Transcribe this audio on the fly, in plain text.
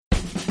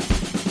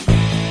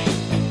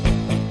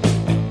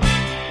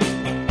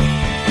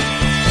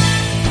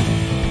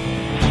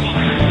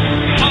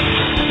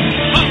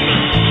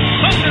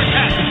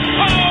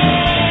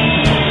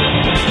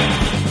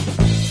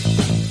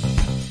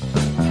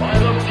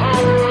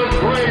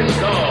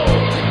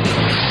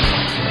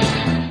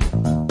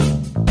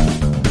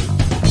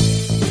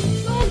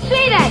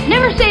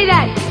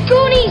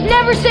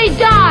never say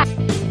die!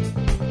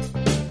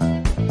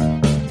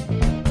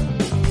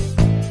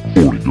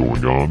 40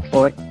 going on.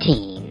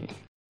 14.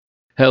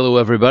 Hello,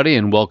 everybody,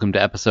 and welcome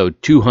to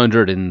episode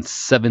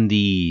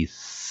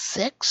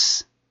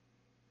 276?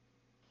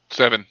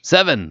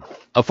 7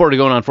 of 40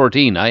 going on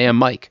 14. I am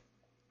Mike.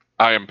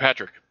 I am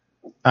Patrick.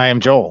 I am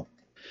Joel.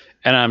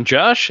 And I'm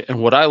Josh, and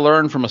what I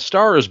learned from A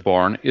Star is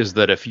Born is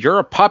that if you're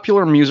a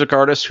popular music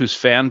artist whose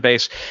fan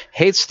base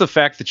hates the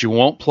fact that you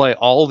won't play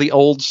all the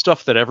old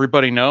stuff that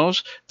everybody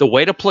knows, the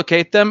way to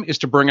placate them is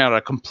to bring out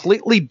a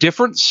completely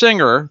different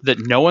singer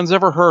that no one's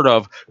ever heard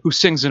of who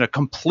sings in a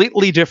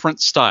completely different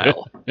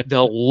style.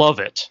 They'll love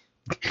it.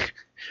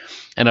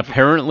 And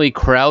apparently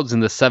crowds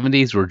in the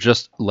 70s were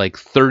just like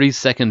 30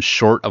 seconds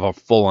short of a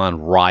full-on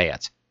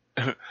riot.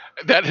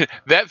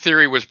 That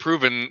theory was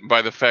proven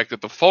by the fact that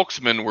the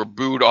Folksmen were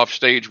booed off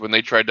stage when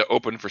they tried to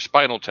open for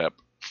Spinal Tap.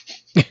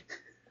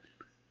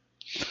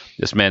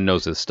 This man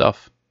knows his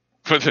stuff.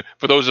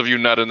 For those of you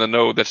not in the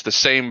know, that's the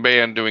same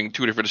band doing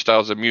two different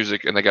styles of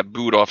music, and they got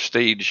booed off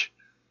stage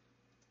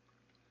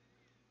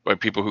by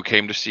people who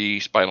came to see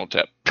Spinal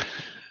Tap.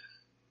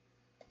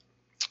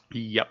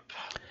 Yep.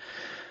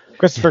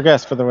 Christopher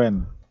Guest for the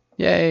win.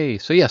 Yay.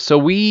 So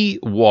we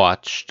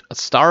watched A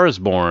Star is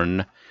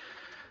Born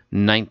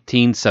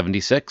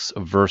 1976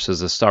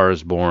 versus A Star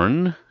is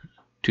Born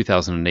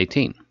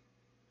 2018.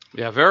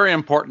 Yeah, very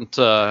important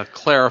to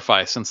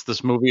clarify since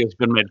this movie has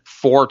been made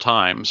 4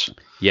 times.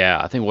 Yeah,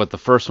 I think the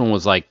first one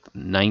was like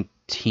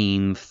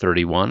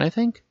 1931, I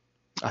think.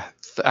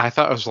 I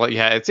thought it was like,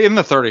 it's in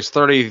the 30s,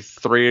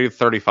 33,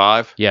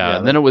 35. Yeah,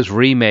 and then it was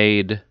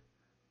remade.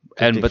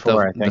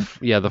 54, I think.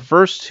 The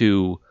first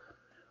two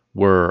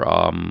were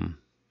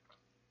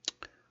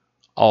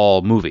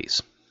all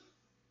movies.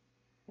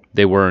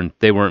 They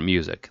weren't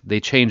music. They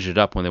changed it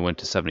up when they went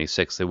to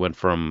 76. They went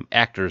from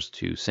actors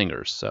to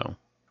singers, so.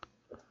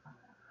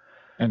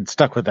 And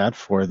stuck with that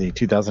for the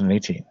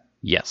 2018.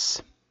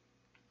 Yes.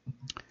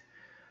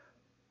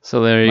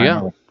 So there you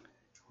go.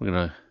 We're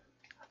gonna.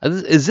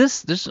 Is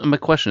this my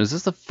question? Is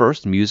this the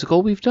first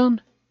musical we've done?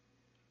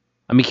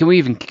 I mean, can we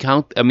even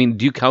count? I mean,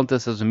 do you count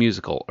this as a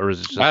musical, or is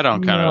it just? I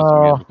don't count it as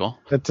a musical.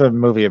 It's a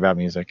movie about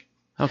music.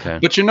 Okay.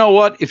 But you know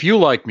what? If you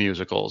like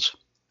musicals,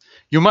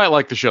 you might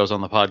like the shows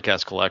on the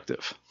Podcast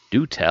Collective.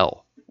 Do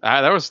tell.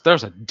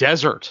 There's a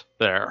desert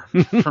there.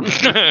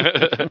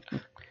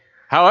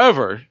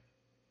 However,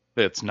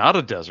 it's not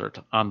a desert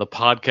on the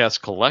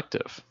Podcast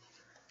Collective,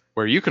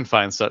 where you can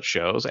find such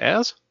shows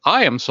as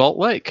I Am Salt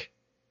Lake,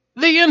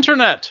 The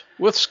Internet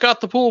with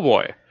Scott the Pool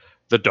Boy,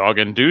 The Dog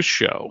and Deuce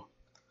Show,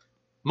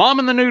 Mom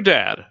and the New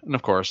Dad, and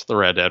of course, the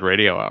Red Dead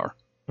Radio Hour.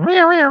 The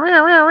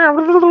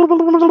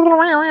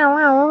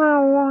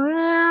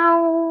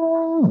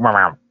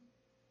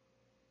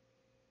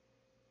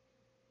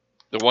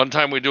one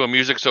time we do a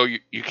music, so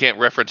you can't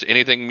reference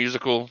anything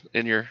musical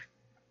in your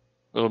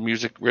little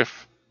music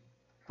riff.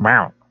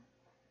 Wow.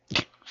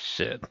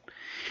 Shit.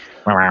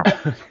 Wow.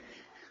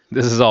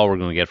 This is all we're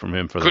going to get from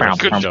him for the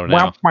rest of the show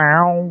now.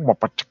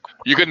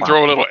 You can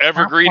throw a little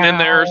evergreen in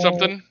there or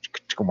something.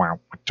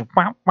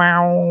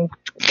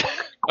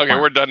 Okay,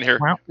 we're done here.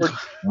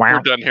 We're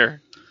done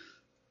here.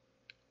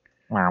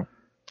 Wow.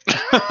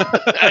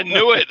 I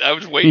knew it. I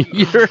was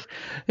waiting.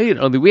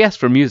 We asked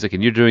for music,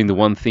 and you're doing the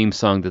one theme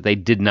song that they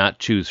did not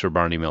choose for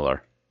Barney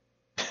Miller.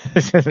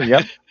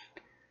 Yep.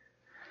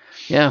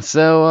 Yeah,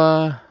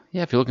 so,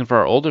 if you're looking for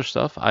our older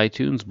stuff,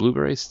 iTunes,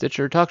 Blueberry,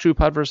 Stitcher, TalkShoe,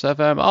 Podverse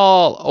FM,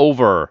 all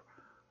over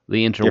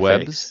the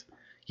interwebs.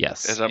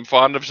 Yes. As I'm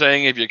fond of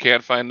saying, if you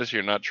can't find us,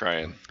 you're not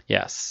trying.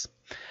 Yes.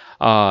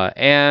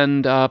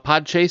 And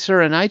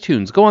Podchaser and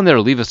iTunes. Go on there,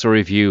 leave us a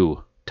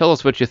review. Tell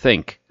us what you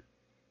think.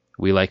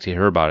 We like to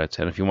hear about it.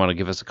 And if you want to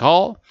give us a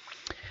call,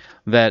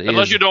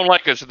 Unless you don't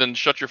like us, then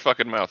shut your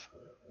fucking mouth.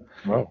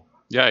 Whoa.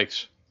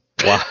 Yikes.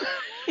 Wow.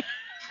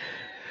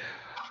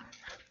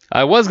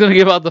 I was going to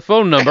give out the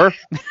phone number.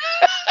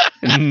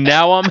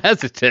 Now I'm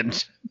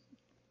hesitant.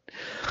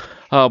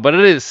 But it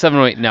is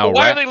 708 now. Well,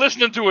 why are they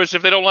listening to us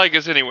if they don't like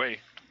us anyway?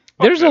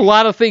 There's a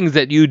lot of things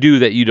that you do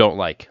that you don't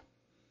like.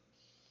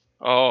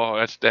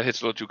 Oh, that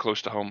hits a little too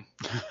close to home.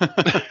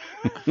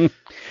 Deep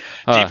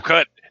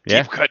cut,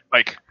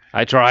 Mike.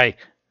 I try.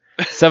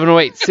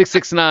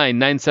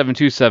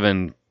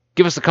 708-669-9727.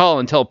 Give us a call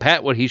and tell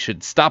Pat what he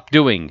should stop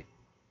doing.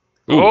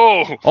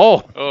 Ooh.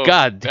 Oh,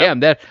 God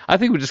damn that! I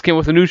think we just came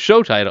with a new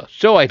show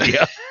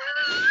idea.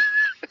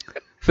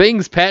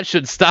 Things Pat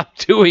should stop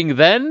doing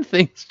then.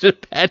 Things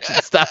Pat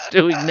should stop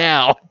doing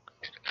now.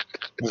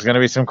 There's going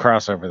to be some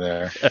crossover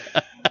there.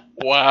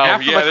 Wow.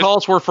 After the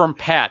calls were from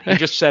Pat, he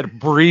just said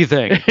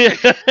breathing.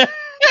 The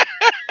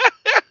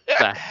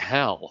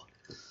hell?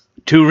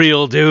 Too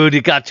real, dude.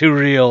 It got too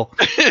real.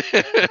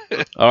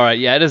 All right,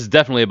 yeah, it is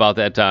definitely about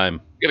that time.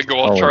 I'm going to go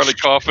all Charlie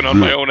coughing on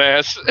my own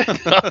ass.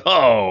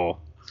 Oh.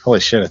 Holy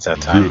shit, it's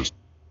that time.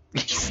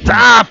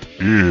 Stop!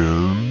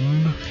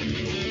 In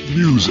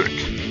music,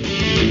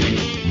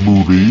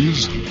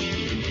 movies,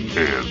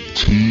 and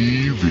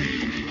TV.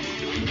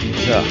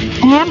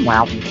 And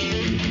wow.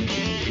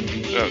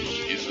 Oh,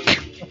 Jesus.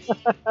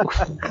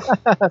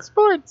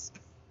 Sports.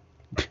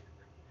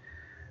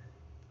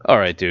 All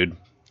right, dude.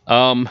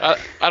 I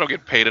don't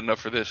get paid enough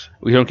for this.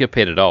 We don't get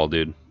paid at all,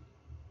 dude.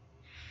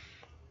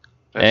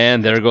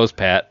 And there goes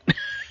Pat.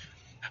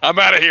 I'm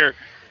out of here.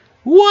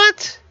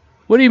 What?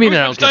 What do you mean Who's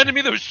I been don't get sending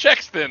me those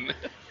checks then?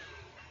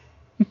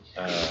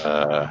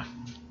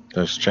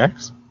 Those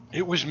checks?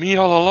 It was me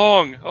all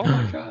along. Oh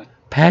my god.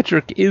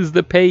 Patrick is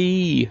the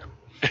payee.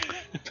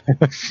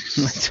 I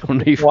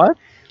don't even... What?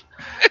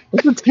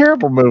 It's a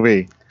terrible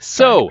movie.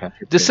 So,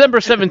 Patrick. December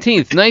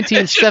 17th,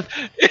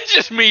 1970. It's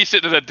just me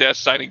sitting at a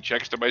desk signing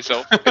checks to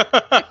myself.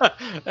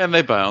 And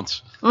they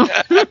bounce.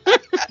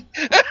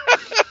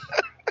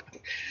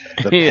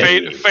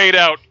 Fade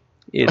out.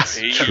 It's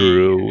Hey.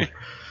 true.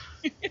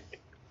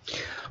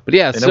 But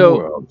yeah, In a so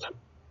world.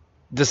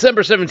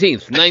 December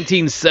 17th,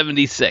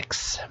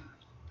 1976.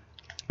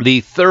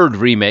 The third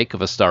remake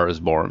of A Star is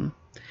Born.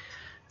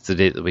 It's the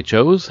date that we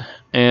chose.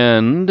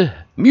 And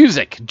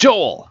music,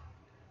 Joel.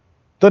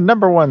 The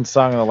number one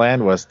song in the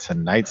land was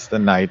Tonight's the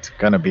Night,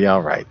 Gonna Be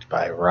Alright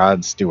by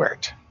Rod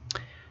Stewart.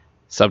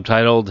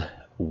 Subtitled,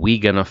 We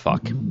Gonna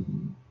Fuck.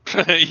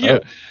 Yeah.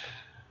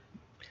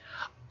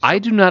 I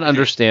do not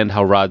understand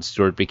how Rod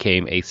Stewart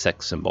became a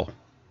sex symbol.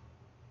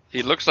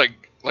 He looks like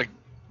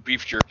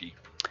beef jerky.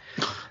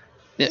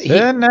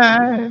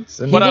 Tonight's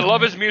the But I night.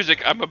 love his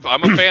music. I'm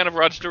a fan of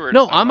Rod Stewart.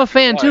 No, I'm a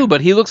fan Why? too,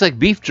 but he looks like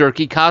beef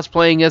jerky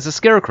cosplaying as a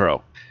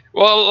scarecrow.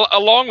 Well,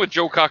 along with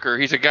Joe Cocker,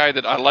 he's a guy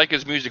that I like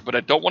his music, but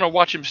I don't want to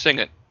watch him sing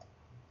it.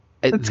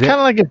 It's kind of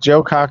like if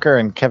Joe Cocker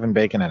and Kevin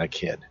Bacon had a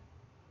kid.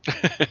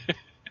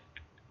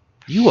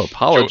 You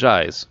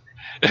apologize.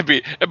 It'd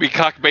be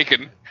cock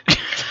bacon.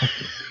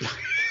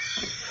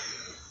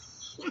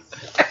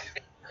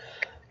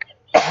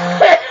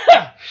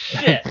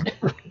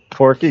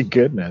 Porky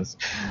goodness.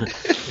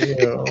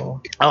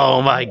 Ew.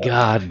 Oh my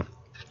god.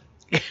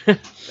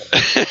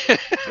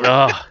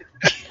 Ugh.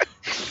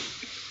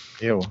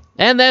 Ew.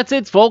 And that's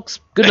it, folks.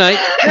 Good night.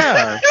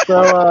 Yeah,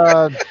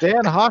 so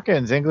Dan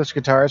Hawkins, English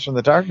guitarist from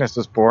the Darkness,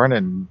 was born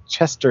in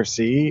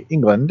Chestersea,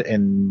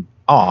 England,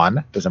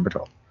 on December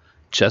 12th.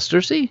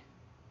 Chestersea?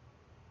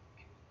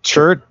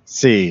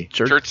 Chertsey.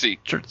 Chertsey.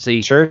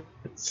 Chertsey.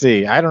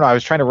 Chertsey. I don't know. I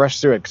was trying to rush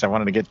through it because I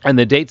wanted to get And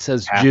the date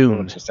says past June.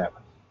 what just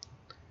happened.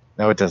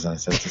 No, it doesn't. It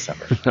says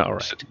December. All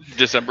right.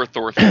 December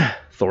 4th.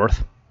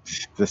 Thorth.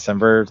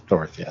 December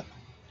 4th, yeah.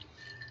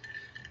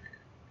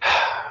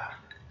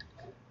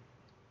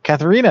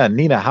 Katharina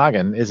Nina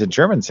Hagen is a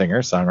German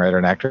singer, songwriter,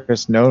 and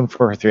actress known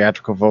for her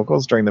theatrical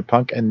vocals during the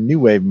punk and new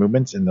wave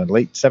movements in the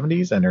late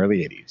 70s and early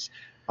 80s.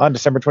 On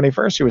December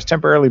 21st, she was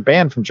temporarily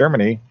banned from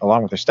Germany,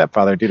 along with her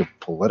stepfather, due to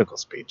political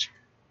speech.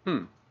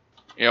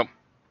 Yep.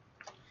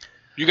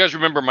 You guys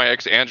remember my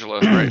ex Angela,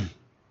 right?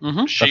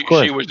 Mm-hmm. She Of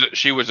course.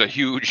 she was a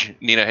huge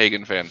Nina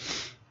Hagen fan.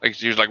 Like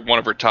she was like one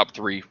of her top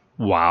 3.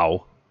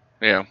 Wow.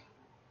 Yeah.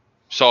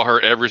 Saw her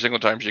every single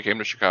time she came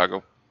to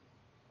Chicago.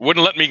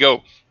 Wouldn't let me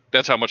go.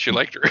 That's how much she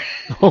liked her.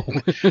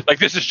 Like,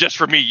 this is just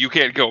for me. You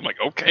can't go. I'm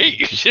like, okay.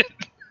 Shit.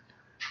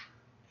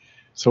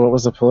 So what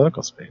was the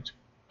political speech?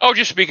 Oh,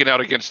 just speaking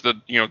out against the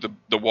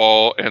the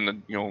wall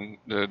and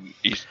the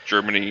East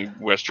Germany,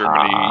 West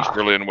Germany, East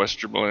Berlin,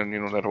 West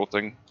Berlin, that whole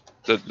thing.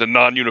 The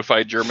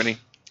non-unified Germany.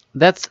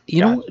 That's,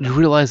 you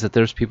realize that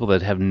there's people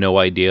that have no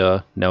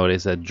idea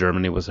nowadays that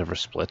Germany was ever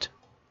split.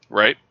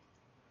 Right?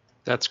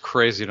 That's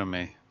crazy to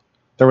me.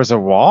 There was a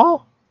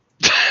wall?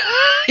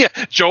 Yeah,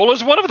 Joel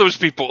is one of those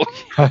people.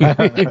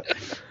 Mr.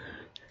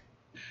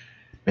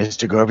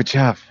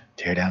 Gorbachev,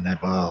 tear down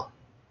that wall.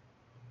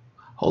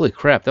 Holy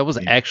crap, that was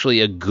actually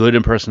a good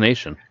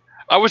impersonation.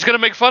 I was going to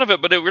make fun of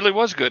it, but it really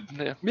was good.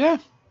 Yeah. Yeah.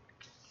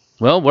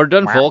 Well, we're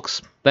done,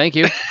 folks. Thank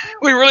you.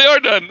 We really are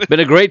done. Been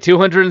a great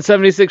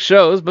 276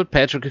 shows, but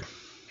Patrick...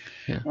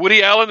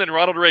 Woody Allen and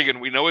Ronald Reagan,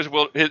 we know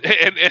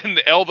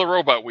and El the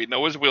Robot, we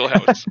know his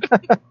wheelhouse.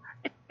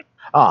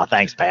 Oh,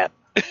 thanks, Pat.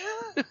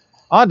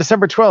 On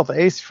December 12th,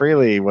 Ace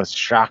Frehley was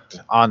shocked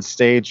on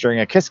stage during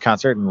a Kiss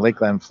concert in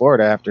Lakeland,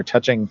 Florida, after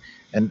touching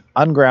an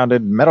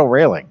ungrounded metal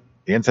railing.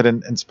 The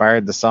incident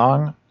inspired the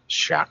song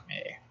 "Shock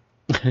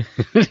Me."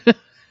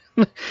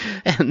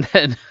 And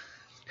then...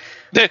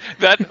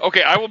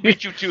 Okay, I will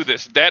beat you to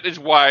this. That is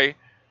why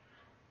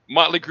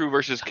Motley Crue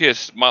versus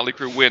Kiss, Motley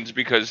Crue wins,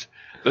 because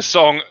the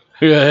song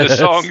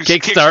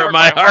Kickstart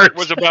My Heart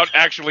was about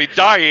actually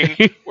dying,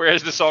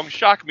 whereas the song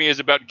Shock Me is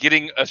about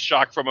getting a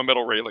shock from a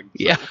metal railing.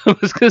 Yeah, I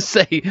was going to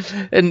say,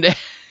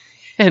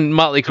 and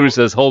Motley Crue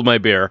says, hold my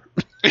beer.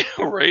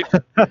 Right?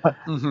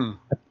 Mm-hmm.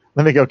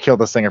 Let me go kill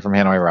the singer from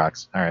Hanoi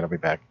Rocks. All right, I'll be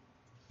back.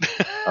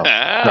 Oh,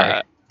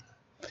 sorry.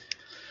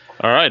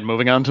 All right,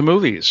 moving on to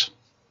movies.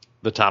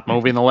 The top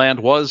movie in the land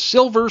was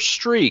Silver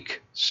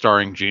Streak,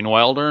 starring Gene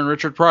Wilder and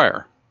Richard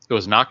Pryor. It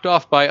was knocked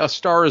off by A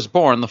Star is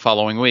Born the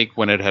following week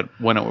when it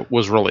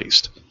was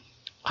released.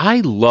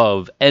 I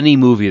love any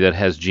movie that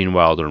has Gene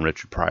Wilder and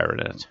Richard Pryor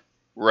in it.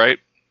 Right?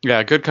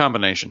 Yeah, good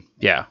combination.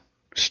 Yeah.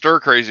 Stir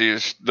Crazy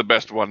is the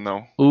best one,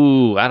 though.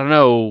 Ooh, I don't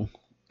know.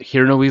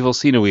 Hear No Evil,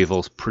 See No Evil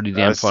is pretty I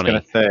damn was funny.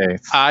 gonna say,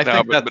 I No,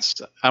 think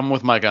but- I'm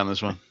with Mike on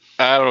this one.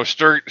 I don't know.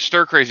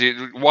 Stir Crazy.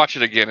 Watch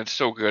it again. It's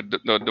so good.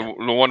 The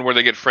one where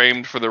they get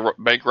framed for the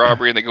bank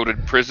robbery and they go to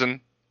prison.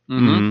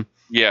 Mhm.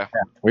 Yeah.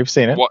 We've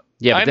seen it. What?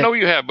 Yeah, I but, know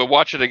you have, but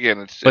watch it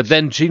again. but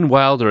then Gene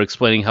Wilder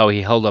explaining how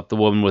he held up the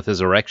woman with his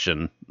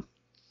erection.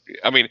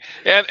 I mean,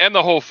 and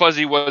the whole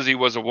Fuzzy Wuzzy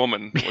was a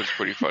woman was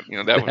pretty fun. You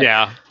know, that was.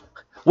 Yeah.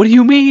 What do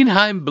you mean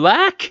I'm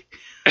black?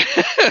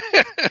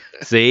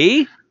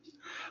 See?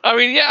 I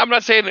mean, yeah, I'm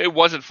not saying it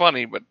wasn't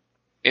funny, but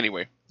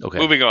anyway, Okay.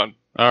 moving on.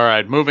 All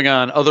right, moving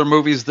on. Other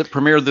movies that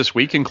premiered this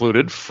week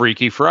included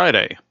Freaky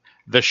Friday,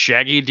 The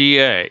Shaggy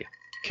DA,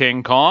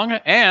 King Kong,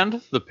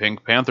 and The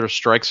Pink Panther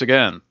Strikes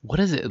Again. What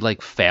is it?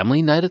 Like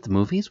family night at the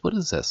movies? What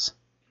is this?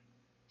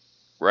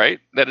 Right?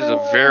 That is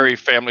a very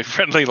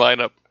family-friendly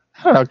lineup.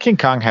 I don't know. King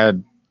Kong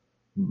had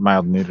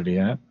mild nudity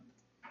in it.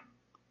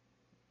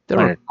 There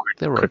Like were a quick-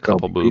 there were a quick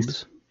couple little piece.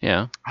 boobs.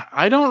 Yeah.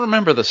 I don't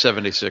remember the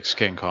 76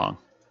 King Kong.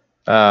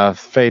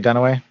 Faye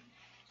Dunaway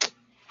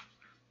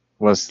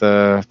was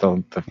the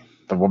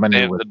woman who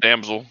And was, the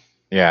damsel.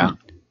 yeah.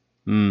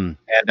 Mm.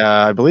 And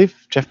I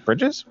believe Jeff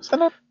Bridges was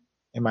in it.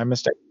 Am I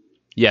mistaken?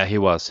 Yeah, he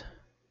was.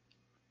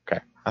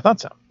 Okay, I thought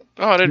so.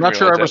 Oh, I I'm didn't not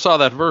sure I realize ever that. saw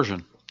that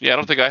version. Yeah, I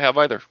don't think I have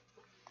either.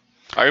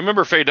 I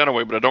remember Faye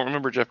Dunaway, but I don't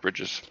remember Jeff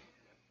Bridges.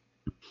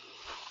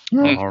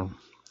 All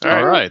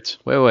right. right.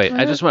 Wait.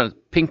 I just want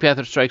Pink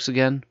Panther Strikes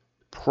Again.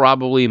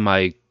 Probably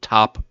my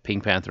top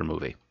Pink Panther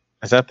movie.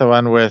 Is that the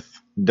one with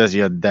Does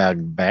Your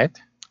Dog Bite?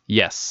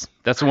 Yes,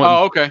 that's the one.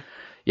 Oh, okay.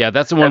 Yeah,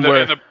 that's the one And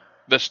where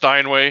the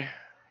Steinway.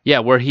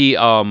 where he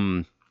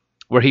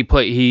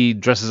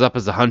dresses up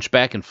as a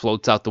hunchback and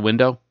floats out the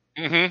window.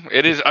 Mm-hmm.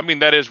 It is. I mean,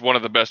 that is one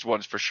of the best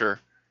ones for sure.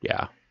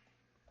 Yeah.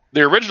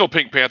 The original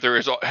Pink Panther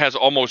has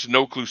almost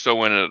no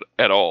Clouseau in it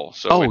at all.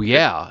 So Oh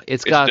yeah,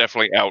 it's it's got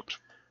definitely out.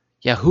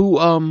 yeah. Who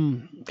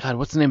God,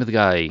 what's the name of the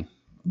guy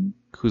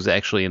who's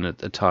actually in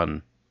it a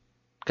ton?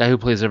 Guy who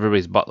plays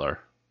everybody's butler.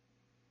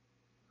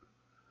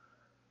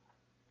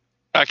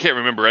 I can't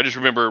remember. I just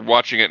remember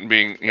watching it and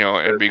being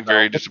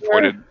very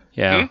disappointed.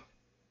 Yeah.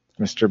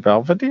 Mr.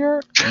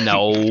 Belvedere?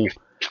 No.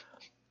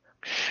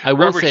 I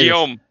will Robert say this.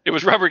 Guillaume. It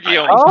was Robert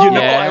Guillaume. Oh, You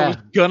know, Yeah. I was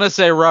gonna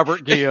say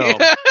Robert Guillaume.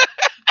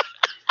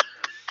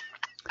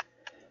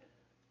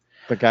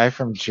 The guy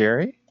from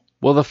Jerry?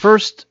 Well, the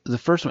first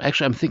one.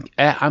 Actually,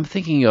 I'm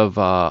thinking of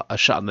A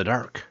Shot in the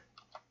Dark.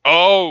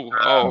 Oh,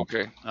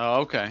 okay.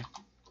 Oh, okay.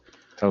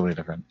 Totally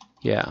different.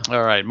 Yeah.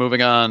 All right,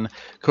 moving on.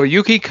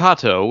 Koyuki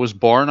Kato was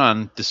born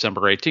on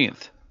December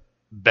 18th.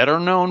 Better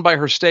known by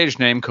her stage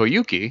name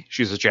Koyuki,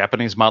 she's a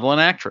Japanese model and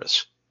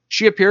actress.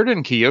 She appeared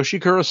in Kiyoshi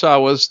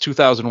Kurosawa's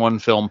 2001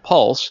 film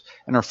Pulse,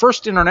 and her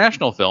first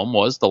international film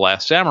was The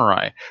Last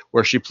Samurai,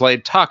 where she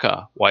played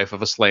Taka, wife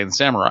of a slain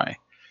samurai.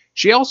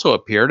 She also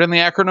appeared in the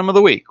acronym of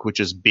the week, which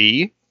is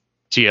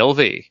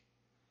BTLV,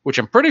 which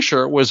I'm pretty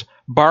sure was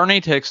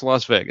Barney Takes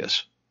Las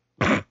Vegas.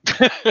 Which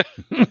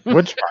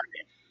Barney?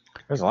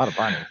 There's a lot of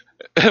Barney.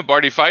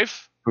 Barney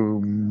Fife.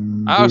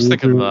 Boom, I was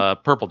thinking boom,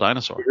 of Purple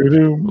Dinosaur.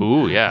 boom,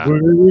 Ooh, yeah.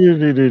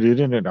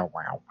 boom.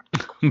 Wow.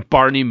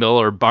 Barney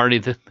Miller, Barney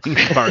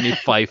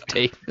Fife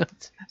take.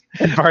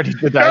 And Barney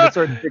the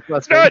dinosaur. and Dick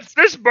Las No, Vegas.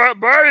 this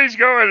Barney's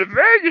going to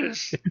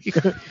Vegas.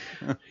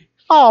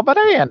 Oh, but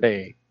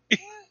Andy.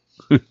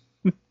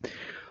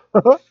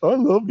 I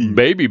love you.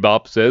 Baby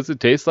Bop says it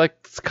tastes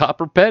like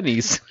copper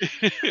pennies.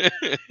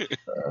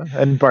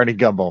 And Barney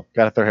Gumble.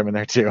 Gotta throw him in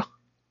there too.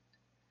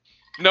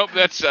 Nope,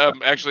 that's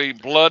actually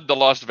Blood, the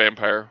Lost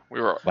Vampire.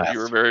 You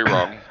were very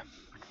wrong.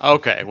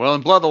 Okay, well,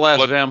 in Blood the Last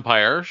Blood-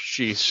 Vampire,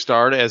 she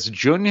starred as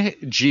Jun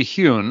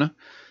Ji-hyun.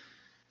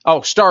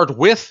 Oh, starred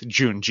with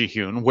Jun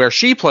Ji-hyun, where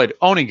she played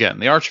Onigen,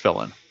 the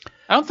archvillain.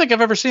 I don't think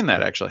I've ever seen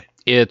that, actually.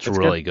 It's It's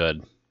really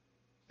good.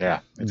 Yeah.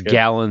 It's good.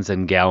 Gallons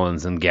and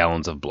gallons and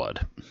gallons of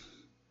blood.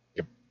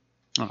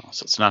 Oh,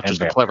 so it's not And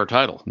just a vampire. clever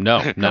title. No,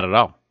 not at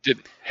all. Did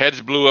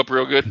heads blew up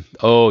real good?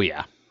 Oh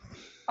yeah.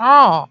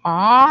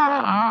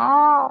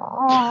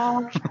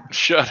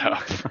 Shut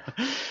up.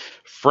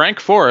 Frank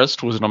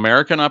Forrest was an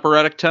American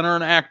operatic tenor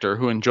and actor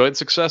who enjoyed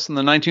success in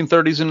the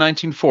 1930s and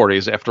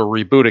 1940s after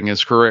rebooting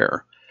his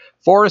career.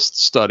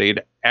 Forrest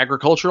studied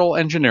agricultural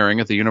engineering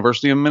at the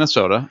University of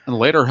Minnesota and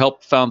later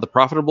helped found the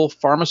profitable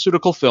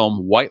pharmaceutical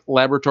film White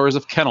Laboratories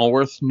of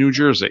Kenilworth, New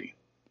Jersey.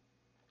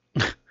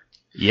 I think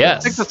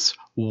Yes. that's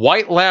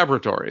White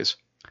Laboratories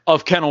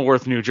of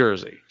Kenilworth, New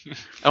Jersey. I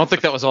don't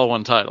think that was all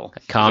one title.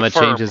 Comet The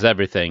firm. changes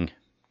everything.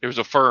 It was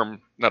a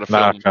firm, not a film.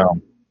 Not a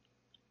film.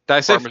 Did I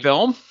say Pharma-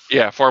 film?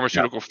 Yeah,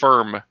 pharmaceutical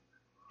firm.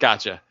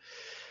 Gotcha.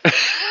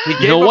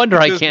 No wonder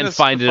I can't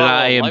find it on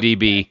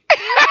IMDb.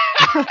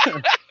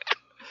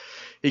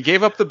 He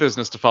gave up the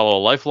business to follow a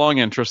lifelong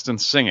interest in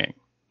singing.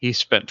 He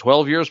spent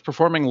 12 years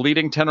performing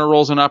leading tenor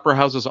roles in opera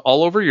houses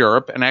all over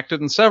Europe and acted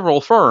in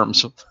several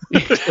firms.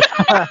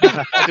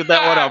 I did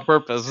that one on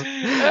purpose.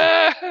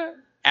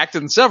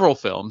 Acted in several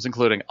films,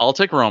 including I'll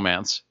Take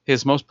Romance,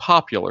 his most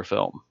popular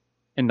film.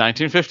 In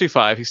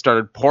 1955, he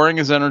started pouring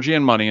his energy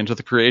and money into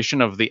the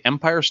creation of the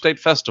Empire State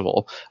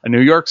Festival, a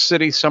New York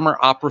City summer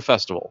opera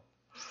festival.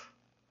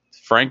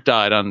 Frank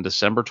died on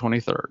December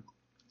 23rd.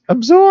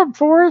 Absorbed,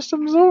 Forrest,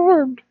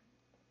 absorbed.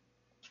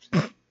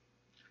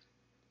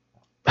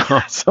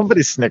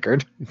 Somebody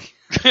snickered.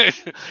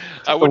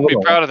 I wouldn't be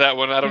proud of that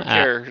one. I don't Ah.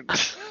 care.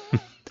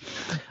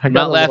 I'm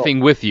not laughing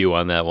with you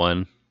on that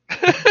one.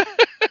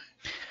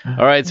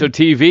 All right, so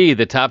TV,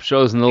 the top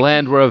shows in the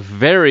land were a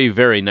very,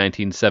 very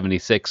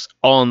 1976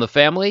 All in the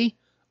Family,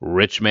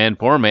 Rich Man,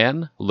 Poor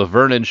Man,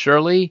 Laverne and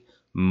Shirley,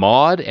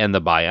 Maude, and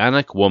the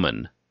Bionic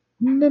Woman.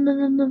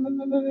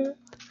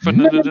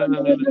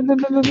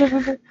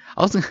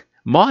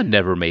 Maude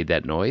never made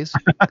that noise.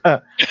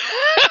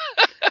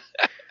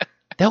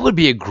 That would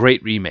be a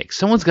great remake.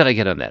 Someone's got to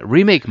get on that.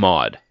 Remake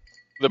Maude.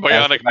 The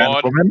Bionic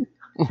Maude.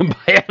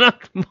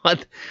 Bionic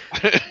Maude.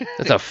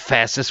 That's the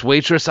fastest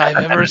waitress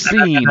I've ever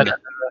seen.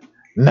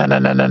 No.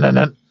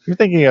 You're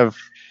thinking of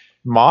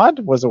Maude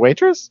was a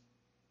waitress?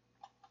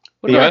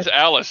 That's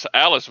Alice.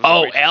 Alice was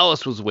a waitress.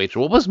 Alice was a waitress.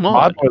 What was Maude?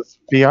 Maude was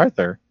B.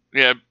 Arthur.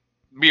 Yeah,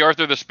 B.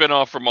 Arthur, the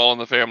spinoff from All in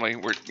the Family,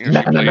 where she played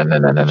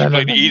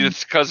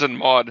Edith's cousin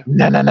Maude.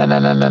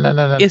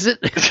 No. Is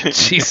it?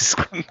 Jesus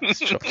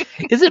Christ.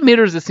 Is it made,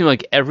 or does it seem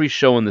like every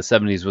show in the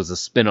 70s was a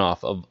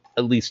spin-off of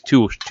at least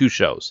two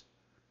shows?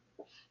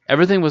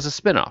 Everything was a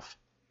spin-off.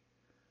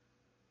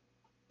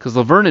 Because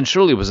Laverne and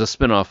Shirley was a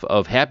spin-off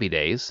of Happy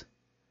Days.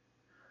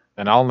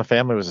 And All in the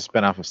Family was a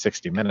spinoff of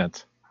 60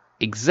 Minutes.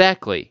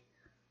 Exactly.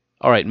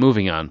 All right,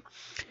 moving on.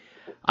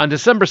 On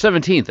December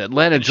 17th,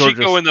 Atlanta, Georgia...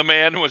 Chico and the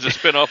Man was a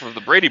spinoff of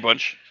the Brady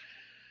Bunch.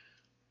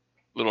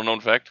 Little known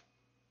fact.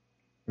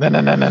 No.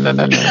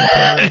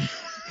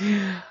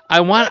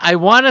 I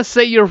want to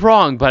say you're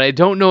wrong, but I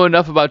don't know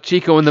enough about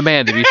Chico and the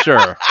Man to be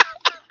sure.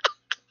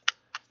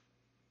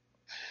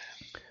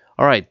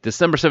 All right,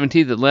 December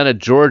 17th, Atlanta,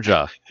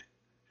 Georgia.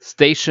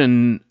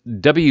 Station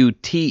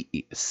WTCG-TV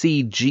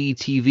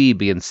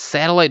begins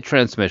satellite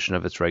transmission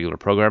of its regular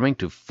programming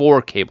to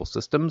 4 cable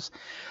systems,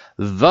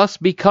 thus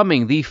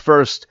becoming the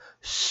first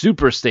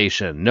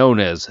superstation known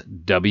as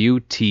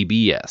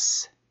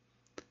WTBS.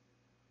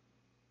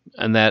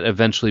 And that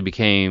eventually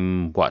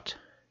became what?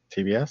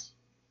 TBS?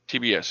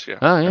 TBS, yeah.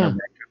 Oh, yeah.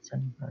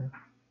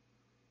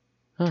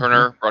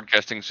 Turner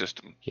Broadcasting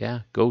System.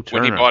 Yeah, go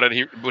Turner. When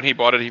he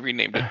bought it, he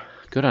renamed it.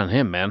 Good on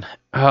him, man.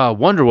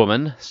 Wonder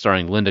Woman,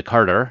 starring Linda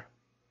Carter,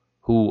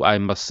 who I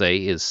must say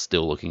is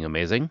still looking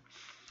amazing,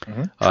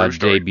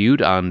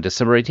 debuted on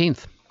December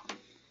 18th.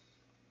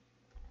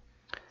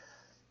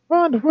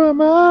 Wonder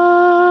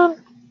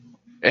Woman!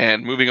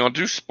 And moving on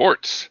to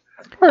sports.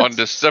 On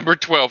December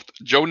 12th,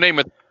 Joe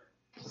Namath.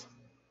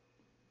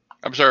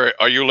 I'm sorry,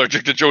 are you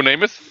allergic to Joe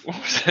Namath? What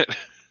was that?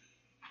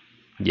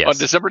 Yes. On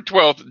December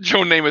 12th,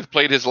 Joe Namath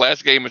played his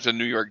last game as a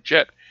New York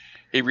Jet.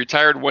 He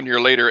retired 1 year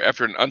later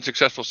after an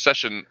unsuccessful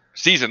season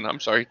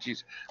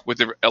with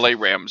the LA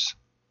Rams.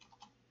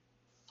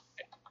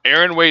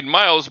 Aaron Wade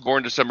Miles,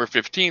 born December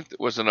 15th,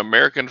 was an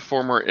American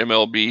former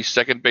MLB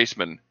second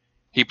baseman.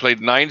 He played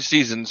 9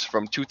 seasons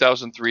from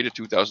 2003 to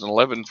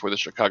 2011 for the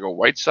Chicago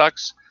White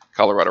Sox,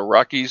 Colorado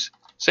Rockies,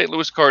 St.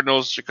 Louis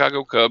Cardinals,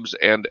 Chicago Cubs,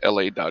 and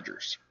LA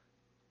Dodgers.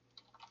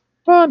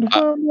 I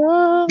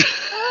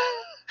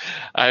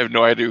have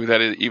no idea who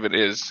that even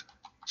is.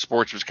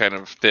 Sports was kind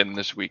of thin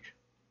this week.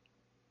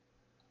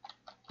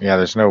 Yeah,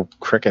 there's no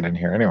cricket in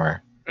here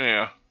anywhere.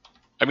 Yeah.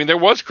 I mean, there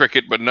was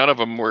cricket, but none of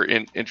them were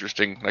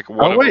interesting. Like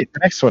the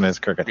next one is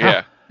cricket.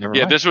 Yeah. Never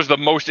mind. This was the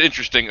most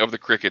interesting of the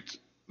cricket.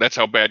 That's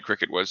how bad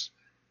cricket was.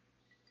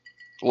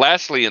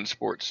 Lastly, in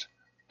sports,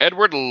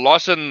 Edward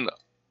Lawson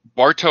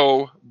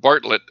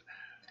Bartlett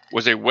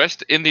was a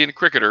West Indian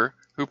cricketer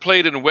who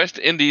played in West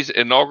Indies'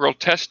 inaugural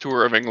Test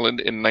tour of England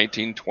in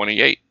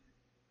 1928.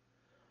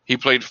 He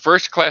played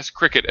first-class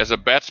cricket as a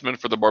batsman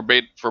for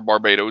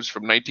Barbados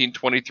from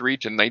 1923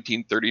 to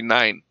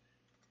 1939.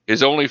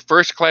 His only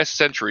first-class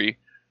century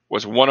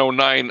was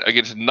 109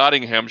 against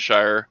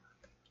Nottinghamshire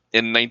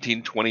in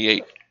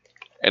 1928,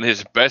 and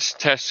his best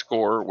Test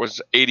score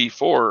was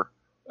 84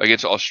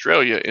 against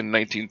Australia in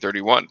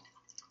 1931.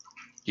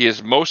 He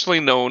is mostly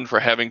known for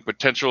having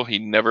potential he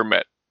never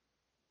met.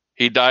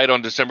 He died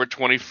on December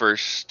 21st,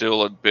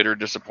 still a bitter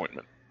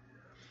disappointment.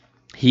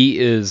 He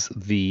is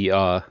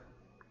the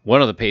one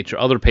of the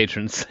other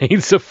patron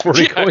saints of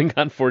 40 going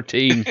on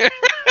 14.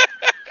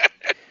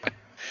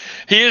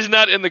 He is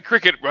not in the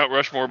cricket Mount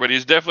Rushmore, but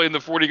he's definitely in the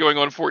 40 going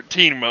on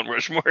 14 Mount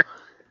Rushmore.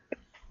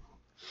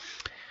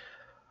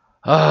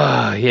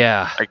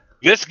 Yeah. Like,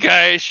 this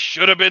guy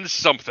should have been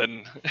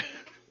something.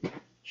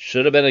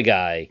 Should have been a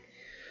guy.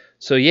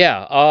 So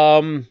yeah,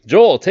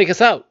 Joel, take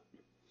us out.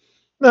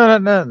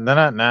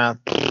 No.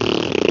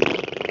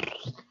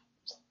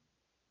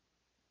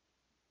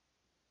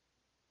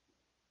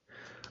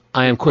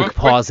 I am quick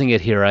pausing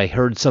it here. I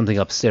heard something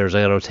upstairs.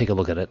 I gotta take a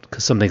look at it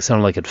because something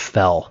sounded like it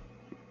fell.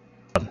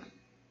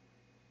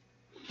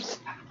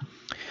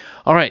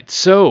 All right,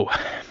 so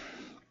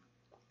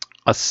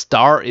A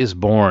Star is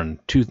Born,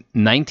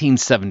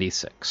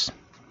 1976.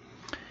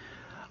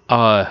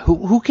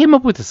 Who came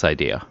up with this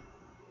idea?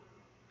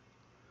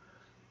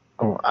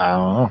 Oh, I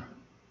don't know.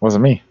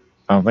 Wasn't me.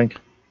 I don't think.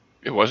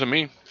 It wasn't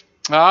me.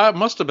 It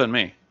must have been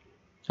me.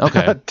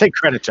 Okay. Take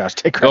credit, Josh.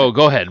 Take credit. Oh,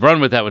 go ahead. Run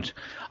with that one.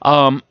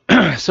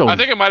 So I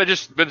think it might have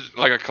just been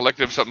like a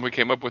collective something we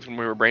came up with when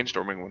we were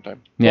brainstorming one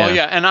time. yeah. Well,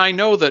 yeah, and I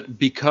know that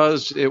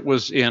because it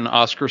was in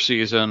Oscar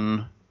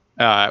season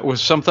It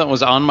was something that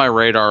was on my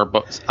radar,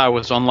 but I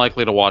was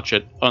unlikely to watch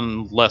it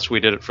unless we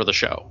did it for the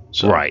show.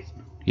 So. Right.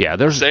 Yeah,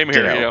 there's Same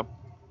here, yeah.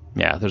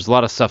 Yeah, there's a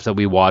lot of stuff that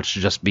we watch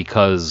just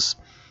because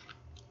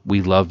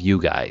we love you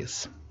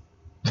guys.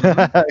 Taking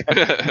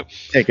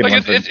Like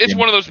one for the it's team.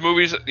 one of those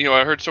movies,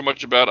 I heard so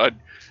much about. I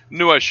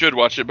knew I should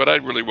watch it, but I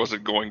really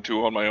wasn't going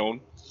to on my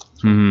own.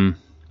 Hmm.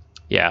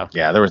 Yeah.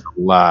 Yeah, there was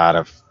a lot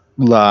of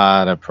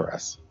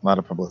press, a lot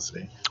of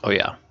publicity. Oh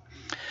yeah.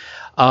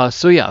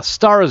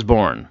 Star is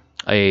Born,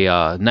 a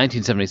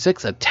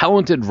 1976. A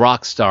talented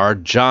rock star,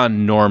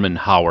 John Norman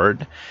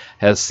Howard,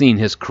 has seen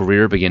his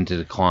career begin to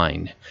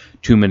decline.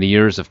 Too many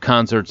years of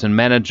concerts and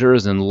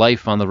managers and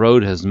life on the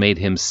road has made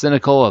him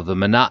cynical of the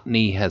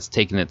monotony has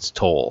taken its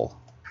toll.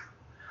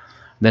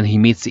 Then he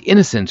meets the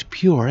innocent,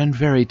 pure, and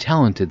very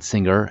talented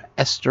singer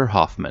Esther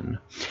Hoffman.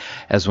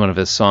 As one of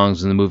his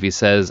songs in the movie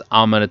says,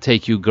 "I'm gonna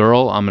take you,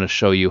 girl, I'm gonna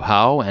show you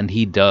how," and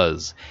he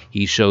does.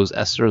 He shows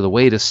Esther the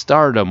way to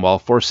stardom while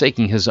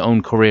forsaking his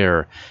own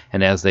career,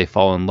 and as they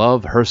fall in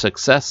love, her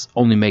success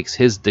only makes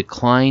his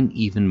decline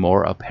even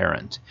more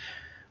apparent.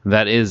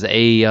 That is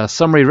a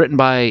summary written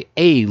by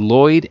A.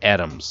 Lloyd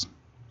Adams.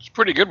 It's a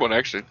pretty good one,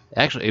 actually.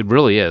 Actually, it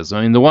really is.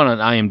 I mean, the one on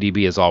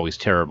IMDb is always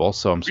terrible,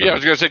 so I'm sorry. Yeah, I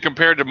was going to say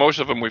compared to most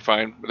of them we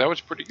find, but that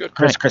was pretty good.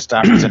 Chris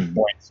Christopherson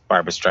points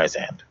Barbra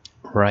Streisand.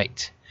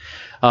 Right.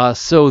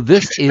 So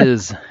this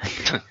is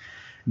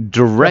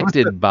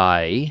directed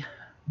by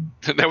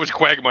That was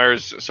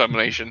Quagmire's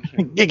summation.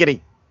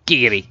 Giggity.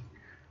 Giggity.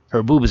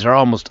 Her boobs are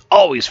almost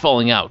always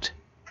falling out.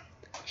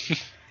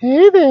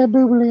 Hey there,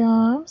 boobly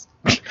arms.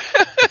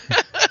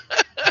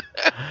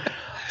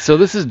 So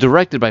this is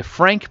directed by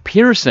Frank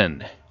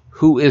Pearson,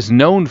 who is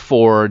known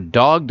for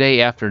Dog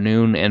Day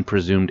Afternoon and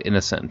Presumed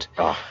Innocent.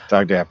 Oh,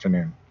 Dog Day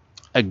Afternoon.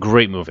 A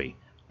great movie.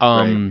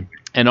 Right.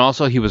 And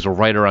also he was a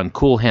writer on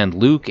Cool Hand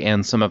Luke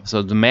and some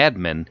episodes of Mad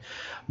Men.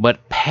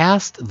 But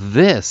past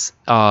this,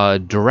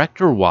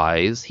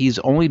 director-wise, he's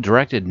only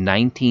directed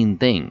 19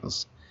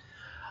 things.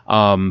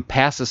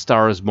 Past A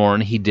Star is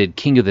Born, he did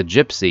King of the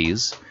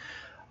Gypsies,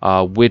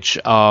 which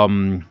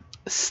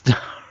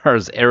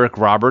stars Eric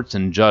Roberts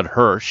and Judd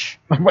Hirsch.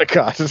 Oh my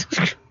god.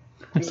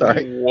 I'm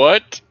sorry.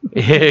 What?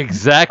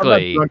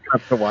 Exactly. I'm not drunk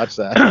enough to watch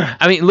that.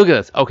 I mean, look at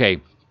this.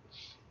 Okay,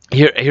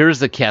 here's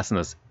the cast in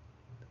this: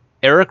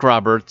 Eric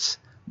Roberts,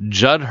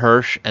 Judd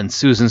Hirsch, and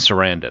Susan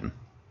Sarandon.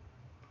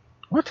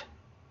 What?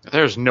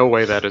 There's no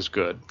way that is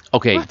good.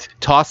 Okay, What?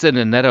 toss in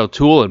Annette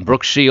O'Toole and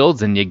Brooke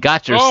Shields, and you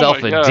got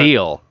yourself my a God.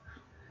 deal.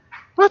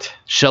 What?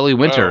 Shelley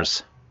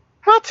Winters.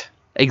 What?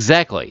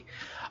 Exactly.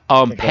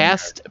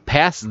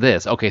 Past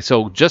this. Okay,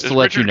 so just Is to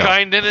let Richard you know,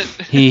 Kind in it?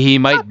 he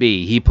might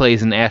be. He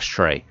plays an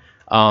ashtray.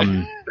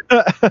 Now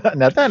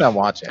then I'll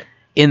watch it.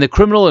 In the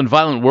criminal and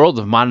violent world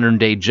of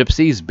modern-day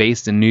gypsies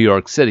based in New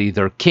York City,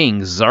 their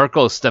king,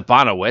 Zarko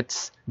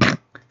Stepanowitz,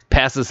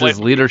 passes his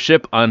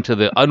leadership onto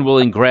the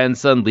unwilling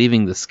grandson,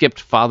 leaving the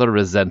skipped father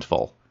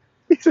resentful.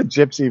 He's a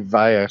gypsy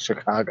via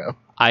Chicago.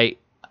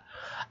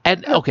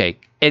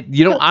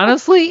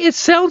 Honestly, it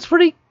sounds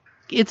pretty.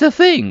 It's a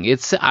thing.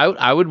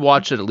 I would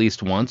watch it at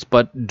least once,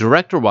 but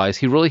director-wise,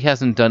 he really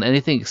hasn't done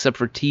anything except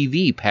for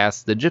TV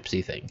past the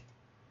gypsy thing.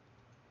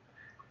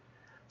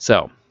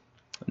 So,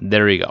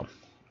 there you go.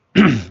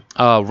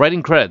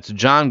 Writing credits: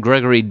 John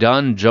Gregory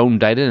Dunn, Joan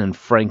Didion, and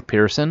Frank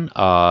Pearson.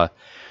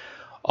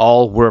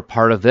 All were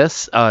part of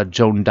this.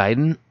 Joan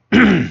Didion.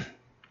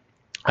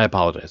 I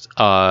apologize.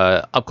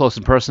 Up Close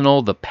and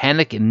Personal, The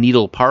Panic in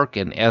Needle Park,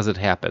 and As It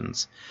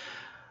Happens.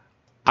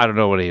 I don't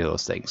know what any of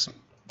those things.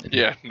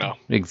 Yeah, no.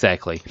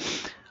 Exactly.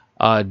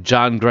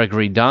 John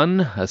Gregory Dunn,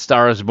 A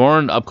Star is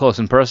Born, Up Close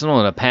and Personal,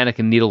 and A Panic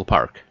in Needle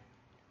Park.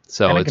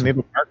 So Panic it's in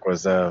Needle Park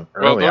was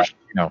early. those-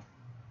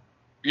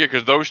 Yeah,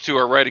 because those two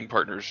are writing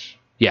partners.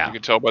 yeah, You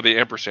can tell by the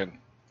ampersand.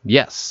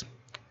 yes.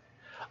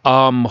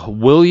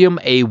 William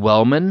A.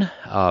 Wellman,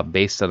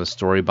 based on a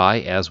story by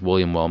as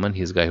William Wellman.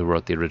 He's the guy who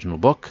wrote the original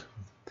book.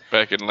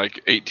 Back in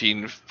like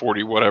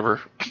 1840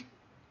 whatever.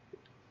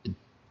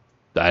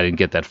 I didn't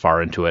get that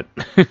far into it.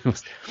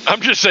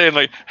 I'm just saying,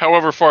 like,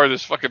 however far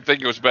this fucking thing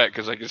goes back,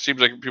 because like it seems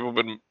like people have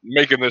been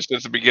making this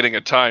since the beginning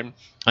of time.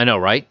 I know,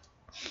 right?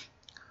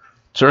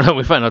 So then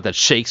we find out that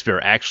Shakespeare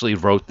actually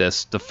wrote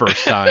this the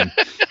first time.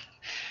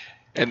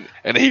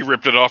 And he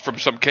ripped it off from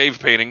some cave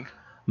painting.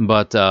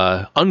 But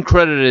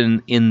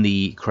uncredited in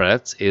the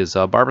credits is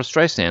Barbra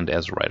Streisand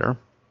as a writer.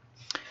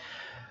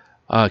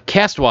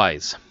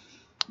 Cast-wise,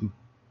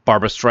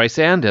 Barbra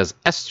Streisand as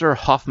Esther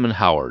Hoffman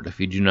Howard. If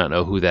you do not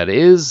know who that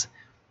is,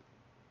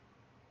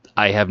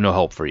 I have no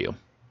help for you.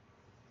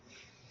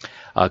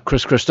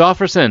 Chris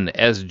Christopherson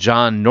as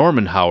John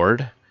Norman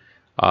Howard.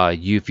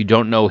 If you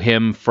don't know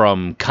him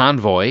from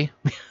Convoy,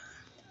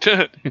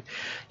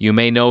 you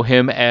may know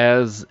him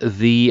as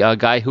the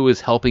guy who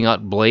is helping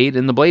out Blade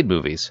in the Blade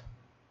movies.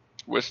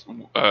 Whistler,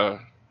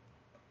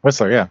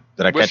 yeah.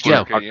 Did I catch Whistler,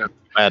 you? okay, yeah.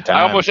 Bad time.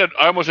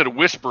 I almost said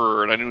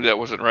Whisperer, and I knew that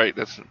wasn't right.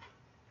 That's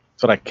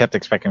what I kept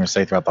expecting to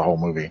say throughout the whole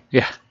movie.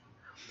 Yeah.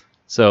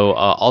 So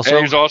also,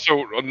 and he's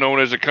also known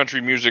as a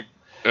country music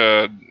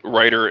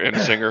writer and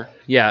singer.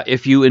 yeah,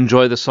 if you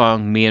enjoy the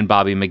song "Me and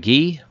Bobby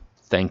McGee,"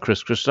 thank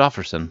Chris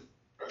Christopherson.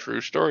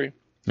 True story.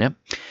 Yep.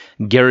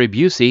 Gary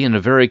Busey in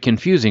a very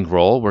confusing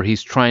role where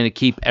he's trying to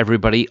keep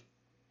everybody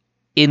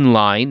in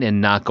line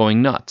and not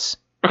going nuts.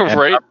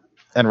 Right?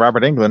 And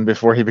Robert Englund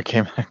before he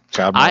became a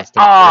child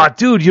molester.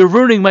 Dude, you're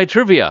ruining my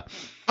trivia.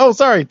 Oh,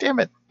 sorry. Damn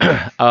it.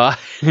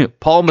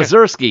 Paul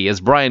Mazursky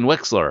as Brian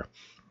Wexler.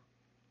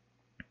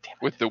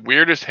 With the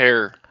weirdest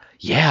hair.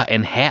 Yeah,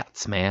 and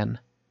hats, man.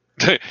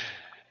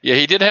 Yeah,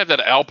 he did have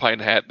that alpine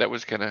hat. That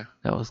was kind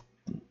That was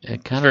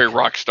of kind very of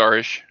rock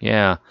starish.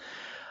 Yeah.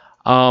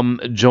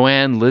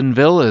 Joanne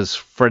Linville as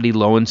Freddie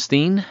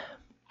Lowenstein.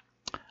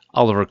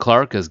 Oliver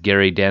Clark as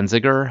Gary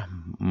Danziger.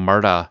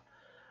 Marta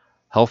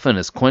Helfand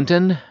as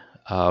Quentin.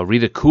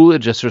 Rita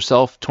Coolidge as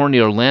herself.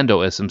 Tony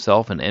Orlando as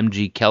himself. And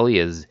M.G. Kelly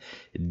as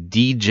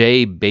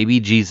DJ Baby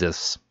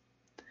Jesus.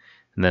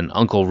 And then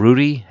Uncle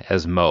Rudy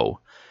as Mo.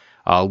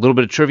 A little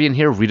bit of trivia in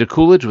here. Rita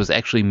Coolidge was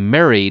actually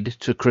married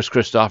to Chris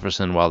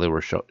Christopherson while they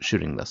were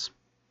shooting this.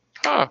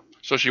 Huh.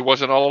 So she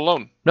wasn't all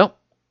alone. Nope.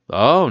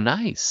 Oh,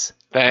 nice.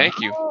 Thank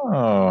you.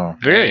 Oh,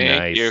 Very Thank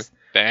nice. you.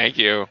 Thank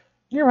you.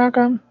 you're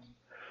welcome.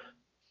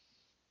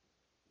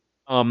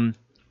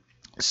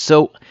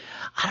 So,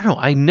 I don't know.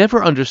 I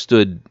never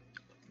understood.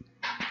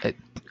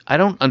 I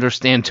don't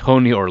understand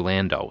Tony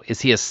Orlando.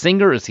 Is he a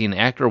singer? Is he an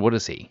actor? What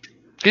is he?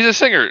 He's a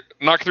singer.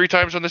 Knocked 3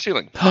 times on the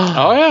ceiling.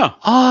 Oh, yeah.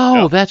 Oh,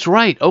 Yeah. that's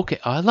right. Okay.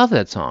 I love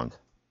that song.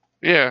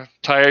 Yeah.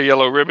 Tie a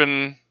yellow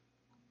ribbon.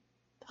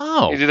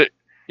 Oh, He did it.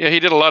 Yeah, he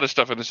did a lot of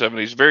stuff in the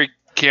 70s. Very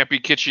campy,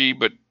 kitschy,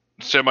 but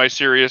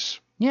semi-serious.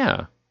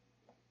 yeah.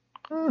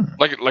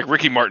 Like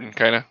Ricky Martin,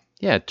 kind of.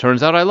 Yeah, it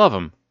turns out I love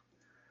him.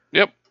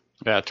 Yep.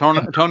 Yeah,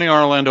 Tony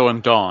Orlando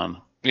and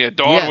Dawn. Yeah,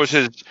 Dawn Yes. was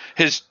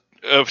his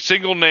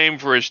single name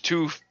for his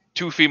two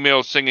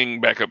female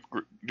singing backup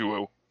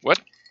duo. What?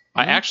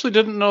 I actually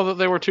didn't know that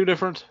they were two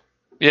different.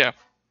 Yeah.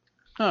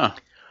 Huh.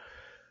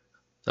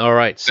 All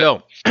right.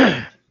 So,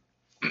 Chris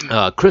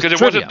Because it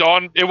trivia. wasn't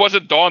Dawn. It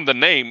wasn't Dawn the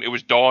name. It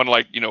was Dawn,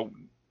 like,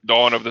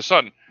 Dawn of the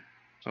Sun.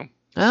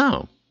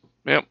 Oh.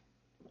 Yep.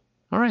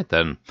 All right,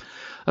 then.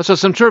 So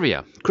some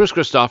trivia. Chris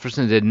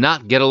Christopherson did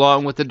not get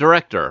along with the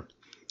director.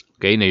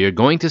 Okay, now you're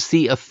going to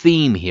see a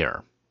theme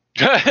here.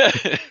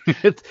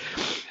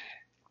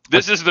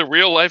 This is the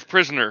real life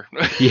prisoner.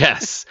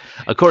 Yes.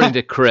 According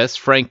to Chris,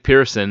 Frank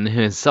Pearson,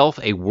 himself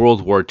a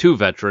World War II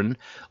veteran,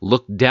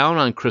 looked down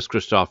on Chris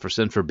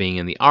Christopherson for being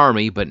in the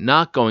Army but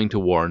not going to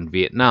war in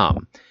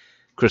Vietnam.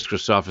 Chris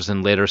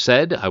Christopherson later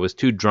said, "I was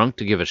too drunk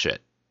to give a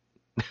shit."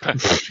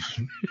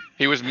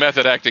 He was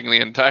method acting the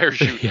entire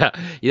shoot. Yeah,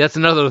 that's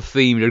another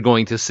theme you're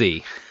going to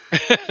see.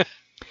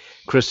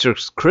 Chris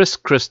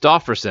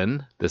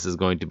Christopherson, this is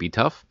going to be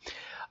tough,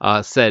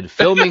 said,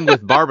 "Filming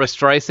with Barbra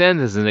Streisand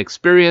is an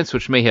experience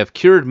which may have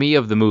cured me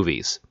of the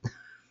movies."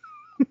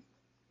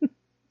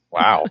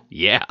 Wow.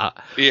 Yeah.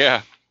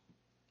 Yeah.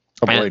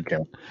 A blade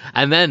kill.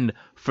 And then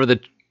for the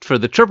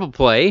triple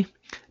play,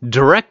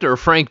 director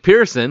Frank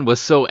Pearson was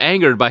so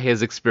angered by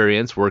his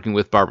experience working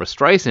with Barbra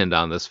Streisand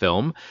on this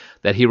film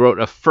that he wrote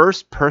a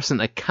first-person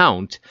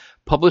account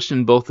published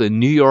in both the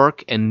New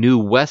York and New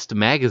West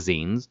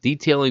magazines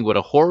detailing what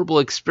a horrible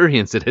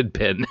experience it had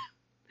been.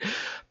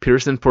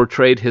 Pearson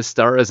portrayed his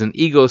star as an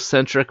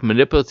egocentric,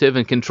 manipulative,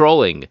 and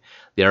controlling.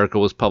 The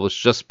article was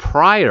published just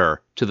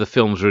prior to the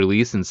film's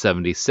release in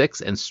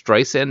 '76, and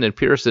Streisand and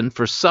Pearson,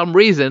 for some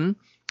reason,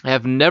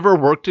 have never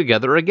worked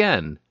together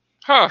again.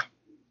 Huh.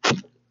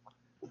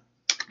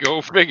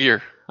 Go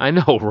figure. I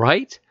know,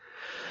 right?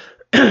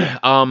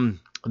 The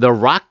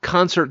rock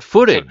concert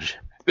footage.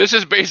 This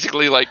is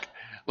basically like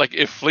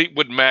if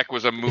Fleetwood Mac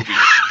was a movie.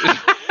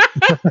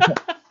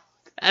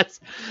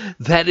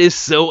 That is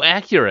so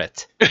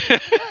accurate.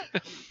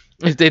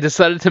 They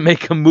decided to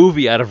make a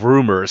movie out of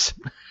rumors.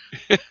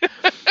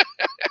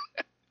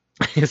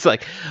 It's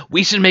like,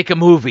 we should make a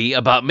movie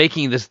about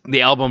making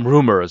the album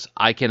Rumors.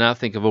 I cannot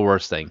think of a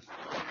worse thing.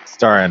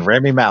 Starring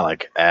Rami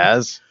Malek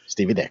as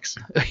Stevie Nicks.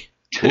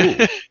 Ooh.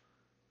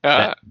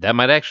 That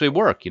might actually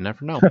work. You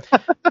never know.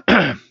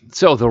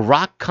 So the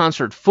rock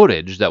concert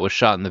footage that was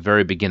shot in the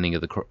very beginning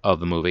of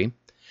the movie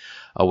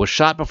was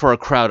shot before a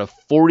crowd of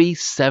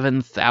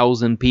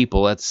 47,000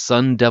 people at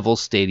Sun Devil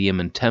Stadium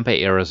in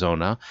Tempe,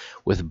 Arizona,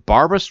 with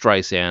Barbra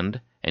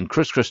Streisand and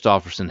Chris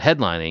Christopherson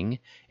headlining,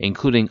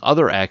 including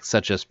other acts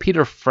such as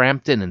Peter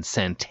Frampton and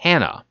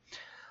Santana.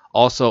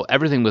 Also,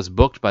 everything was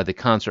booked by the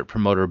concert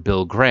promoter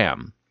Bill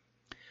Graham.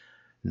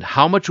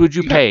 How much would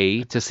you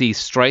pay to see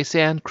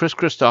Streisand, Chris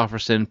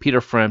Christopherson,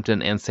 Peter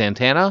Frampton, and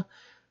Santana?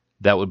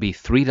 That would be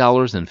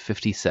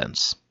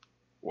 $3.50.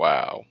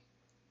 Wow.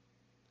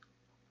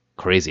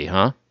 Crazy,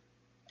 huh?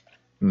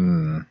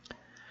 It's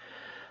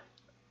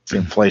the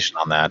inflation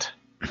on that.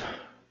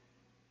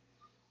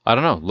 I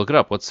don't know. Look it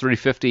up. What's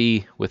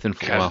 $3.50 with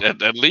inflation?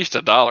 God, at least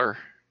 $1.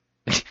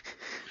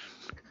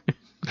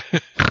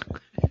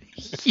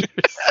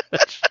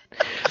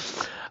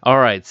 All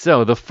right.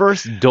 So the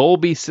first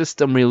Dolby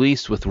system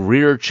released with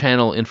rear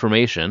channel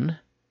information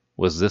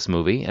was this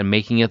movie, and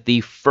making it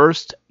the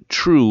first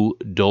true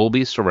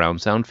Dolby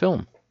surround sound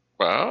film.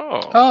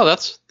 Wow. Oh,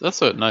 that's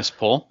a nice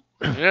pull.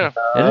 Yeah.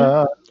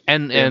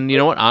 And you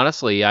know what?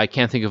 Honestly, I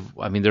can't think of.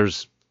 I mean,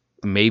 there's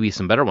maybe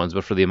some better ones,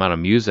 but for the amount of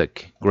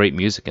music, great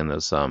music in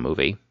this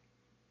movie.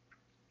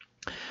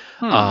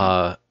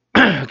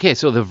 Okay,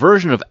 so the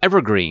version of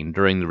Evergreen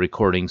during the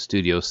recording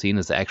studio scene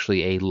is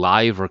actually a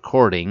live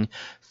recording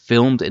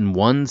filmed in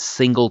one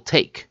single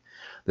take.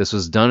 This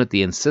was done at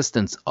the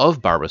insistence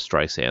of Barbra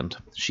Streisand.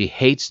 She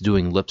hates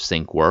doing lip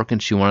sync work,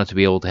 and she wanted to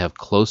be able to have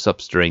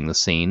close-ups during the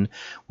scene,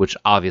 which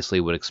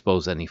obviously would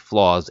expose any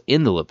flaws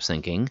in the lip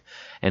syncing,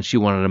 and she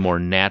wanted a more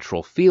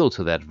natural feel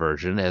to that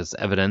version, as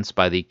evidenced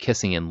by the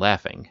kissing and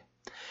laughing.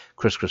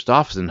 Chris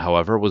Christopherson,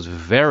 however, was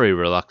very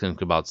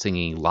reluctant about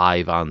singing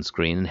live on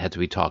screen and had to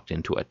be talked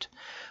into it.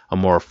 A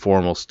more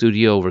formal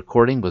studio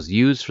recording was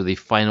used for the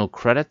final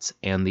credits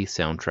and the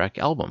soundtrack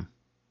album.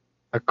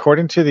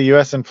 According to the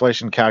U.S.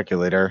 inflation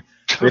calculator,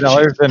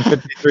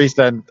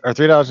 $3.53 or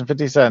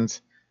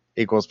 $3.50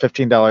 equals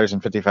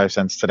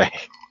 $15.55 today.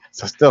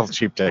 So still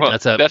cheap ticket. Well,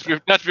 That's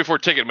that's before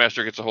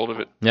Ticketmaster gets a hold of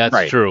it. That's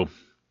Right. true.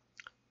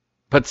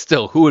 But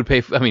still, who would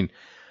pay? I mean,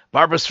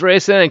 Barbra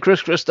Streisand and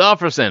Chris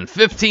Christopherson,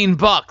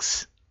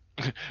 $15.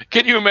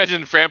 Can you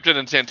imagine Frampton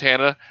and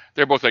Santana?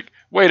 They're both like,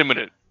 wait a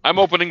minute, I'm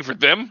opening for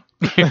them?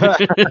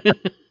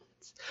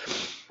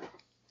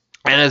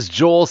 And as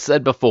Joel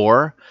said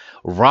before,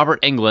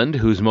 Robert Englund,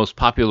 whose most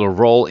popular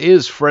role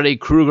is Freddy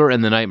Krueger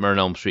in the Nightmare on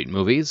Elm Street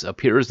movies,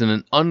 appears in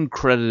an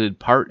uncredited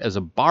part as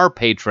a bar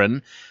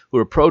patron who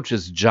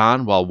approaches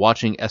John while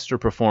watching Esther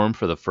perform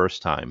for the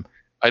first time.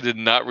 I did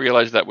not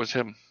realize that was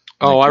him.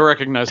 Oh, I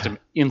recognized him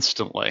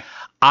instantly.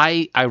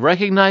 I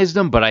recognized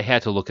him, but I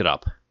had to look it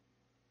up.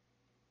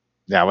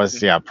 That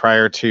was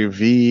prior to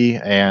V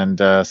and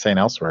St.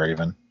 Elsewhere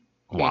even.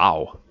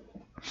 Wow.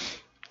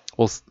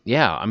 Well,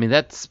 yeah, I mean,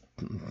 that's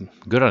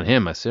good on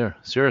him,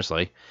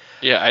 seriously.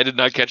 Yeah, I did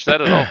not catch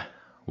that at all.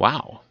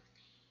 Wow.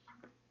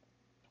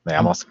 They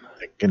almost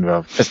get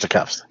into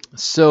fisticuffs.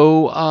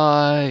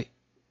 So,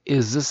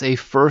 is this a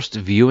first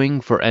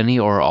viewing for any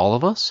or all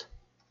of us?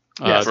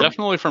 Yeah,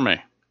 Definitely for me.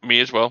 Me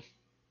as well.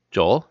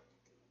 Joel?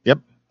 Yep.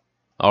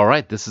 All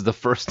right, this is the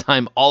first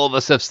time all of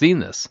us have seen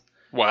this.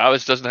 Wow,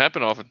 this doesn't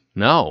happen often.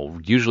 No,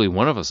 usually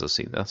one of us has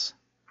seen this.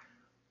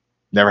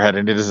 Never had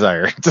any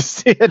desire to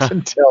see it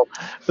until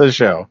the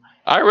show.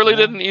 I really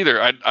didn't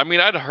either. I mean,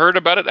 I'd heard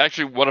about it.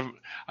 Actually,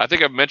 I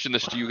think I've mentioned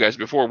this to you guys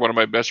before. One of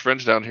my best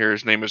friends down here,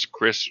 his name is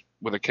Chris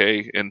with a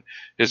K, and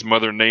his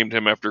mother named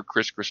him after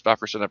Chris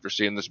Christopherson after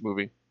seeing this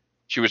movie.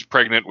 She was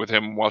pregnant with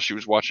him while she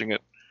was watching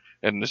it,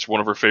 and it's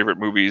one of her favorite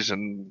movies,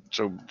 and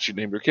so she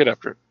named her kid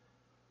after it.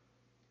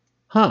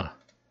 Huh.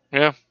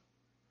 Yeah.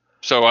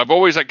 So I've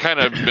always kind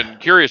of been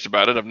curious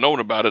about it. I've known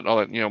about it and all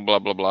that, blah,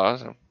 blah, blah.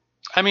 So.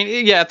 I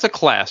mean, yeah, it's a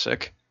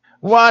classic.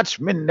 Watch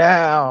me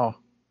now.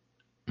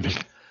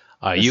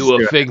 Are This you is a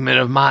good. figment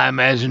of my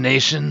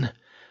imagination?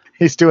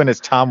 He's doing his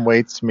Tom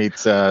Waits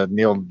meets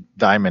Neil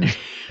Diamond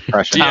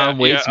impression. Yeah, Tom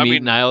Waits I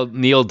meet mean-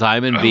 Neil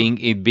Diamond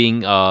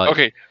being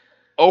Okay.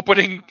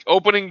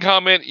 Opening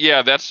comment.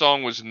 Yeah, that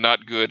song was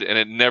not good, and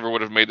it never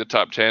would have made the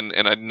top 10.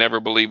 And I never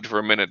believed for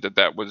a minute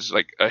that was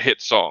like a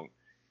hit song.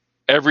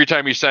 Every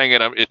time he sang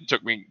it, it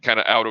took me kind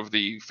of out of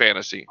the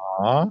fantasy.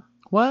 Aw.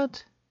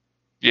 what?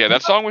 Yeah,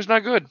 that song was not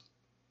good.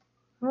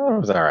 Oh, it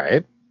was all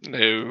right.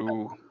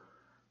 No.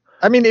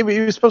 I mean, he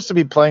was supposed to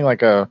be playing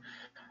like a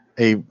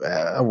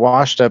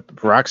washed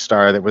up rock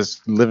star that was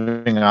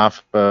living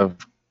off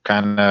of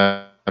kind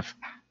of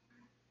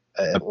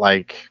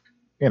like,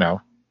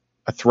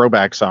 a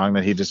throwback song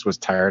that he just was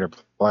tired of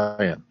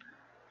playing.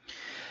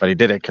 But he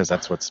did it because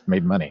that's what's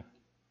made money.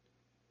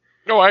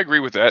 No, I agree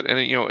with that, and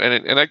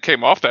and that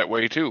came off that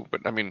way too.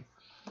 But I mean,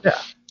 Yeah.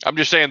 I'm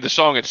just saying the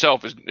song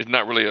itself is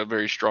not really a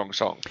very strong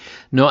song.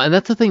 No, and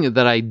that's the thing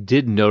that I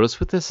did notice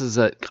with this is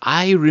that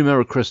I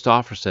remember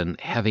Christopherson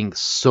having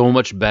so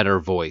much better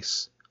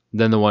voice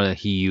than the one that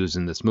he used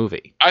in this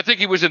movie. I think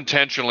he was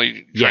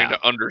intentionally trying Yeah.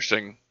 to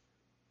undersing.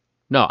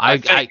 No, I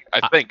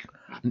think.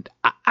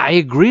 I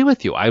agree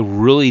with you. I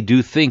really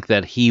do think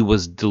that he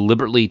was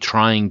deliberately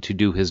trying to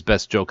do his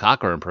best Joe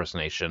Cocker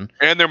impersonation.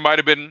 And there might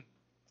have been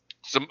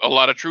a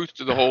lot of truth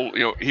to the whole.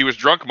 He was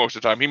drunk most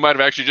of the time. He might have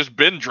actually just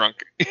been drunk.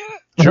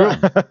 Sure.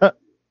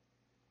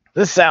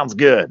 This sounds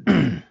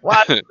good.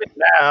 Watch me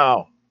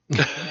now.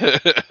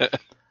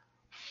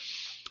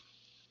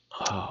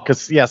 Oh.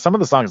 Because, some of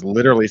the songs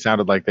literally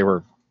sounded like they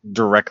were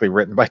directly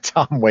written by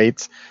Tom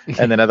Waits.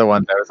 And then other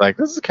ones, I was like,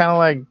 this is kind of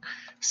like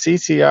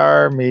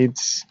CCR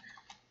meets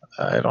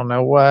I don't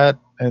know what.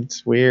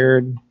 It's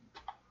weird.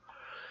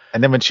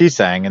 And then when she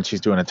sang and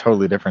she's doing a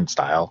totally different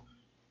style,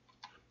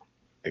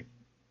 it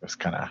was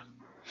kind of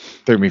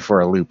threw me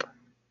for a loop.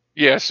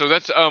 Yeah, so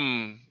that's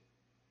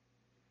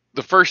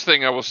the first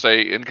thing I will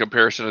say in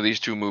comparison to these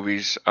two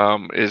movies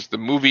is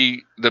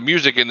the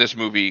music in this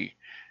movie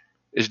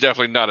is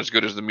definitely not as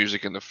good as the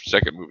music in the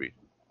second movie.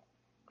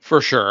 For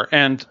sure.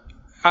 And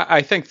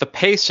I think the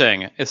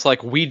pacing, it's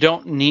like we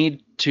don't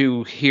need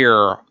to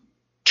hear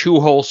 2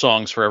 whole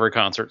songs for every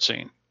concert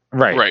scene.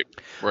 Right.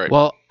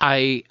 Well,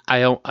 I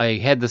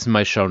had this in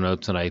my show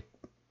notes and I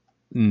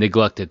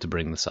neglected to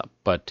bring this up,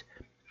 but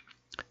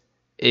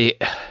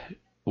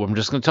well, I'm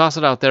just going to toss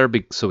it out there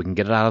so we can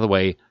get it out of the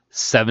way.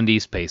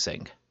 70s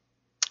pacing.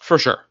 For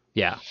sure.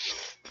 Yeah.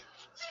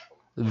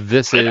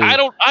 This And is...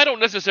 I don't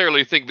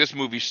necessarily think this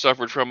movie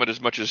suffered from it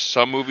as much as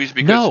some movies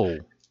because No.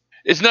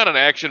 it's not an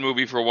action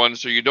movie for one,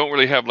 so you don't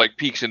really have like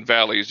peaks and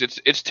valleys.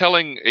 It's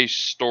telling a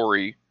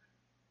story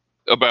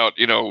about,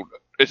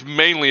 it's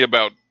mainly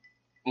about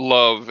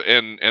love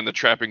and the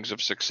trappings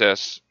of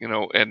success,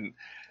 and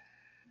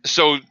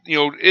so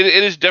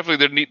it is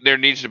definitely there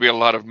needs to be a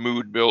lot of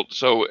mood built.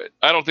 So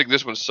I don't think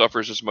this one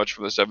suffers as much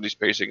from the 70s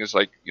pacing as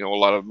like a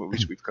lot of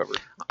movies we've covered.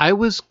 I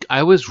was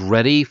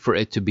ready for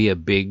it to be a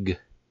big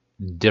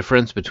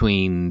difference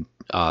between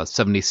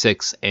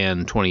 76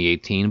 and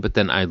 2018, but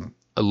then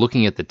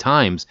looking at the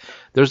times,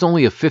 there's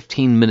only a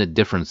 15-minute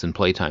difference in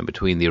playtime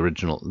between the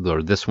original,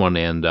 or this one,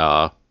 and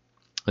the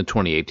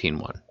 2018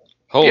 one.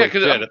 Holy Yeah,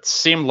 'cause, shit, it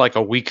seemed like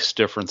a week's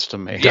difference to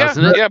me.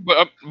 Doesn't it? Yeah,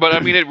 but I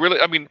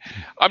mean,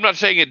 I'm not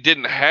saying it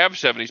didn't have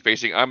 70s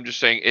pacing. I'm just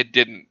saying it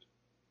didn't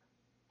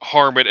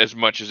harm it as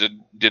much as it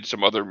did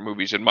some other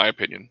movies, in my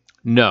opinion.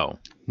 No,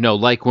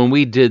 like when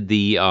we did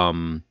the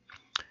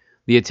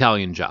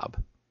Italian Job.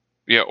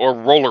 Yeah, or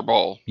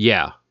Rollerball.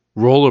 Yeah,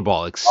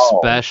 Rollerball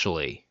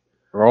especially.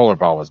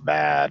 Rollerball was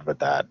bad with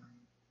that.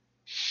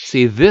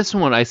 See, this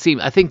one I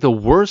think the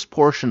worst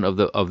portion of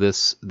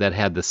this that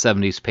had the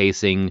 70s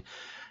pacing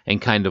and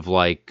kind of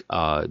like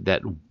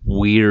that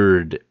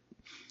weird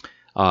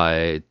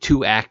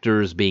two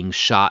actors being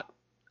shot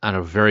on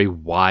a very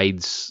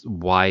wide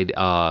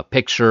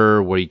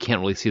picture where you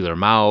can't really see their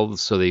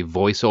mouths, so they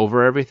voice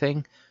over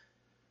everything.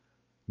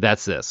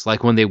 That's this.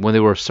 Like when they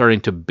were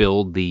starting to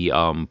build the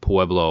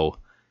pueblo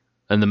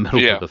in the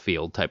middle of the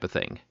field type of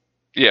thing.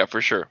 Yeah,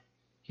 for sure.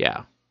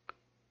 Yeah.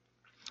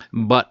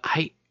 But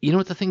you know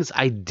what the thing is?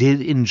 I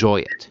did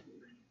enjoy it.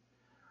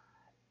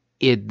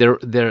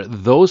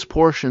 Those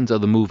portions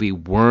of the movie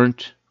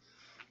weren't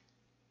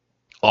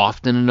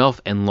often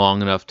enough and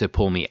long enough to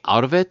pull me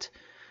out of it,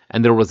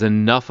 and there was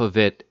enough of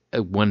it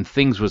when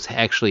things was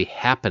actually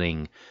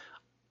happening.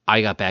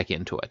 I got back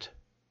into it.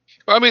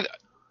 I mean,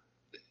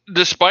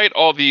 despite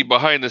all the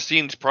behind the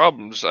scenes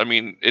problems, I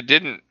mean,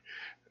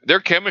 their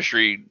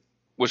chemistry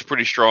was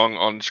pretty strong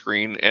on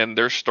screen, and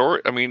their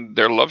story, I mean,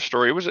 their love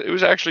story, it was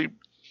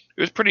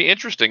pretty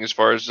interesting as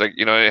far as like,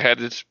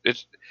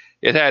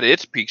 it had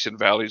its peaks and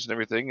valleys and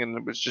everything, and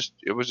it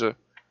was a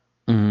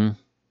Mm-hmm.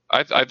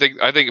 I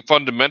think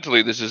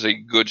fundamentally this is a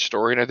good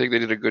story, and I think they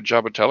did a good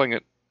job of telling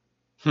it.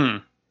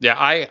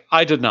 Yeah,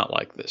 I did not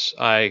like this.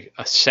 I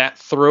sat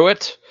through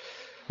it.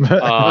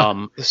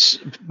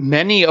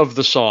 Many of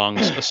the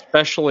songs,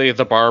 especially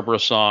the Barbara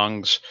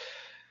songs,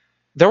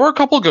 there were a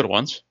couple good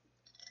ones,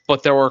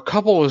 but there were a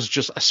couple was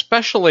just,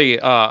 especially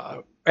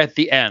at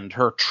the end,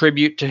 her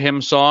tribute to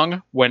him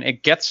song, when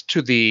it gets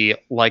to the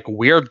like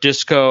weird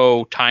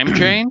disco time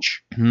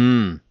change.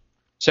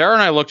 Sarah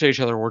and I looked at each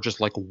other. We're just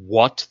like,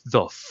 "What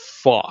the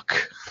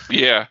fuck?"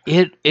 Yeah,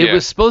 It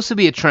was supposed to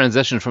be a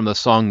transition from the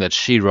song that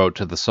she wrote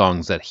to the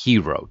songs that he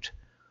wrote.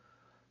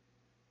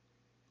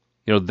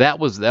 That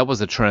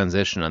was a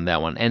transition on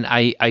that one, and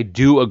I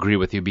do agree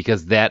with you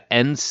because that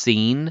end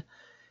scene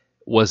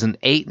was an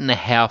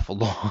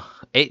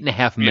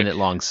 8.5 minute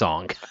long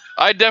song.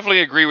 I definitely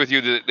agree with you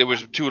that it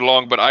was too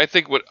long, but I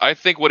think what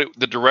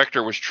the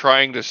director was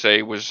trying to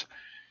say was,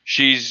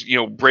 she's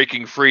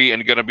breaking free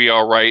and gonna be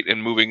all right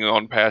and moving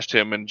on past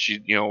him, and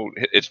she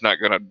it's not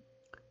gonna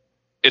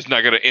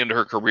end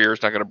her career.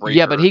 It's not gonna break.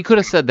 Yeah, her. but he could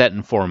have said that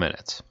in 4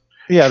 minutes.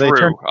 Yeah, they True.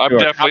 turned I'm into a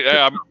definitely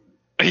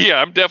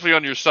I'm definitely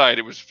on your side.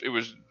 It was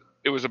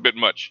a bit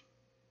much.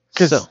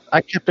 because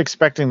I kept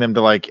expecting them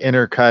to like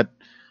intercut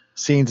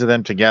scenes of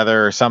them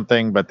together or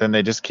something, but then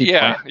they just keep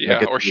playing,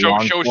 like, or it's show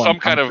long some form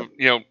kind of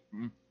content.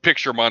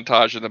 picture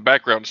montage in the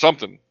background,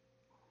 something.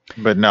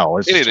 But no,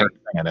 it's just Anything. her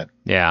singing it.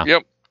 Yeah.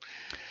 Yep.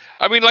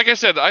 I mean, like I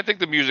said, I think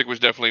the music was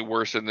definitely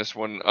worse in this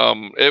one.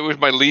 It was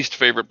my least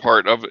favorite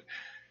part of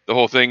the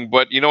whole thing.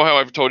 But you know how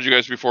I've told you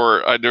guys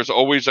before, there's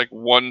always like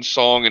one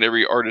song in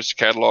every artist's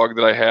catalog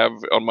that I have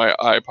on my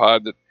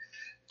iPod that,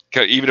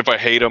 even if I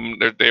hate them,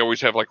 they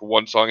always have like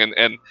one song.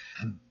 And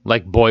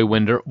Like Boy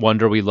Wonder,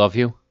 We Love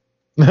You.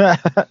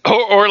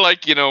 or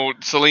like,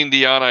 Celine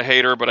Dion, I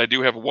hate her, but I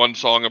do have one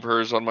song of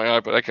hers on my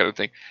iPod, that kind of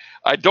thing.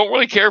 I don't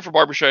really care for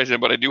Barbra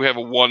Streisand, but I do have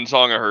one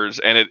song of hers,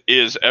 and it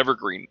is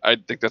Evergreen. I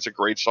think that's a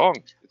great song.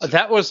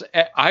 That was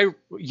I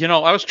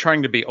was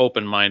trying to be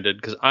open-minded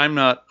because I'm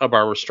not a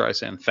Barbra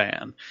Streisand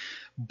fan,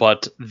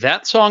 but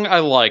that song I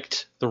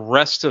liked. The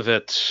rest of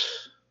it,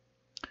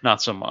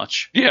 not so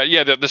much.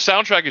 Yeah. The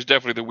soundtrack is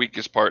definitely the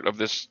weakest part of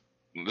this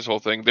whole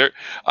thing.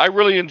 I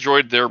really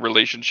enjoyed their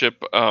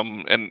relationship,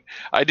 and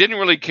I didn't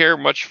really care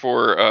much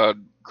for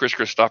Chris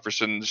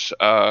Christopherson's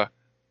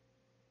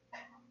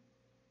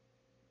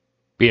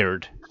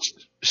Beard.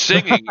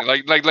 singing.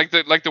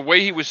 like the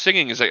way he was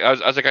singing is like I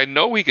was like, I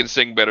know he can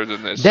sing better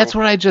than this. That's So-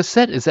 what I just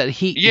said. Is that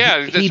he?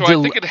 Yeah, he so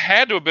I think it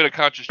had to have been a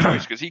conscious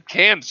choice because he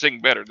can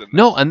sing better than this.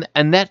 No,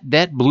 and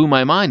that blew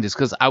my mind is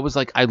because I was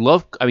like,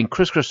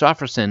 Chris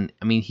Christopherson.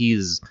 I mean,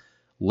 he's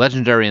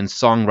legendary in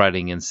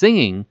songwriting and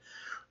singing,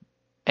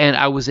 And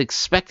I was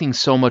expecting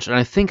so much, and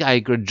I think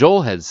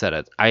Joel had said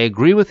it. I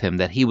agree with him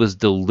that he was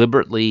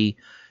deliberately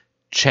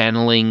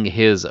channeling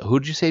his.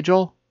 Who'd you say,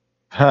 Joel?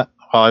 Well,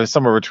 it was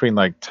somewhere between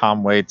like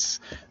Tom Waits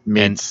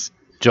meets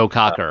Joe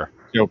Cocker.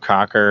 Joe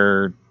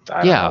Cocker.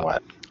 I don't know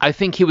what. I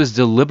think he was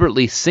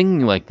deliberately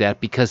singing like that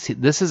because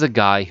this is a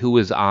guy who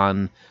was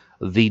on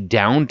the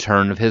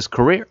downturn of his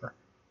career.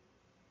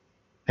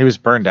 He was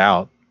burned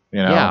out.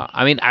 Yeah,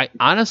 I mean,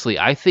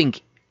 I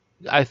think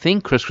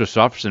Chris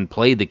Christopherson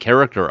played the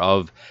character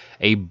of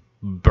a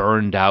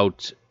burned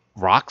out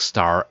rock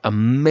star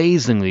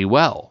amazingly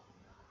well.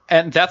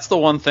 And that's the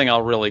one thing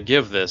I'll really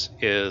give this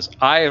is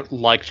I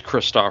liked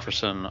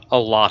Christopherson a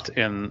lot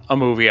in a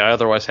movie I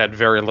otherwise had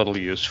very little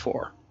use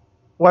for.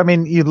 Well, I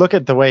mean, you look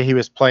at the way he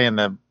was playing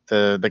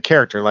the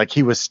character, like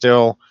he was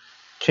still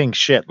king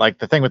shit. Like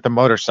the thing with the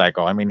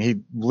motorcycle. I mean, he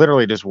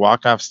literally just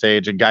walked off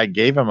stage. A guy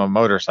gave him a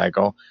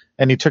motorcycle,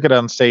 and he took it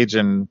on stage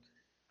and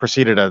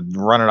proceeded to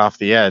run it off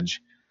the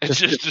edge. It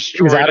just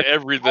destroyed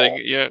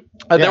everything. Yeah.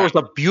 There was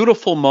a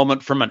beautiful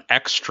moment from an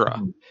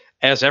extra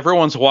as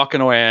everyone's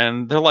walking away,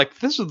 and they're like,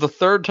 "This is the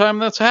third time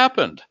that's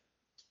happened."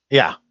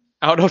 Yeah.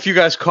 I don't know if you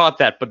guys caught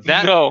that, but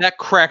that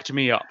cracked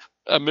me up.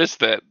 I missed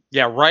that.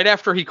 Yeah, right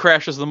after he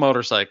crashes the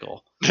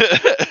motorcycle.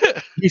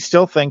 He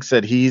still thinks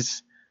that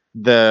he's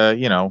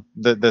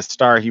the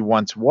star he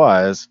once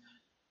was,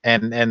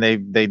 and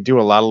they do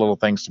a lot of little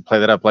things to play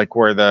that up, like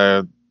where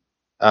the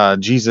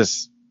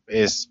Jesus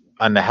is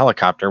on the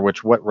helicopter,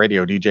 which what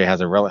radio DJ has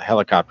a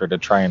helicopter to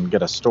try and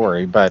get a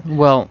story, but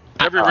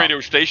every radio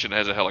station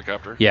has a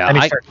helicopter. Yeah, and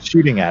he starts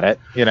shooting at it,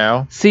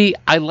 See,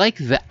 I like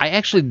that. I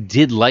actually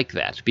did like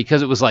that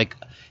because it was like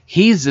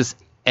he's this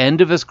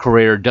end of his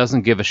career,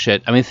 doesn't give a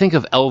shit. I mean, think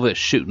of Elvis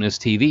shooting his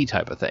TV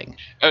type of thing.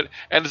 And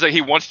it's like he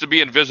wants to be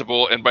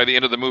invisible, and by the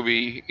end of the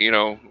movie,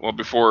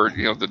 before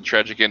the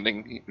tragic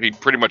ending, he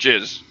pretty much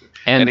is.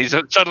 And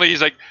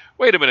he's like,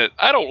 wait a minute,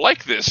 I don't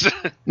like this.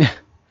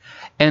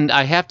 And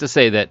I have to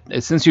say that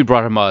since you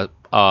brought him up,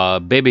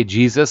 Baby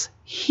Jesus,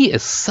 he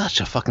is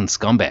such a fucking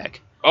scumbag.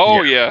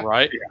 Oh yeah,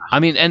 right. I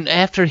mean, and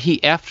after he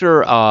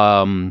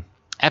dies,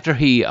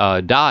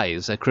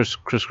 Chris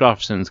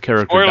Christopherson's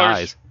character Spoilers.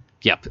 dies.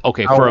 Yep.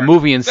 Okay, for a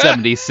movie in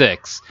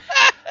 '76.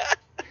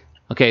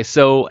 Okay,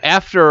 so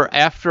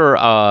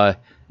after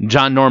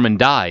John Norman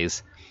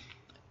dies,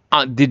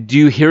 did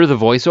you hear the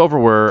voiceover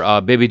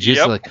where Baby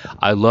Jesus is like,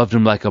 "I loved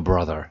him like a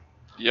brother"?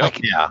 Yep.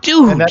 Like,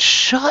 dude,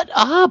 shut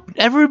up!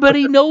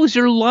 Everybody knows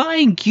you're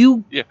lying.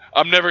 Yeah,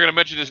 I'm never gonna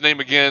mention his name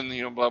again.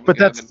 Blah blah. But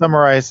that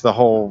summarized the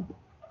whole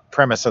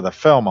premise of the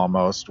film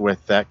almost.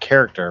 With that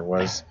character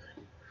was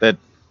that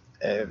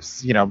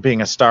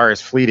being a star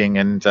is fleeting,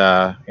 and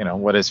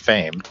what is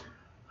fame.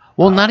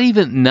 Well, not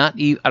even. I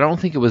don't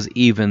think it was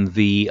even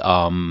the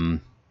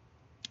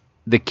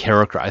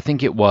character. I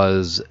think it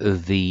was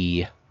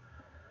the.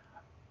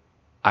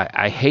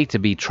 I hate to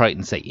be trite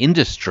and say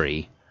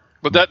industry.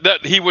 But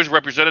that he was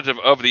representative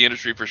of the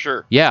industry for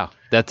sure. Yeah,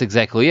 that's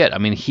exactly it. I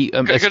mean,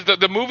 because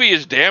the movie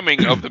is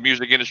damning of the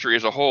music industry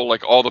as a whole,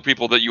 like all the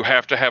people that you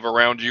have to have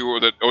around you,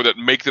 or that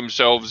make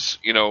themselves,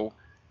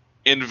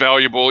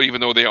 invaluable even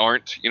though they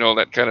aren't.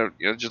 That kind of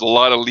just a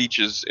lot of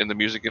leeches in the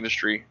music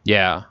industry.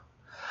 Yeah,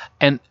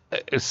 and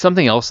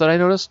something else that I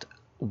noticed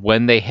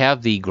when they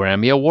have the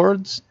Grammy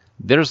Awards,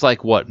 there's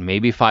like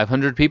maybe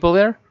 500 people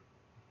there.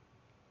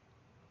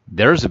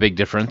 There's a big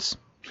difference.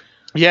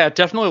 Yeah, it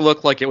definitely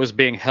looked like it was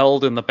being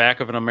held in the back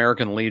of an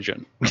American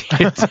Legion.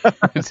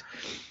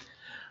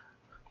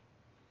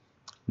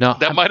 No,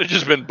 that might have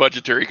just been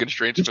budgetary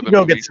constraints for the movie.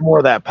 movie. Go get some more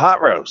of that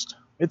pot roast.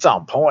 It's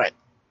on point.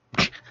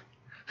 I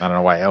don't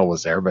know why Elle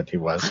was there, but he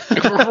was.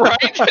 Right?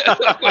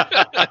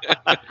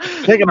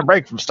 Taking a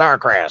break from Star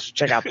Crash.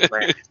 Check out the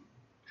brand.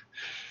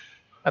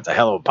 That's a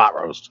hell of a pot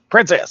roast.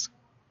 Princess.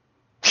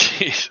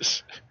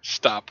 Jesus.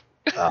 Stop.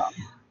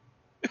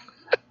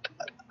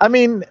 I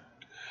mean...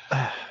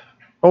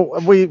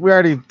 we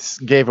already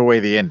gave away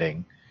the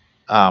ending,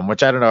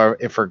 which I don't know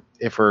if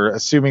we're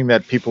assuming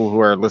that people who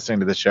are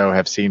listening to the show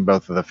have seen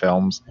both of the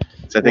films.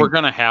 So I think we're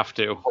gonna have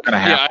to.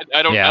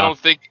 I don't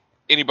think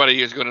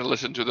anybody is going to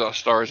listen to the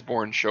Star is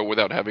Born show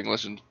without having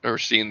listened or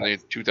seen the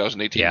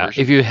 2018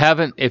 version. If you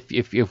haven't,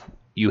 if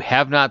you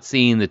have not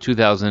seen the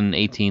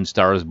 2018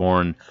 Star is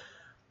Born,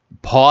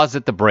 pause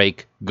at the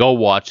break, go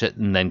watch it,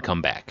 and then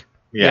come back.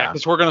 Yeah,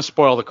 because we're going to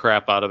spoil the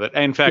crap out of it.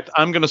 In fact,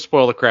 I'm going to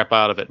spoil the crap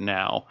out of it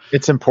now.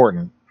 It's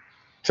important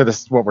to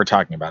this what we're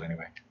talking about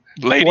anyway.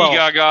 Lady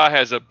Gaga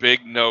has a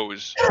big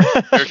nose.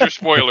 There's your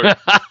spoiler.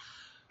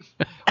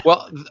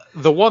 Well,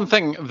 the one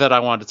thing that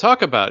I wanted to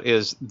talk about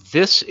is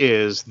this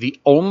is the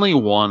only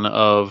one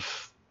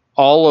of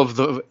all of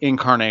the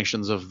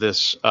incarnations of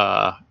this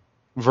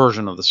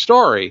version of the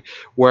story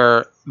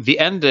where the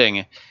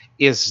ending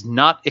is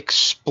not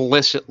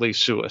explicitly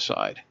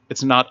suicide.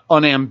 It's not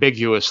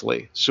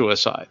unambiguously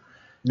suicide.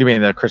 You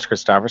mean the Chris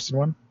Christopherson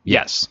one?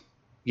 Yes.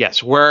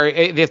 Yes, where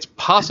it's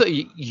possible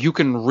you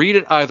can read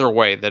it either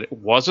way, that it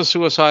was a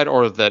suicide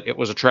or that it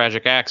was a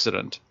tragic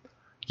accident.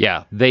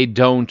 Yeah, they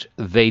don't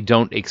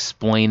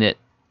explain it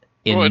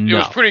Well, it was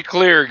enough. pretty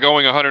clear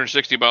going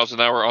 160 miles an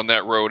hour on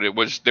that road.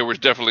 There was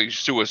definitely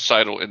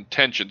suicidal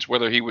intentions.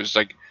 Whether he was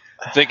like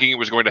thinking it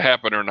was going to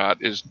happen or not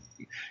is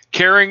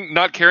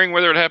not caring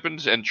whether it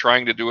happens and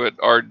trying to do it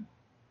are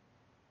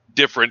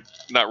different.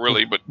 Not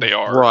really, but they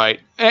are. Right.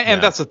 And Yeah.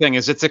 that's the thing,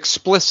 is it's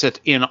explicit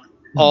in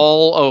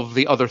all of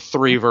the other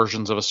 3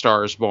 versions of A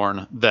Star is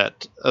Born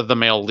that the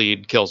male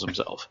lead kills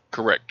himself.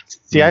 Correct.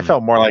 See, I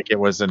felt more like it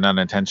was an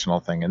unintentional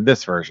thing in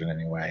this version,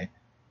 anyway.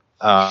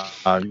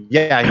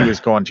 Yeah, he was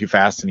going too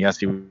fast, and yes,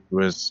 he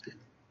was,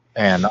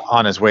 and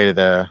on his way to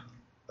the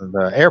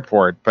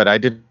airport. But I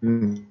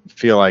didn't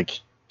feel like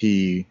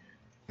he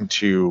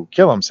to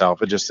kill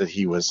himself. It just that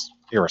he was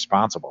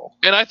irresponsible.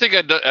 And I think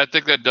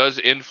that does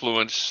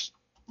influence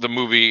the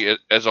movie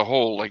as a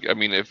whole. Like, I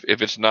mean, if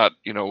it's not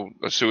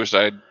a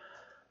suicide,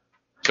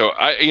 so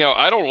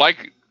I don't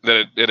like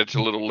that it's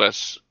a little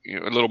less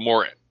a little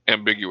more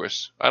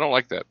ambiguous. I don't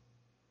like that.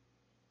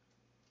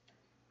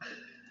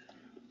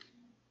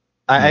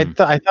 I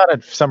thought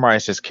I'd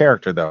summarized his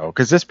character though,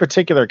 because this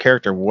particular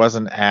character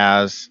wasn't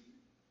as.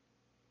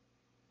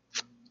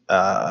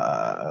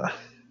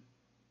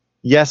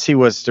 Yes, he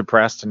was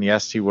depressed, and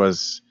yes, he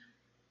was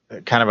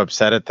kind of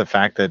upset at the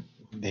fact that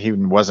he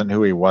wasn't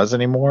who he was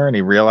anymore, and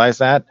he realized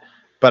that.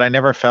 But I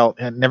never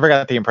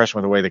got the impression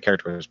with the way the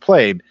character was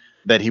played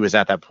that he was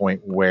at that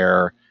point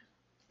where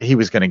he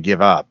was going to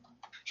give up.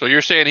 So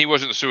you're saying he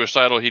wasn't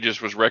suicidal? He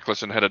just was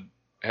reckless and had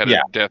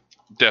Yeah. a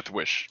death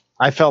wish.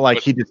 I felt like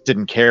But- he just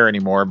didn't care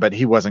anymore, but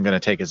he wasn't going to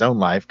take his own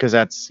life because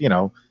that's he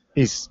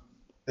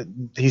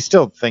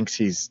still thinks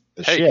he's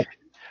the Hey. shit.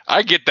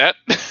 I get that.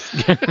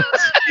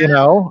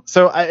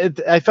 So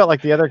I felt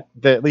like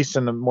at least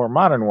in the more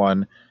modern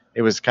one,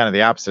 it was kind of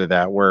the opposite of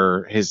that,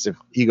 where his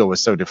ego was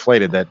so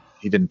deflated that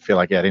he didn't feel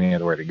like he had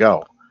anywhere to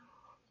go.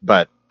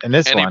 But in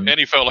this one, and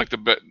he felt like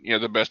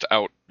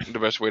the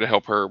best way to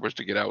help her was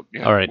to get out.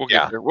 Yeah, All right. we'll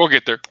get there. We'll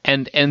get there.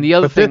 And the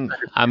other But this- thing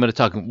I'm going to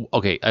talk.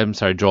 Okay, I'm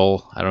sorry,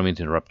 Joel. I don't mean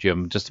to interrupt you.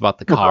 I'm just about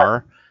the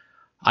car.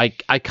 I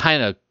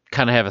kind of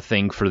have a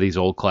thing for these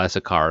old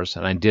classic cars,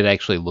 and I did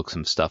actually look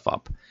some stuff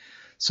up.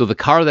 So the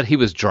car that he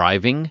was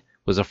driving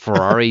was a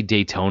Ferrari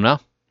Daytona.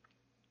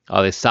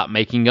 They stopped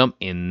making them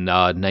in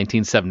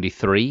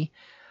 1973.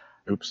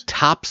 oops.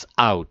 Tops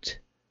out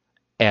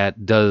at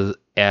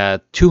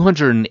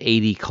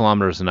 280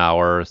 kilometers an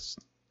hour,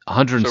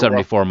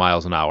 174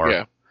 miles an hour.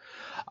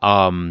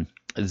 Yeah.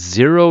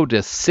 0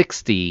 to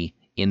 60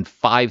 in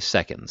 5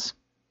 seconds.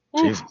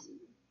 Jesus.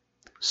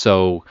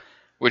 So,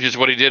 Which is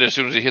what he did as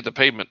soon as he hit the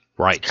pavement.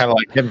 right. Kind of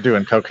like him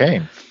doing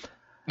cocaine.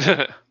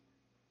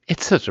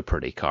 It's such a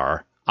pretty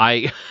car.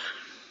 I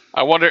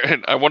wonder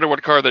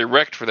what car they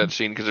wrecked for that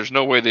scene, because there's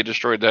no way they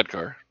destroyed that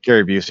car.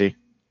 Gary Busey.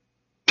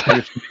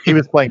 He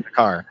was playing the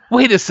car.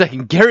 wait a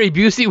second. Gary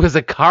Busey was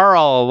a car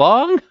all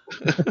along?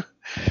 What a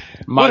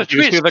Might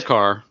just be twist. the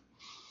car.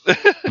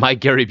 My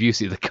Gary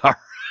Busey, the car.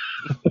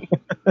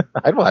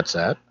 I'd watch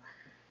that.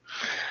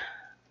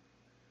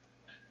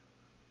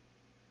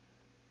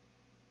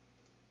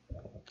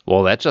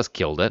 Well, that just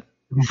killed it.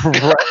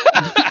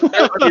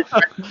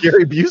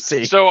 Gary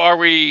Busey. So are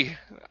we?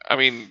 I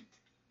mean,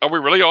 are we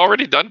really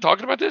already done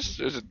talking about this?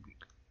 Is it?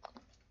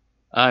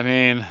 I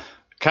mean,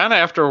 kind of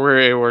after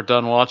we were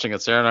done watching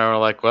it, Sarah and I were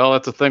like, well,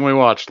 that's a thing we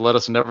watched. Let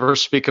us never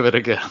speak of it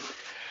again.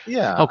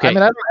 Yeah. Okay. I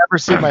mean, I don't ever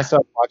see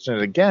myself watching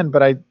it again,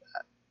 but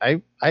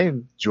I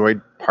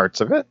enjoyed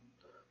parts of it.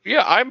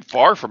 Yeah, I'm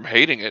far from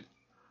hating it.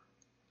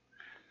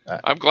 Uh,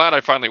 I'm glad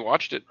I finally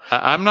watched it.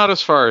 I'm not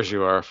as far as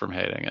you are from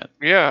hating it.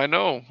 Yeah, I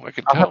know. I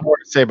can I'll have tell. more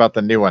to say about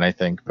the new one, I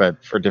think,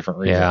 but for different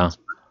reasons.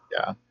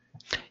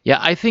 Yeah,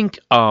 I think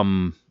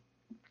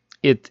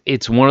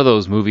it's one of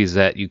those movies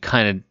that you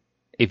kind of,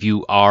 if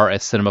you are a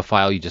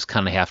cinemaphile, you just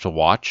kind of have to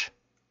watch.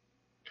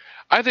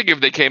 I think if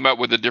they came out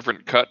with a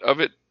different cut of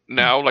it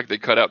now, like they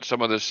cut out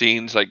some of the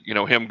scenes, like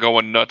him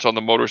going nuts on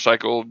the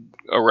motorcycle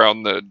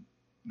around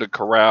the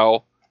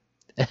corral,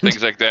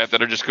 things like that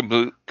are just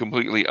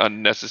completely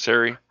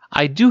unnecessary.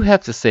 I do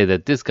have to say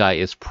that this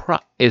guy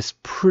is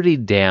pretty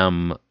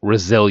damn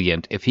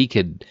resilient. If he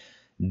could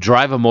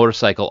drive a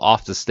motorcycle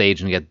off the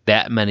stage and get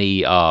that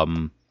many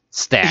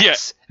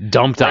stats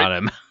dumped right. on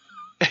him,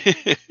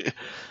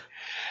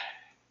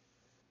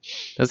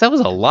 because that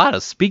was a lot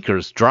of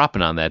speakers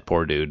dropping on that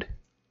poor dude.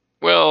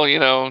 Well,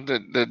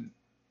 the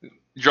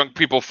drunk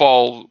people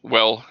fall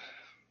well.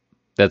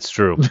 That's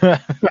true.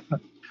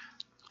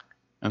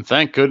 And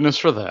thank goodness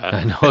for I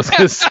that. know. I was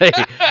gonna say,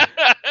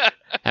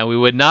 and we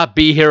would not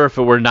be here if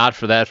it were not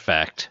for that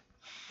fact.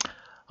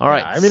 All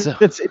right. I mean, so-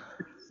 it's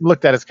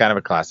looked at as kind of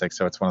a classic,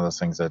 so it's one of those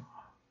things that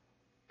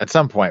at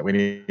some point we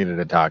needed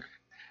to talk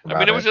about. I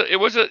mean, it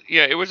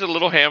was a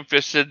little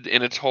ham-fisted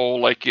in its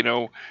whole, like,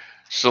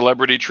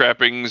 celebrity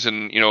trappings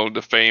and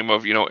the fame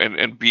of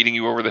and beating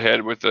you over the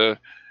head with the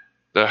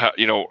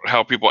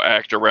how people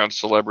act around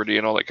celebrity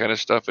and all that kind of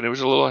stuff, and it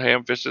was a little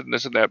ham-fisted and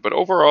this and that. But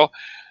overall,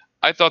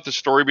 I thought the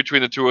story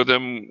between the two of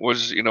them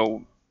was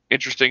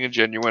interesting and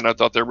genuine. I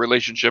thought their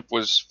relationship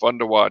was fun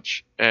to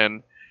watch,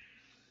 and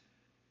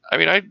I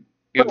mean,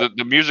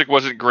 the music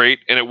wasn't great,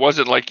 and it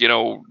wasn't like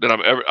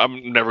that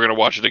I'm never gonna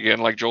watch it again,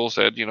 like Joel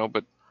said.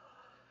 But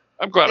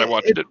I'm glad I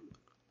watched it.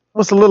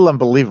 was a little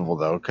unbelievable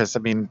though, because I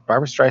mean,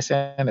 Barbara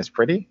Streisand is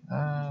pretty.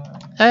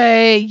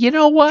 Hey, you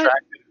know what?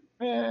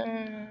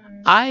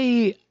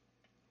 Eh,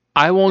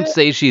 I won't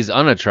say she's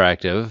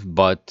unattractive,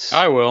 but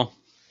I will.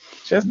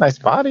 she has a nice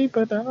body,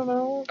 but I don't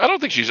know. I don't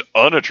think she's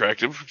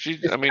unattractive.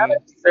 It's kind of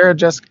Sarah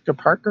Jessica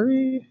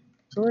Parker-y,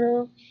 sort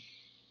of.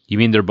 you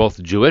mean they're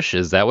both Jewish?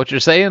 Is that what you're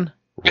saying?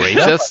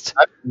 Racist?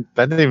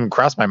 That didn't even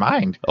cross my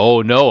mind.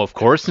 Oh no, of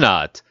course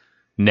not.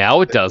 Now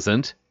it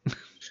doesn't. It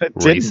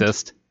didn't.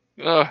 Racist.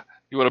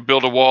 you want to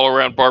build a wall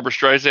around Barbara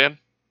Streisand?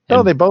 No,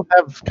 And- they both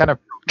have kind of.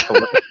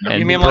 And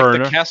You mean like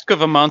Burner. the cask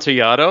of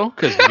Amontillado?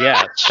 Because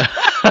yes.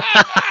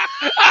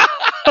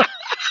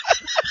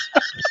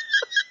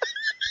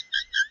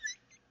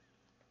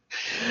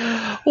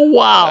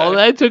 Wow,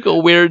 that took a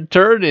weird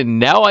turn, and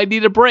now I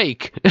need a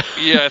break.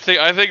 Yeah, I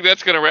think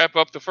that's gonna wrap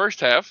up the first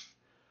half.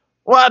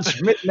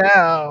 Watch me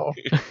now.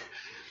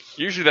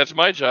 Usually that's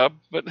my job,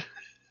 but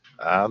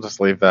I'll just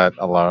leave that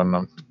alone.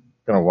 I'm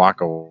gonna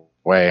walk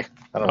away.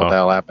 I don't know what the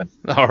hell happened.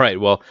 All right,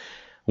 well,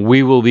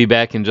 we will be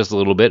back in just a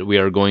little bit. We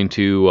are going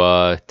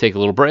to take a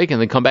little break and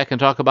then come back and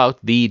talk about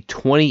the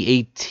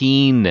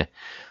 2018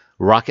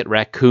 Rocket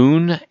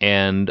Raccoon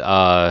and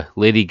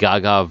Lady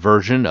Gaga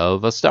version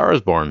of A Star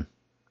is Born.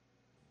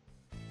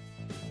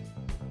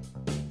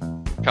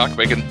 cock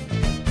bacon.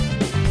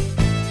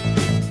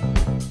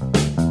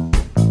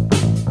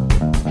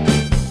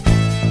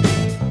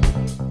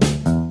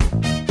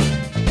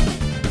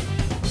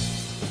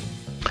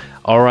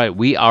 All right,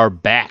 we are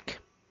back,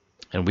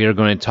 and we are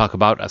going to talk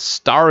about A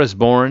Star is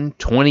Born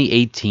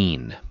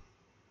 2018,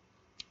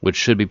 which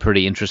should be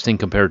pretty interesting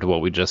compared to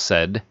what we just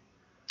said.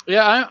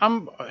 Yeah,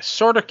 I'm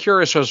sort of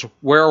curious as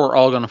where we're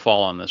all going to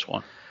fall on this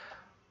one.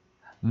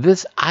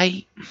 This,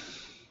 I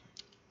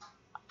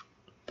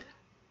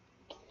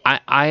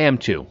am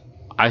too.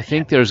 I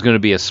think there's going to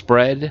be a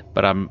spread,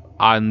 but I'm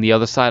on the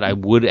other side. I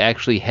would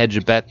actually hedge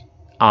a bet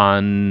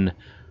on,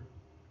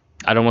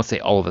 I don't want to say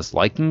all of us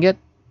liking it,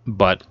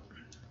 but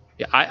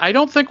Yeah, I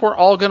don't think we're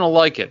all going to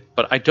like it,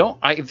 but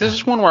this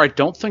is one where I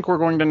don't think we're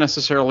going to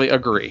necessarily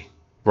agree.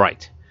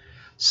 right.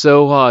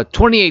 So,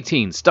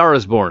 2018, Star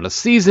is Born. A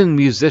seasoned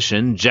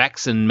musician,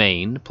 Jackson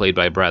Maine, played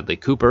by Bradley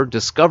Cooper,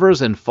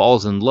 discovers and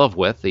falls in love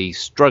with the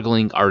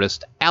struggling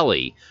artist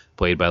Allie,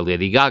 played by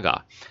Lady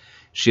Gaga.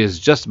 She has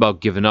just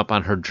about given up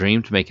on her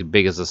dream to make it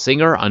big as a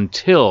singer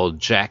until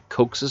Jack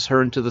coaxes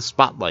her into the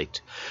spotlight.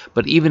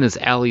 But even as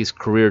Allie's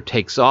career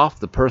takes off,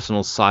 the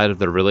personal side of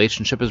their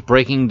relationship is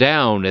breaking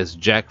down as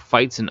Jack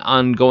fights an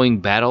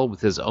ongoing battle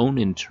with his own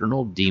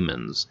internal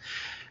demons.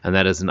 And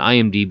that is an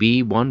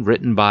IMDb one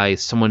written by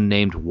someone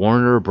named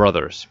Warner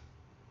Brothers.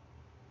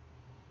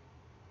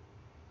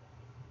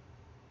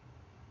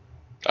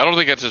 I don't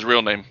think that's his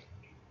real name.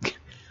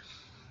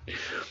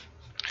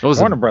 That was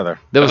Warner Brother.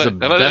 that was the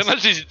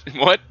Unless he's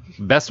what?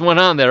 best one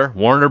on there,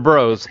 Warner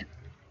Bros.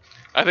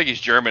 I think he's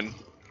German.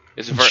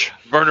 It's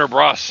Werner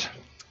Bros.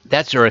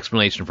 That's your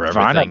explanation for Warner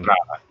everything.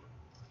 Brother.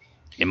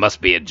 It must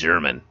be a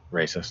German.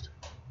 Racist.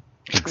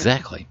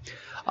 Exactly.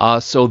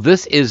 So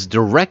this is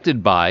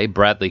directed by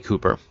Bradley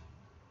Cooper,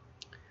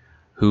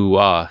 who,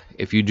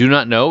 if you do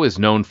not know, is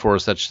known for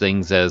such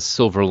things as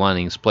Silver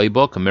Linings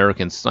Playbook,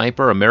 American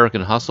Sniper,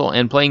 American Hustle,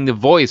 and playing the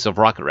voice of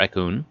Rocket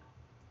Raccoon.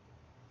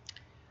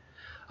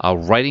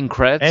 Writing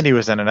credits. And he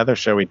was in another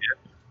show we did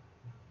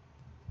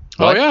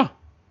What? Oh, yeah.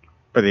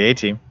 for the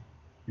A-Team.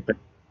 He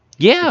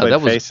Yeah, played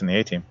that was Face in the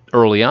A-Team.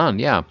 early on,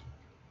 yeah.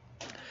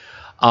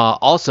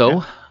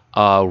 Also,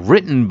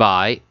 written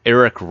by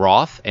Eric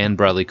Roth and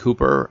Bradley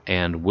Cooper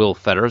and Will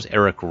Fetters.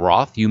 Eric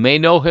Roth, you may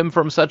know him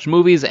from such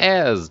movies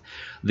as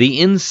The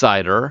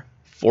Insider,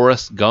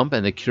 Forrest Gump,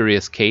 and The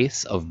Curious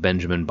Case of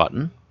Benjamin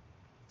Button.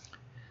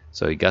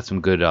 So he got some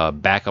good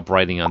backup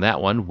writing on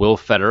that one. Will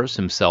Fetters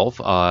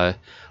himself,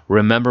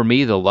 Remember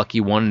Me, The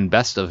Lucky One, and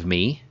Best of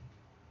Me.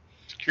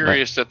 It's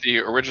curious that the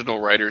original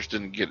writers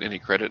didn't get any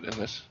credit in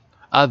this.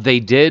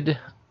 They did.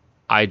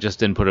 I just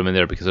didn't put them in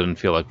there because I didn't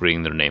feel like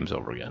reading their names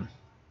over again.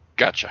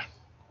 Gotcha.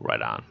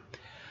 Right on.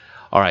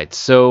 All right,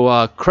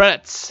 so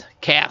credits,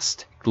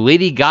 cast.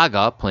 Lady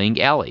Gaga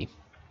playing Allie.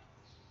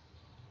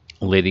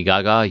 Lady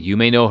Gaga, you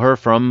may know her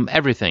from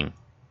everything.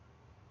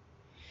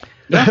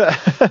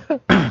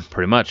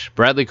 Pretty much.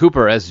 Bradley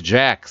Cooper as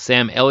Jack.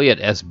 Sam Elliott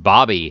as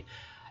Bobby.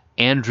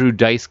 Andrew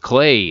Dice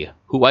Clay,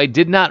 who I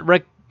did not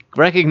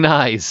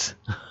recognize.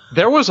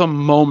 There was a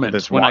moment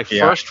This when I walkie,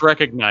 yeah. first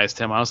recognized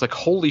him. I was like,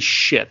 holy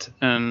shit.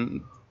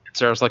 And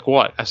Sarah was like,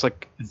 what? I was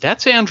like,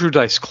 that's Andrew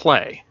Dice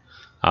Clay.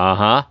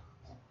 Uh-huh.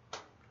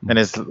 And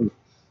his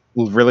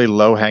really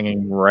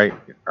low-hanging right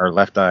or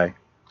left eye.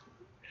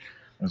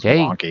 It was Hey.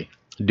 wonky.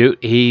 Dude,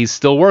 he's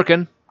still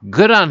working.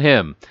 Good on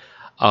him.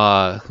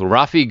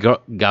 Rafi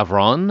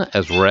Gavron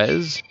as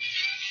Rez.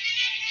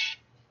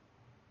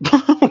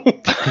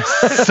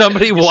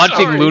 Somebody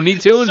watching Sorry. Looney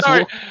Tunes?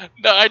 Sorry.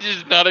 No, I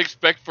did not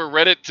expect for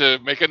Reddit to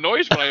make a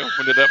noise when I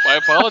opened it up. I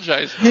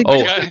apologize.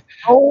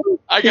 Oh.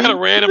 I got a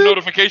random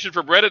notification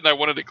from Reddit, and I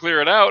wanted to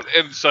clear it out,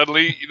 and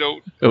suddenly, It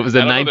was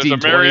a I don't know, there's a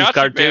 1920s mariachi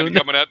cartoon. band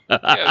coming out.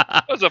 Yeah,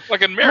 that was a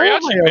fucking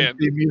mariachi band.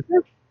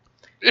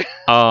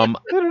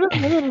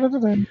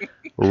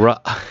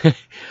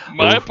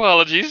 My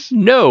apologies.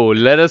 No,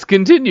 let us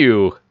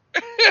continue.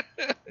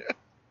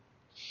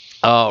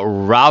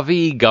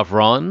 Ravi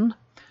Gavron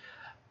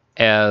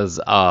as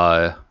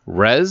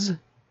Rez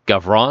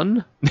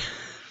Gavron,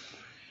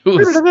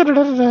 who's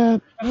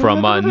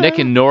from Nick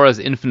and Nora's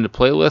Infinite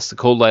Playlist, The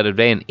Cold Light of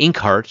Day, and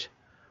Inkheart,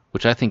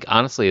 which I think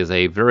honestly is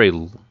a very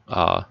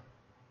I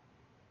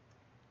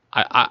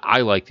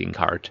liked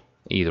Inkheart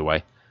either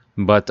way.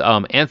 But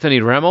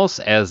Anthony Ramos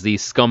as the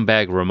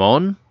scumbag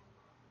Ramon,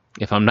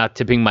 if I'm not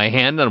tipping my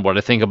hand on what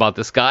I think about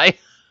this guy,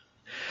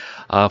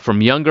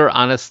 from Younger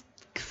Honest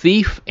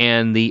Thief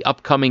and the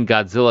upcoming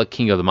Godzilla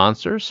King of the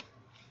Monsters.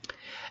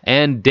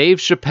 And Dave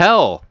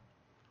Chappelle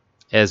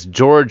as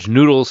George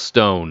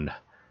Noodlestone,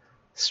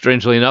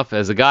 strangely enough,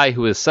 as a guy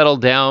who has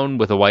settled down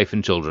with a wife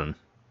and children.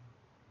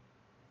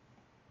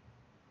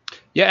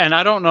 Yeah, and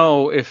I don't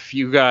know if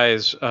you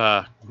guys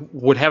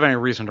would have any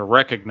reason to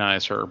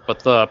recognize her,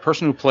 but the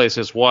person who plays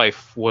his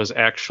wife was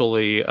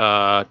actually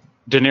De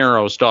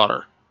Niro's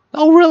daughter.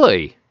 Oh,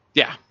 really?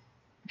 Yeah.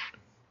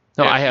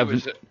 No, Yeah, I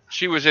have.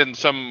 She was in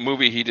some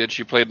movie he did.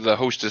 She played the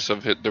hostess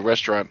of the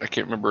restaurant. I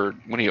can't remember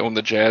when he owned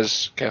the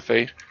Jazz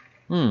Cafe.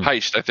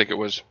 Heist, I think it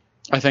was.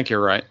 I think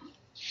you're right.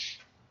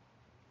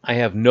 I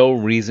have no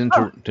reason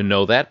to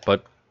know that,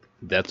 but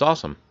that's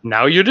awesome.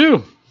 Now you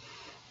do.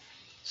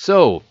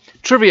 So,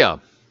 trivia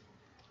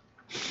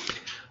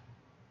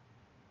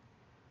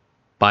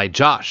by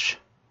Josh.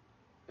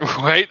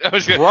 Right? I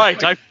was gonna,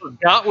 Right, I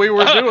forgot we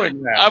were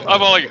doing that.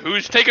 I'm all like,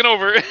 who's taking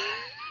over? All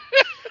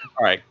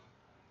right.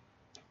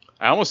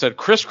 I almost said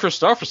Chris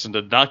Christopherson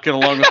did not get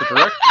along with the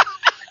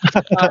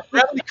director.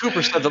 Bradley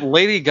Cooper said that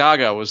Lady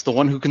Gaga was the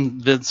one who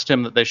convinced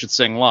him that they should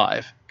sing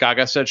live.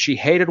 Gaga said she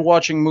hated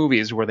watching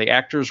movies where the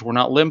actors were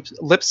not lip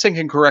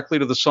syncing correctly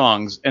to the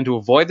songs, and to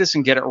avoid this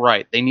and get it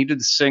right, they needed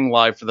to sing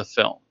live for the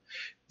film.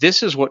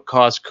 This is what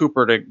caused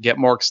Cooper to get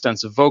more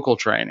extensive vocal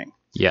training.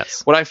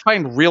 Yes. What I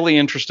find really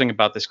interesting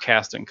about this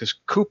casting, because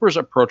Cooper's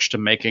approach to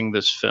making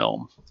this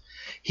film,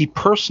 he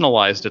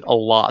personalized it a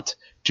lot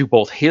to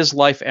both his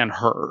life and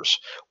hers.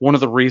 One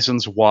of the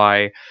reasons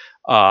why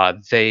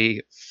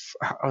the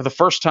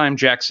first time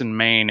Jackson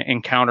Maine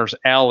encounters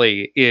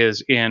Allie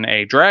is in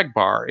a drag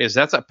bar is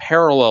that's a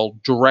parallel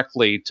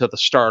directly to the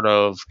start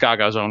of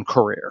Gaga's own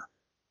career.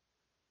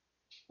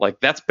 Like,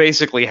 that's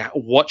basically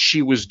what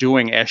she was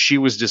doing as she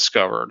was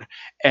discovered.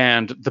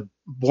 And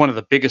one of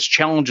the biggest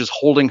challenges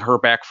holding her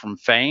back from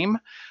fame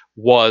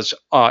was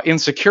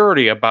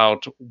insecurity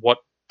about what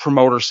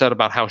promoters said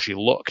about how she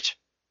looked.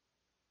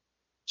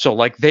 So,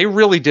 like, they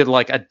really did,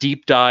 like, a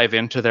deep dive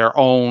into their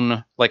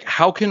own, like,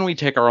 how can we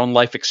take our own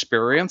life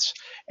experience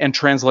and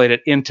translate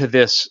it into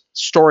this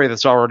story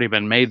that's already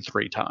been made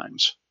 3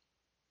 times?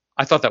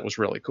 I thought that was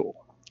really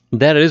cool.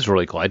 That is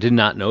really cool. I did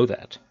not know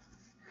that.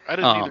 I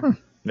didn't either.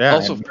 Yeah.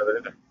 Also,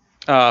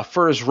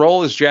 for his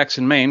role as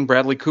Jackson Maine,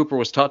 Bradley Cooper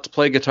was taught to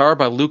play guitar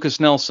by Lucas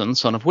Nelson,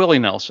 son of Willie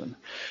Nelson.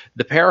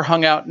 The pair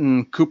hung out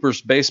in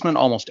Cooper's basement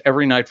almost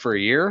every night for a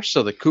year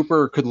so that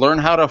Cooper could learn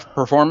how to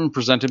perform and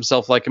present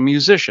himself like a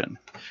musician.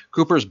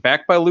 Cooper is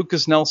backed by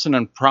Lucas Nelson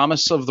and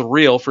promise of the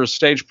real for his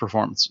stage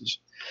performances.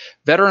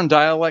 Veteran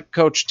dialect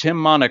coach Tim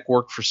Monick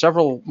worked for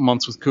several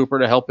months with Cooper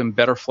to help him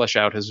better flesh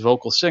out his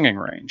vocal singing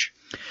range.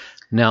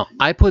 Now,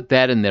 I put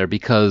that in there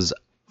because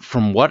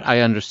from what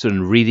I understood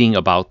in reading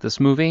about this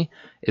movie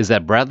is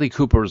that Bradley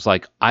Cooper was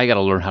like, I got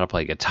to learn how to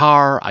play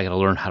guitar. I got to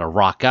learn how to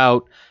rock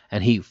out.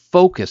 And he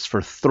focused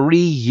for 3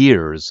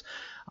 years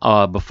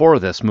before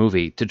this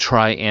movie to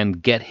try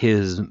and get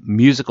his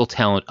musical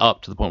talent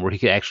up to the point where he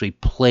could actually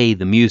play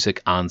the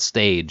music on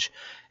stage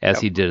as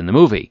he did in the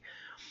movie.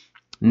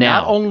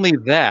 Now, Not only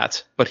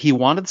that, but he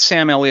wanted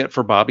Sam Elliott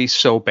for Bobby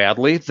so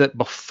badly that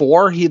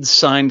before he'd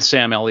signed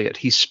Sam Elliott,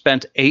 he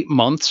spent 8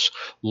 months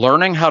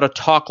learning how to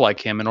talk like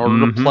him in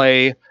order to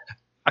play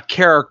a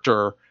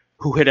character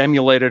who had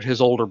emulated his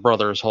older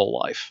brother his whole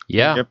life.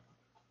 yeah. Yep.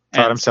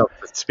 Taught himself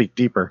to speak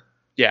deeper.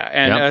 Yeah,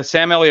 and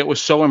Sam Elliott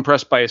was so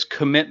impressed by his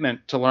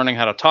commitment to learning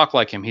how to talk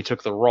like him, he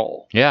took the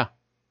role. Yeah.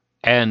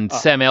 And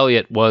Sam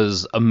Elliott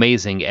was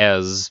amazing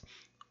as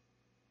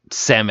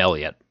Sam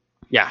Elliott.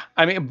 Yeah,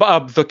 I mean,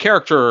 the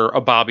character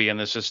of Bobby in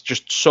this is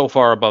just so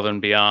far above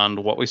and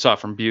beyond what we saw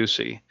from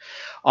Busey.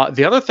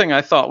 The other thing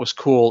I thought was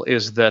cool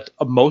is that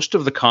most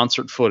of the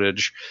concert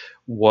footage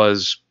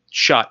was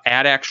shot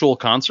at actual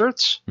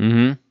concerts,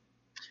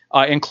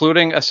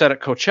 including a set at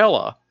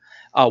Coachella.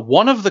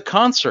 One of the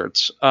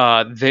concerts,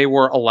 they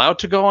were allowed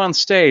to go on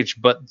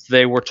stage, but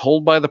they were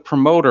told by the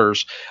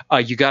promoters,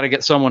 you got to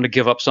get someone to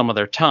give up some of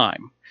their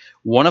time.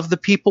 One of the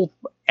people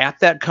at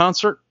that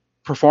concert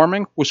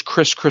performing was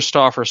Chris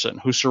Christopherson,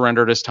 who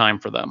surrendered his time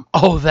for them.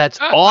 Oh, that's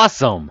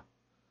awesome.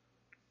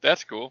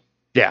 That's cool.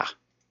 Yeah.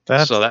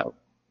 That's So that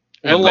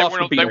And Little they off the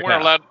weren't, beaten they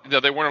weren't path.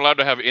 allowed. They weren't allowed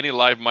to have any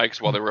live mics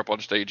while they were up on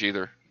stage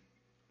either.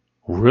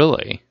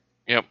 Really?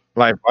 Yep,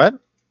 Like what?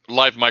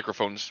 live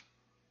microphones.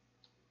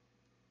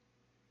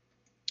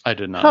 I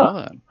did not Huh. know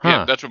that. Huh.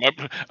 Yeah, that's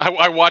what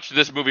I watched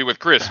this movie with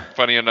Chris.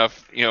 Funny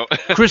enough,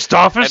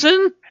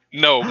 Christopherson?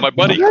 No, my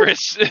buddy What?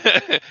 Chris,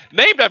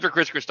 named after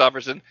Chris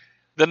Christopherson,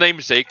 the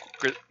namesake.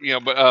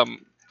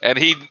 And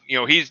he,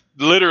 he's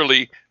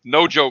literally,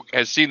 no joke,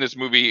 has seen this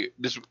movie.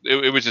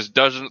 It was his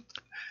dozenth.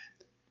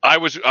 I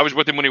was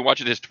with him when he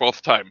watched it his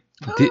 12th time.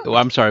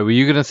 I'm sorry. Were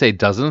you gonna say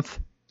dozenth?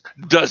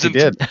 Doesn't, He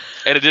did.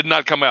 and it did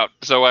not come out,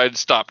 so I had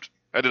stopped.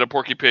 I did a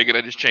Porky Pig, and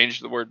I just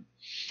changed the word.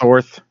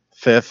 4th,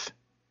 5th,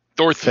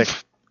 Thorth.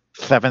 6th,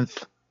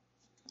 7th,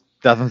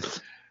 7th.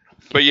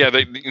 But yeah,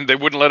 they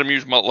wouldn't let him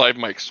use live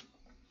mics.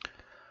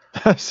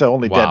 So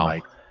only Wow. dead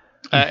Mike.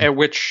 At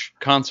which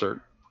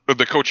concert? The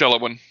Coachella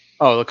one.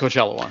 Oh, the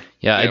Coachella one.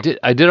 Yeah, Yep.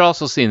 I did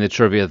also see in the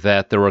trivia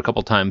that there were a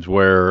couple times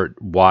where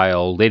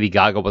while Lady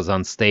Gaga was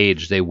on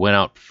stage, they went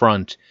out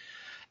front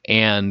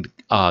and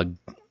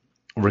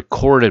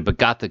recorded, but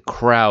got the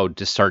crowd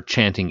to start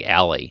chanting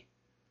 "Alley."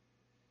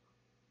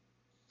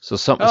 So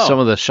some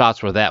of the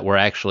shots were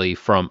actually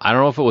from, I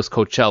don't know if it was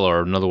Coachella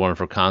or another one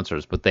for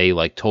concerts, but they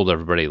like told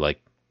everybody like,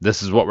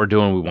 this is what we're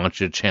doing. We want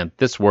you to chant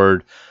this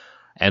word,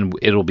 and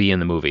it'll be in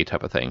the movie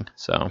type of thing.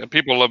 So And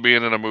people love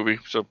being in a movie.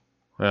 So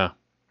yeah,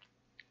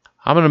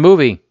 I'm in a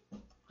movie.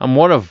 I'm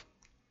one of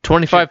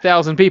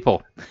 25,000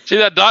 people. see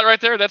that dot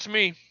right there? That's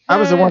me. I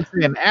was the one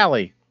saying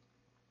alley.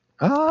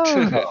 Oh,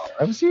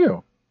 that was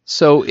you.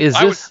 So is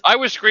this I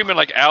was screaming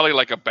like alley,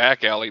 like a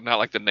back alley, not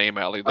like the name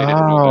alley. They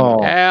didn't know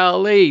Oh,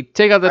 Allie?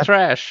 Take out the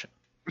trash.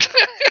 I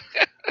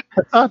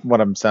thought one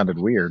of them sounded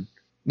weird.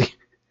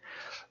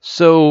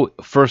 So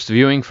first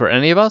viewing for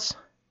any of us?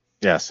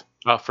 Yes.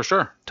 For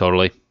sure.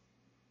 Totally.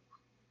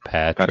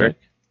 Patrick. Patrick?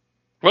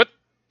 that. What?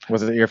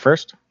 Was it your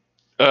first?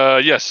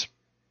 Yes.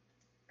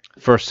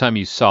 First time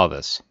you saw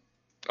this.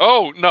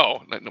 Oh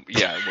no.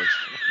 Yeah, it was.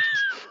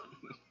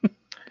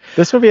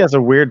 This movie has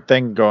a weird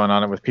thing going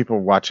on it with people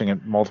watching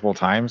it multiple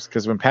times.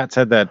 Because when Pat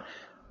said that,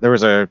 there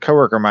was a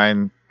coworker of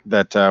mine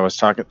that was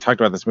talked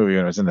about this movie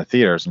when it was in the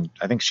theaters, and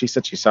I think she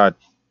said she saw it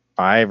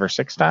 5 or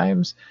 6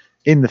 times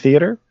in the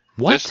theater.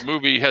 What? This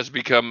movie has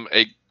become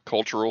a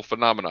cultural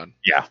phenomenon.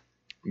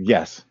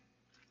 Yes.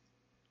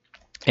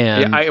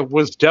 And Yeah, I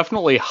was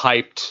definitely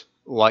hyped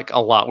like a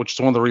lot, which is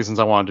one of the reasons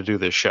I wanted to do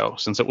this show,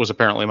 since it was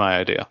apparently my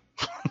idea.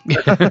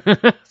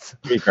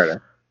 Be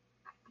credit.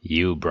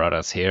 you brought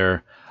us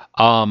here.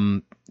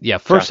 Yeah,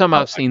 first time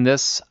I've seen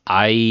this,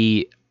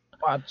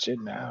 Watch it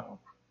now.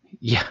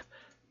 yeah,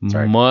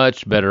 Sorry.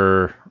 much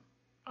better.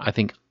 I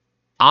think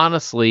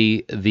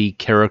honestly, the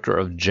character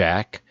of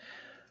Jack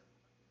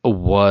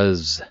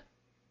was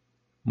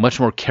much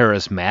more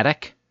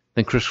charismatic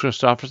than Chris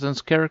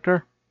Christopherson's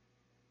character.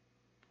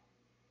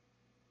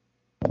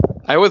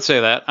 I would say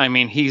that. I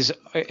mean, he's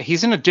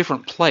in a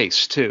different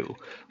place too.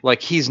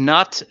 Like his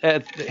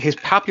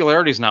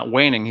popularity is not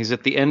waning. He's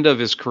at the end of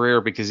his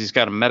career because he's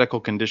got a medical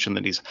condition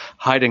that he's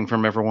hiding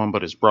from everyone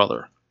but his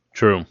brother.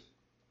 True.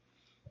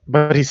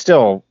 But he's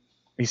still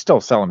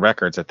selling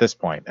records at this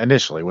point.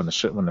 Initially, when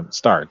it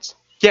starts.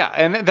 Yeah,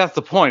 and that's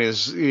the point.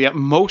 Is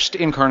most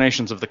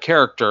incarnations of the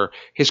character,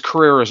 his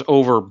career is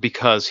over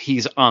because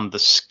he's on the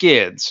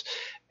skids,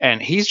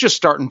 and he's just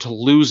starting to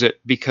lose it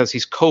because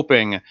he's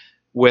coping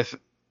with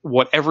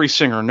what every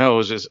singer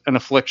knows is an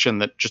affliction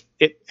that just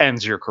it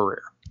ends your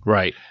career.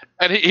 Right.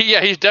 And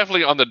he's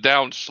definitely on the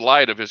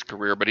downslide of his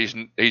career, but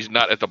he's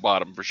not at the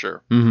bottom for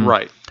sure. Mhm.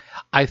 Right.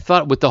 I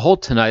thought with the whole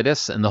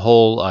tinnitus and the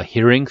whole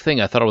hearing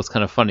thing, I thought it was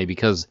kind of funny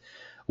because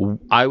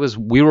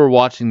we were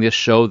watching this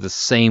show the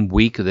same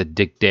week that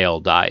Dick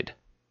Dale died,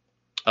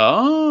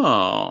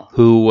 Oh.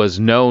 who was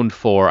known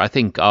for, I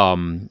think,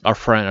 our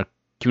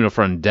communal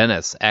friend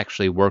Dennis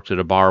actually worked at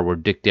a bar where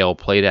Dick Dale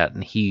played at,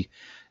 and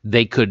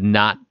they could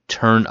not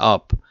turn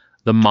up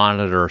the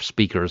monitor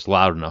speakers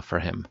loud enough for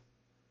him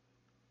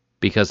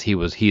because he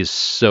is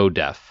so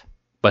deaf,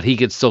 but he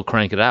could still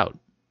crank it out.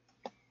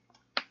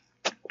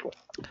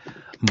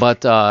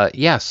 But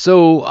yeah,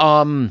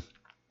 so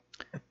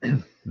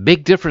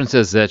big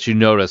differences that you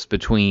notice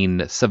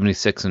between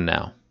 76 and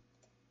now.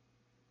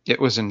 It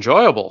was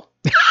enjoyable.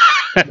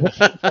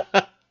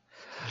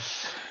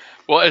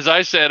 Well, as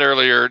I said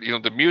earlier,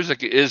 the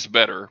music is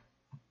better.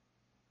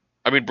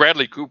 I mean,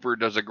 Bradley Cooper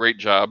does a great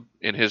job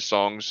in his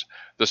songs.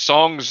 The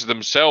songs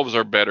themselves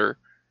are better.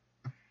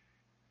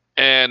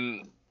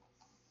 And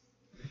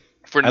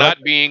for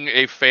not being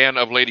a fan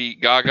of Lady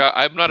Gaga,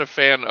 I'm not a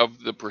fan of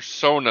the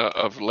persona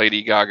of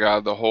Lady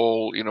Gaga, the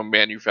whole,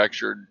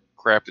 manufactured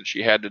crap that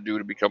she had to do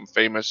to become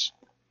famous.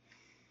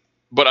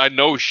 But I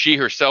know she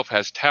herself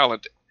has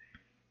talent.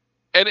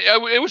 And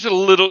it was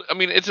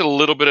it's a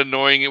little bit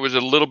annoying. It was a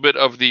little bit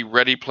of the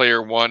Ready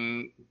Player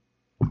One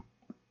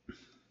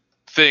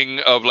thing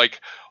of like,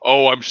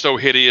 oh, I'm so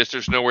hideous,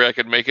 there's no way I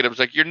could make it. It was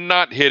like, you're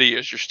not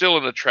hideous. You're still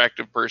an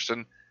attractive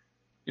person.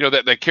 You know,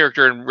 that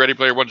character in Ready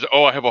Player One.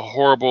 Oh, I have a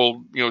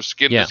horrible,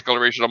 skin Yeah.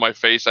 discoloration on my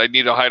face. I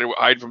need to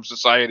hide from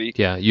society.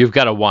 Yeah, you've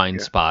got a wine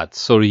spot.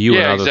 So do you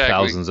and other exactly.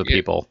 thousands of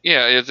people.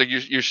 Yeah, it's like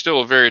you're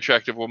still a very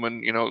attractive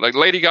woman. Like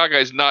Lady Gaga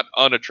is not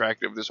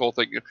unattractive. This whole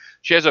thing,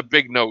 she has a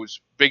big nose,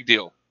 big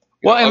deal.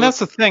 Well, and that's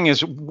the thing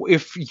is,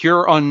 if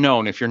you're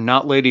unknown, if you're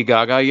not Lady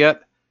Gaga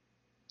yet,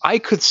 I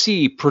could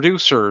see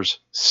producers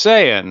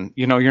saying,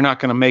 you're not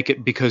going to make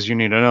it because you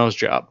need a nose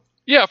job.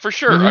 Yeah, for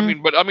sure.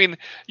 Mhm. I mean,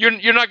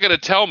 you're not going to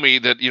tell me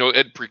that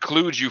it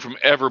precludes you from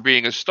ever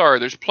being a star.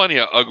 There's plenty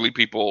of ugly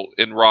people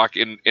in rock,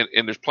 and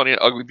there's plenty of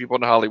ugly people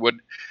in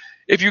Hollywood.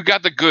 If you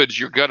got the goods,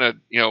 you're gonna,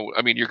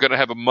 you're gonna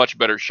have a much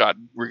better shot,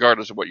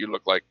 regardless of what you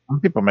look like. Some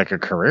people make a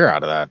career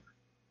out of that.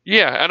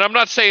 Yeah, and I'm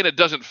not saying it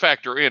doesn't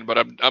factor in,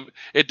 but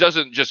it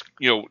doesn't just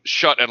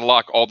shut and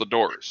lock all the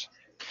doors.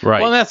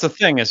 Right. Well, that's the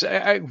thing is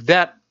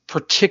that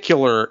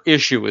particular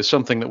issue is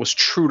something that was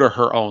true to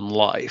her own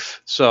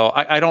life. So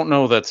I don't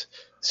know that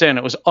saying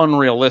it was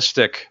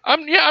unrealistic.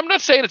 I'm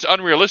not saying it's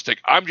unrealistic.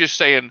 I'm just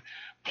saying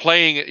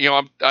playing.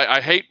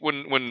 I hate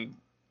when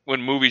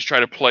movies try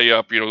to play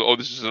up. Oh,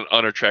 this is an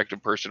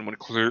unattractive person when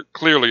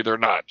clearly they're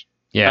not.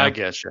 yeah. I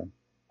guess you.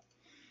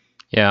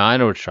 Yeah, I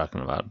know what you're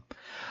talking about.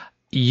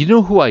 You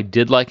know who I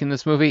did like in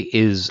this movie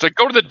is It's like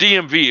go to the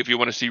DMV if you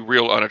want to see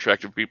real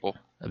unattractive people.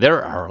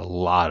 there are a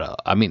lot of.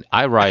 I mean,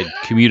 I ride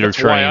commuter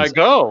That's why I trains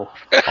go.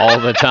 all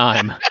the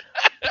time.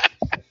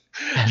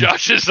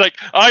 Josh is like,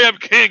 I am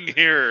king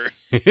here.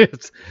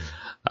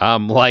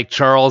 I'm like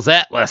Charles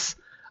Atlas.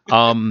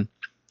 What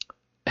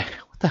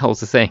the hell is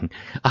the saying?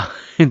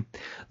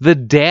 The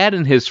dad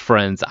and his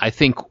friends. I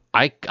think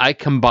I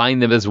combine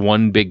them as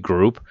one big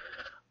group.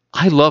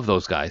 I love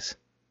those guys.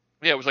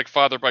 Yeah, it was like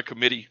father by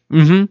committee.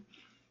 Mm-hmm.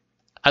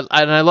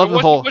 I love the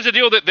whole. What's the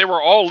deal that they were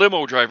all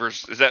limo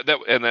drivers? Is that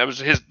and that was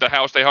the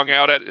house they hung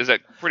out at? Is that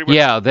pretty much?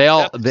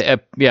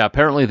 Yeah,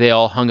 apparently they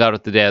all hung out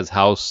at the dad's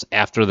house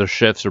after their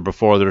shifts or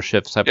before their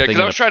shifts type Yeah, of thing.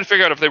 because I was trying to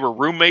figure out if they were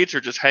roommates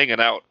or just hanging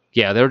out.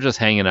 Yeah, they were just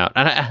hanging out,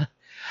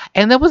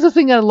 and that was the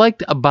thing I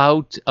liked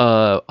about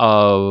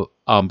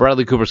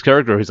Bradley Cooper's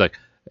character. He's like,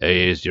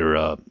 "Hey, is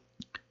your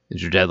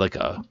dad like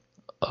a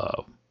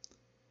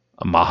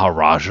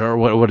Maharaja or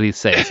what did he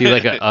say? Is he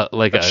like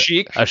a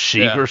sheik? a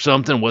sheik Yeah. or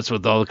something? What's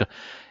with all the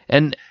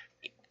and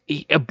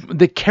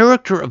the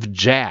character of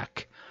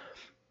Jack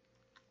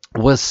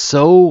was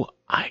so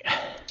I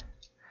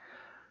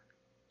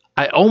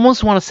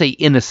almost want to say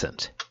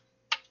innocent.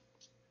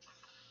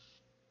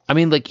 I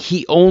mean, like,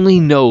 he only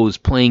knows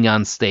playing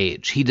on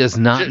stage. He does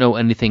not know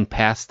anything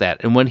past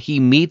that. And when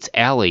he meets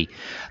Allie,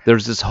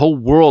 there's this whole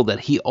world that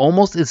he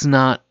almost is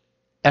not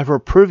ever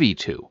privy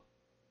to.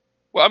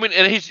 Well, I mean,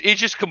 and he's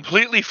just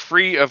completely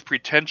free of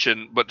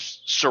pretension, but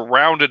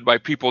surrounded by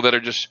people that are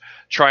just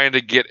trying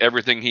to get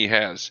everything he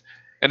has.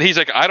 And he's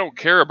like, I don't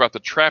care about the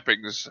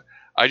trappings.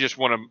 I just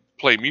want to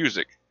play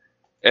music.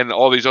 And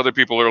all these other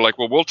people are like,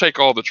 well, we'll take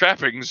all the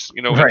trappings,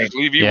 and Right. just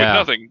leave you Yeah.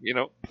 with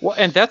nothing, Well,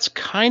 and that's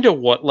kind of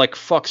what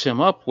fucks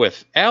him up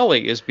with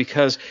Allie is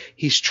because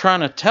he's trying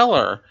to tell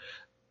her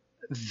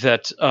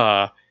that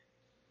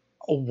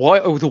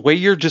the way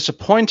you're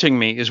disappointing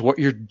me is what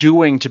you're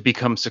doing to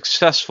become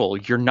successful.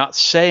 You're not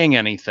saying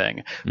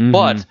anything, Mhm.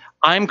 but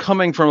I'm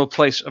coming from a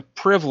place of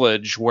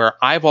privilege where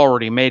I've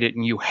already made it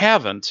and you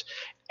haven't,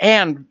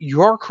 and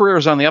your career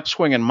is on the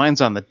upswing and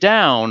mine's on the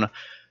down.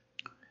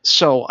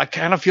 So I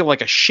kind of feel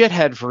like a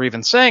shithead for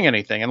even saying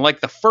anything. And like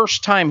the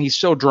first time he's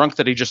so drunk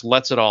that he just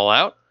lets it all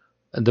out.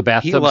 The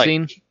bathtub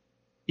scene?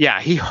 Yeah,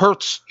 he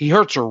hurts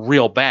her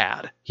real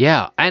bad.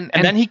 Yeah. And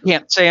And then he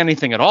can't say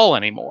anything at all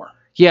anymore.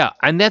 yeah,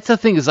 and that's the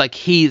thing is like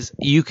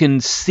you can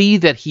see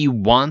that he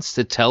wants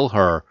to tell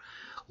her,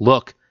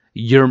 look,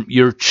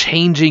 you're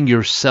changing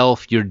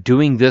yourself, you're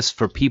doing this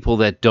for people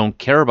that don't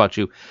care about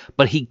you,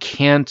 but he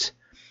can't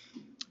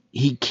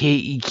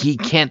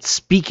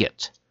speak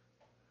it.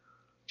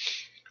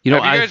 Have you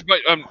guys,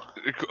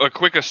 a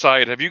quick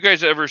aside, have you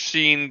guys ever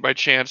seen, by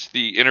chance,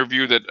 the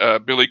interview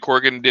that Billy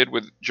Corgan did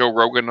with Joe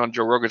Rogan on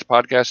Joe Rogan's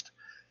podcast?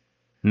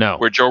 No.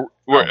 Where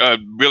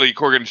Billy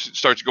Corgan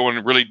starts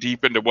going really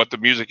deep into what the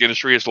music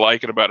industry is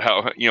like and about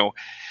how,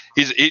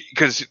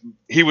 because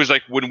he was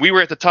like, when we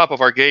were at the top of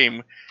our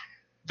game,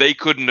 they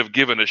couldn't have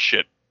given us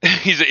shit.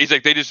 He's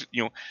like, they just,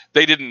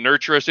 they didn't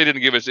nurture us. They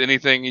didn't give us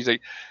anything. He's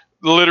like,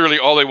 literally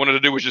all they wanted to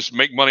do was just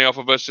make money off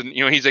of us. And,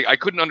 he's like, I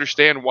couldn't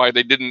understand why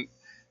they didn't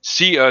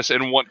see us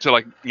and want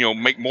to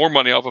make more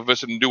money off of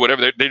us and do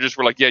whatever. They just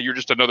were like, yeah, you're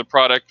just another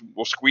product.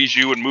 We'll squeeze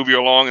you and move you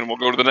along and we'll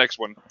go to the next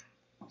one.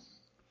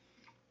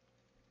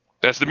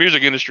 That's the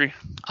music industry.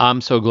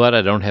 I'm so glad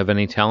I don't have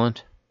any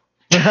talent.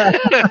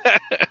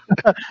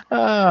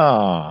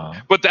 Oh.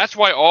 But that's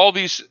why all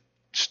these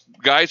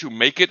guys who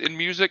make it in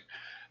music,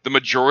 the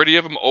majority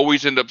of them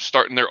always end up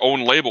starting their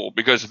own label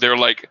because they're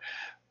like,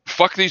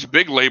 fuck these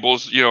big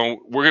labels,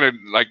 we're going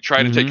to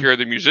try to take care of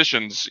the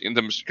musicians in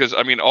them. Because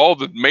I mean, all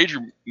the major,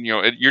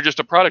 you're just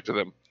a product of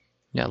them.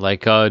 Yeah,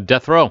 like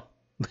Death Row.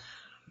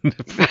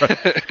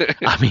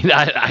 I mean,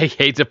 I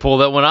hate to pull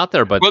that one out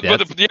there, but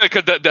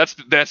because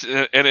that's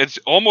and it's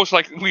almost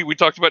like we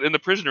talked about in the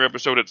Prisoner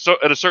episode.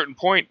 At a certain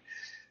point,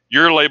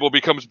 your label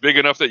becomes big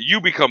enough that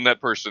you become that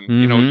person.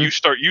 You know, you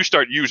start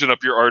using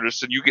up your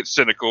artists, and you get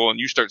cynical, and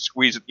you start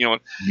squeezing. You know,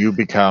 You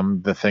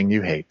become the thing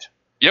you hate,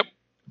 yep,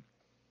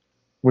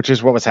 which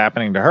is what was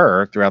happening to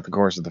her throughout the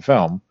course of the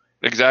film.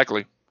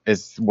 exactly.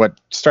 Is what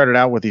started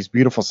out with these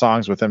beautiful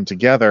songs with them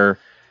together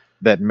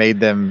that made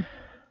them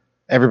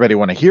everybody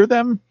want to hear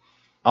them.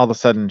 All of a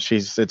sudden,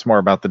 it's more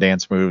about the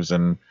dance moves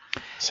and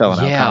selling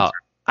out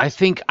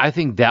concerts. I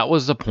think that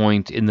was the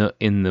point in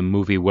the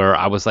movie where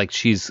I was like,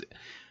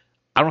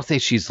 I don't say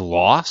she's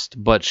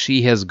lost, but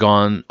she has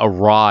gone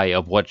awry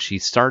of what she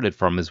started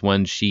from. Is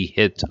when she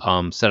hit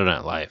Saturday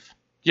Night Live.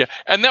 Yeah,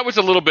 and that was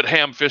a little bit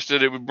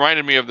ham-fisted. It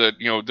reminded me of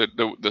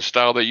the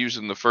style they used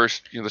in the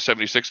first, the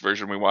 '76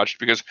 version we watched,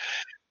 because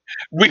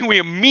we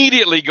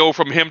immediately go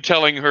from him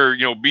telling her,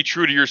 be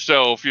true to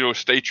yourself,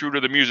 stay true to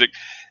the music,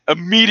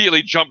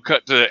 immediately jump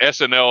cut to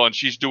SNL, and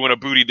she's doing a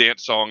booty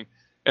dance song,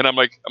 and I'm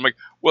like,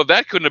 well,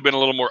 that couldn't have been a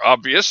little more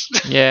obvious.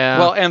 Yeah.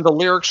 Well, and the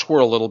lyrics were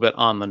a little bit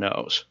on the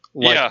nose.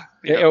 Yeah.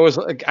 It was.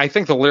 I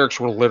think the lyrics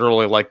were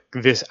literally like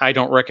this: "I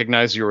don't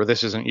recognize you," or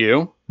 "This isn't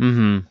you."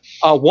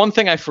 Mm-hmm. One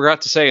thing I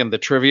forgot to say in the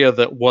trivia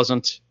that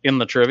wasn't in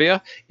the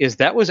trivia is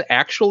that was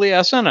actually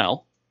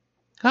SNL.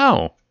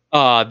 Oh.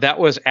 That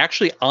was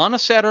actually on a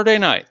Saturday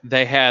night.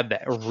 They had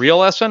a real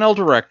SNL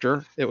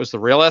director. It was the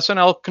real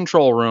SNL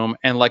control room,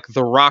 and like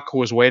The Rock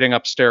was waiting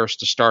upstairs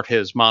to start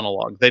his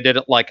monologue. They did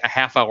it like a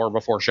half hour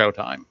before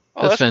showtime.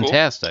 Oh, That's cool.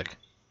 fantastic.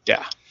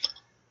 Yeah.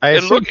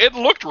 It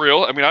looked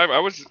real. I mean, I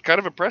was kind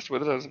of impressed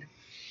with it.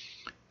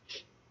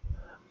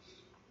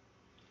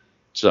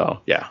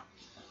 So, yeah.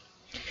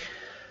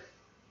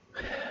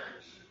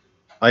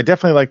 I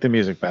definitely like the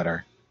music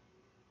better,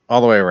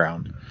 all the way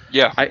around.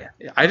 Yeah.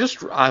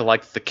 I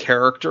liked the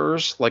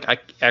characters. Like, I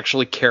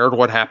actually cared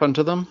what happened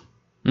to them.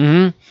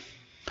 Mm-hmm.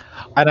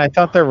 And I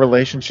thought their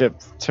relationship,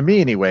 to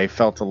me anyway,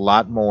 felt a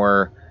lot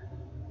more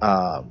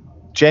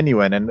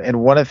genuine.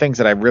 And one of the things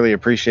that I really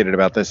appreciated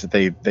about this that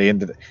they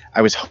ended,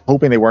 I was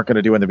hoping they weren't going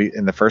to do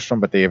in the first one,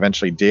 but they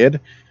eventually did,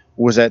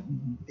 was that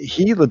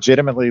he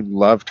legitimately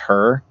loved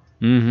her,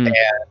 Mm-hmm. and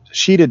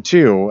she did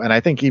too. And I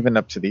think even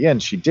up to the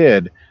end, she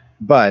did.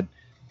 But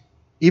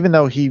even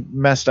though he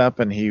messed up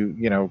and he,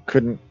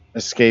 couldn't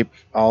escape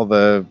all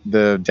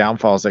the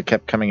downfalls that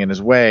kept coming in his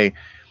way,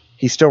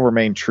 he still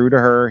remained true to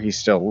her. He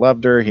still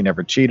loved her. He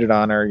never cheated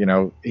on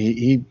her.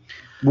 He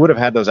would have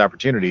had those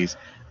opportunities,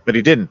 but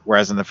he didn't.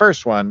 Whereas in the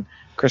first one,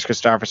 Chris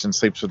Christopherson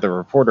sleeps with the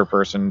reporter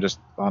person just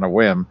on a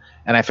whim.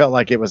 And I felt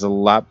like it was a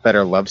lot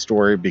better love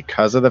story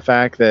because of the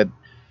fact that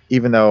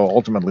even though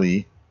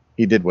ultimately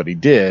he did what he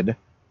did,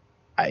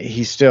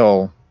 he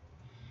still,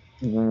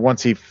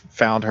 once he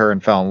found her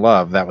and fell in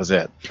love, that was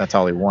it. That's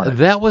all he wanted.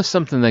 That was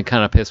something that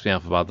kind of pissed me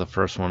off about the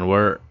first one,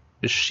 where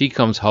she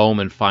comes home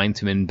and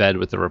finds him in bed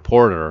with the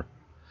reporter,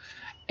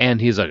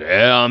 and he's like,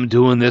 "Yeah, I'm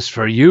doing this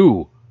for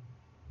you."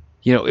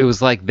 It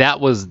was like that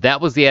was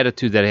the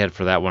attitude that I had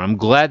for that one. I'm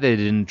glad they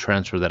didn't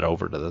transfer that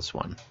over to this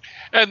one.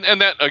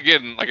 And that,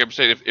 again, like I'm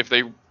saying, if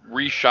they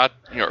reshot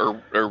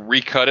or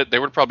recut it, they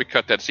would probably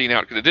cut that scene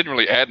out because it didn't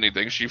really add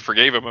anything. She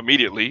forgave him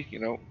immediately.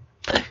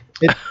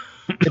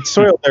 It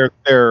soiled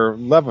their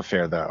love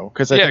affair, though.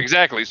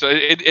 Exactly. So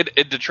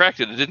it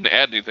detracted. It didn't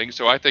add anything.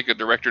 So I think a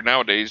director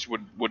nowadays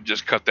would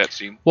just cut that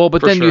scene. Well,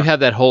 but For then sure. you have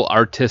that whole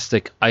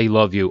artistic, I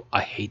love you,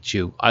 I hate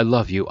you, I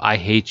love you, I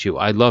hate you,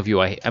 I love you,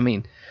 I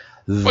mean,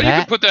 Well, you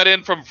could put that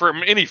in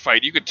from any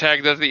fight. You could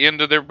tag that at the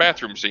end of their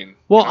bathroom scene.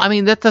 Well, I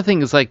mean, that's the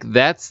thing, is like,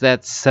 that's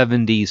that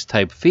 70s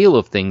type feel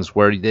of things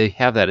where they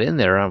have that in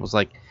there. I was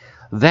like,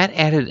 that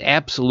added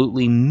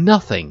absolutely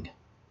nothing.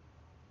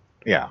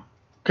 Yeah.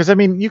 Because, I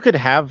mean, you could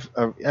have,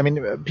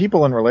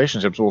 people in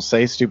relationships will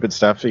say stupid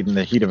stuff in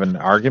the heat of an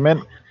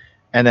argument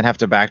and then have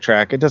to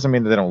backtrack. It doesn't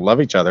mean that they don't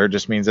love each other. It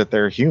just means that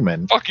they're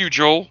human. Fuck you,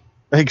 Joel.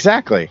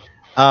 Exactly.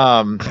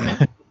 But,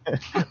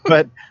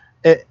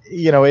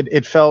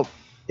 it felt,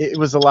 it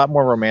was a lot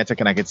more romantic,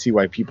 and I could see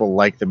why people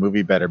like the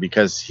movie better,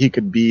 because he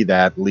could be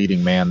that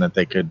leading man that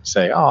they could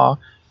say, "Oh,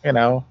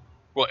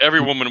 Well, every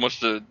woman wants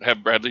to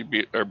have Bradley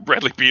Beal.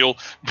 Bradley Beal.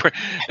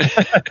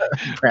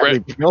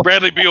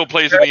 Bradley Beal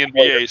plays in the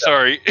NBA.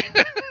 Sorry,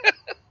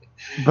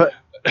 But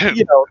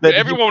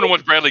every woman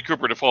wants Bradley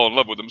Cooper to fall in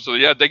love with him. So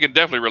yeah, they can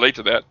definitely relate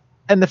to that.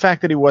 And the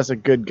fact that he was a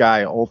good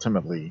guy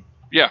ultimately,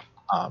 Yeah,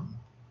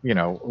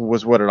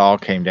 was what it all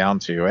came down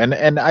to.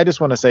 And I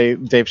just want to say,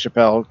 Dave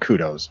Chappelle,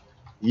 kudos.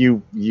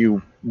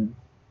 You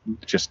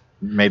just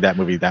made that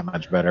movie that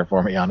much better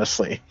for me,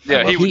 honestly.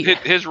 yeah.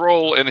 His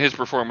role and his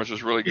performance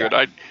was really good.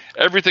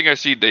 Everything I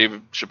see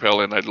Dave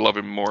Chappelle in, I'd love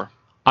him more.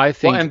 I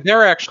think. Well, and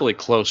they're actually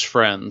close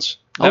friends.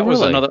 That Oh, was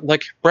really? another,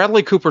 like,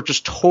 Bradley Cooper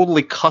just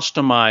totally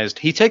customized.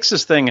 He takes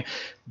this thing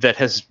that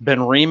has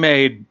been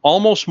remade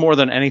almost more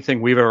than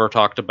anything we've ever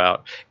talked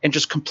about and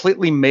just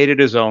completely made it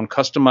his own,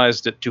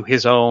 customized it to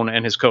his own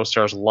and his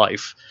co-star's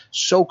life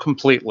so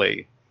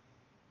completely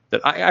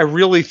that I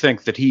really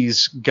think that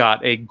he's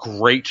got a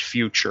great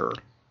future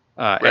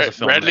as a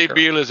filmmaker. Bradley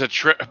Beal is a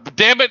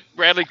damn it.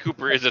 Bradley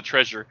Cooper is a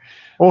treasure.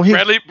 Well,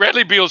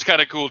 Bradley Beal's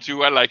kind of cool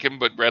too. I like him,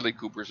 but Bradley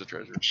Cooper's a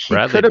treasure.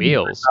 Bradley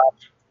Beals.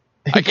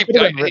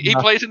 He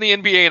plays in the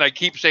NBA, and I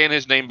keep saying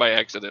his name by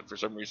accident for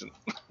some reason.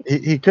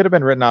 He could have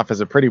been written off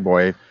as a pretty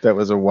boy that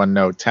was a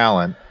one-note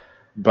talent,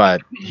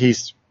 but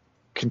he's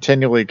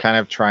continually kind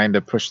of trying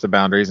to push the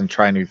boundaries and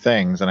try new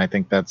things, and I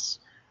think that's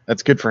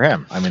good for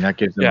him. I mean, that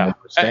gives him more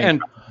staying and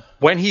power.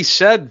 when he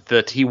said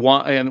that he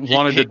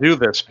wanted to do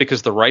this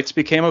because the rights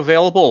became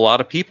available, a lot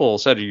of people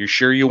said, "Are you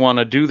sure you want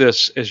to do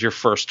this as your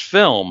first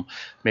film?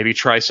 Maybe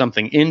try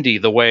something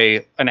indie, the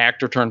way an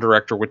actor turned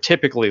director would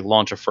typically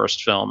launch a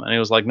first film." And he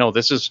was like, "No,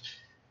 this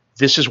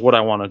is what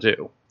I want to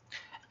do."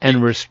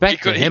 And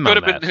respect to him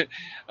on that.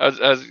 I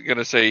was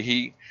gonna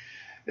say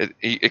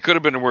it could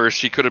have been worse.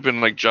 He could have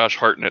been like Josh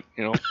Hartnett,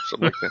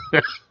 something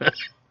like that.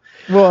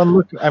 Well,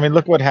 and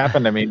look what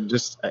happened. I mean,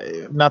 just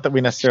not that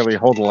we necessarily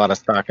hold a lot of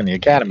stock in the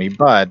Academy,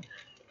 but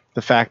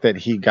the fact that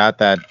he got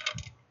that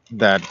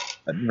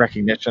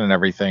recognition and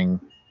everything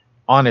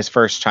on his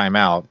first time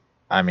out.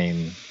 I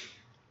mean,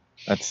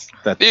 that's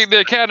The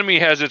Academy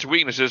has its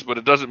weaknesses, but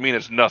it doesn't mean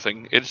it's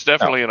nothing. It's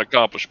definitely an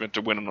accomplishment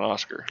to win an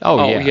Oscar.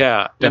 Oh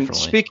yeah, And definitely.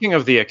 speaking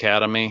of the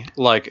Academy,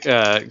 like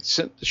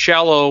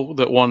Shallow,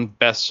 that won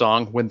Best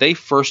Song, when they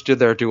first did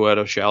their duet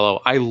of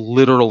Shallow, I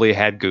literally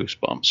had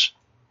goosebumps.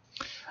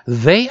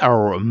 They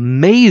are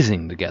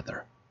amazing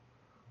together.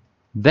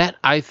 That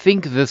I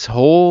think the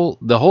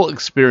whole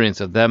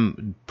experience of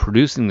them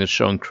producing the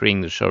show and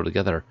creating the show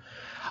together.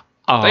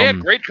 They had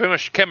great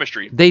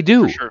chemistry. They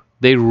do. For sure.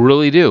 They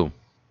really do.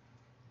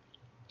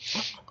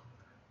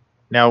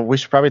 Now we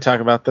should probably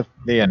talk about the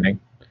ending.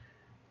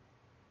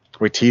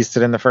 We teased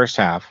it in the first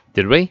half.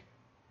 Did we?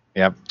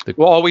 Yep.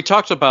 Well, we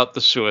talked about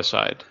the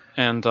suicide,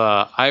 and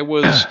I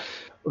was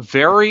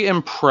very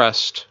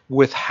impressed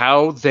with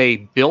how they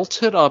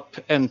built it up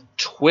and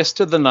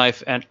twisted the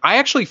knife. And I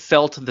actually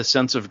felt the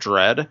sense of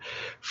dread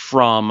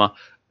from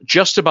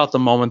just about the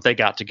moment they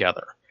got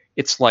together.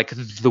 It's like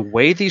the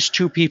way these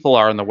two people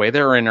are and the way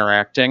they're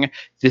interacting,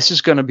 this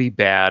is going to be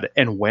bad.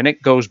 And when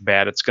it goes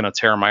bad, it's going to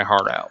tear my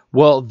heart out.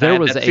 Well, there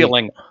was a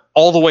feeling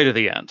all the way to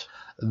the end.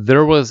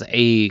 There was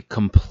a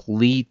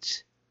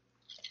complete,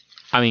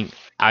 I mean,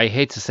 I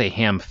hate to say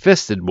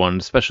ham-fisted one,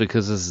 especially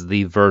because this is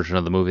the version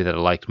of the movie that I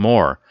liked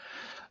more.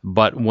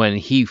 But when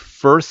he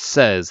first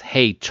says,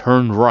 "Hey,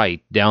 turn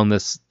right down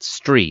this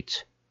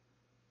street,"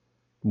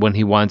 when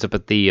he winds up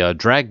at the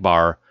drag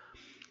bar,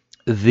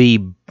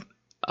 the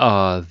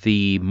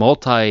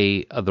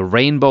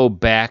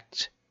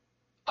rainbow-backed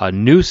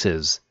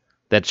nooses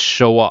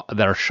that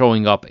are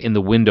showing up in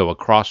the window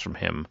across from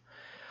him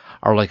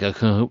are like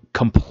a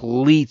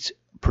complete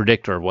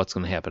predictor of what's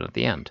going to happen at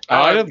the end.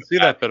 I didn't see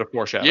that bit of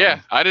foreshadowing. Yeah,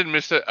 I didn't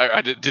miss it.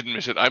 I didn't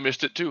miss it. I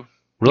missed it too.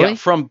 Really? Yeah,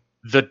 from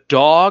the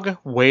dog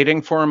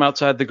waiting for him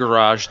outside the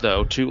garage,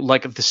 though, to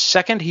like the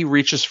second he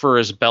reaches for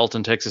his belt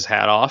and takes his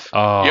hat off.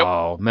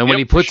 Oh man, when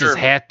he puts his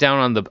hat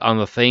down on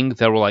the thing,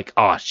 they were like,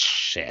 "Oh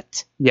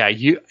shit!" Yeah,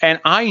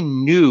 I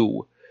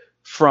knew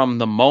from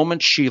the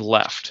moment she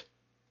left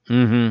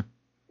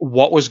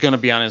what was going to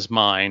be on his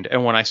mind,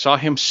 and when I saw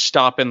him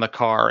stop in the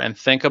car and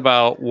think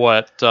about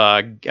what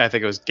I think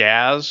it was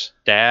Daz,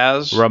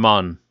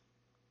 Ramon.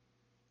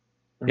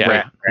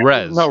 yeah,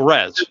 Rez. no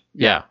Rez,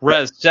 Yeah.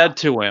 Rez said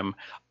to him,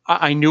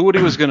 I knew what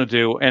he was going to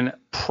do, and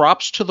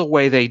props to the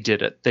way they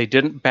did it. They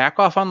didn't back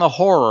off on the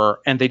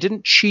horror, and they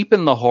didn't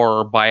cheapen the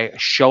horror by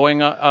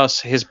showing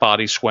us his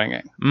body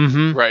swinging.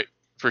 Mm-hmm. Right,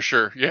 for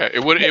sure. Yeah,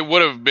 it would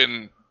have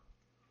been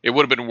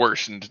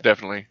worsened,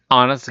 definitely.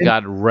 Honest to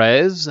God,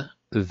 Rez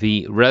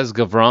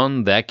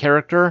Gavron, that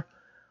character.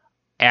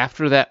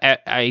 After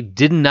that, I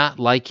did not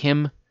like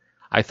him.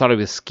 I thought he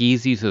was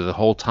skeezy through the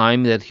whole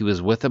time that he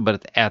was with him,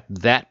 but at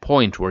that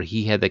point where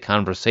he had the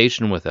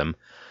conversation with him,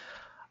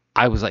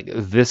 I was like,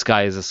 this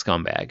guy is a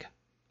scumbag.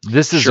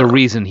 This is the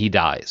reason he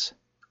dies.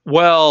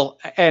 Well,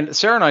 and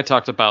Sarah and I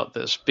talked about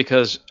this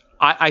because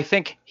I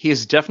think he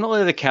is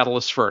definitely the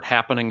catalyst for it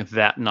happening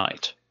that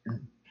night.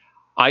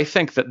 I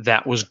think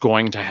that was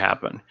going to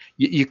happen.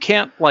 You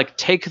can't like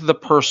take the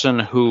person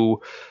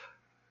who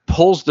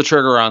pulls the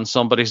trigger on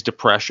somebody's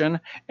depression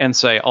and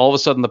say all of a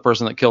sudden the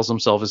person that kills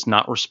himself is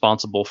not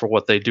responsible for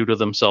what they do to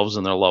themselves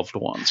and their loved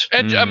ones.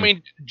 And I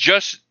mean,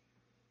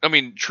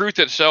 truth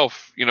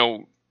itself,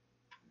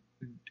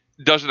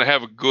 doesn't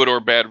have good or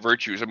bad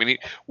virtues. I mean,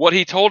 what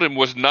he told him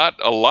was not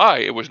a lie.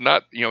 It was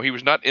not, he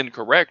was not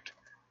incorrect.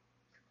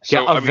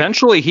 So, yeah,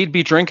 eventually he'd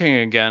be drinking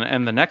again,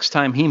 and the next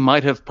time he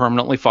might have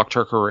permanently fucked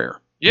her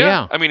career.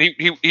 Yeah. I mean,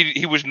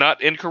 he was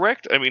not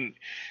incorrect. I mean,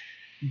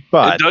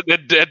 but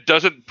that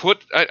doesn't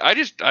put. I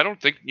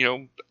don't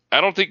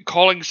think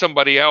calling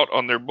somebody out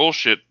on their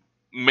bullshit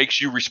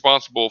makes you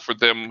responsible for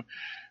them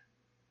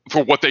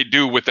for what they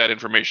do with that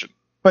information.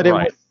 But it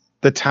was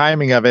the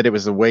timing of it. It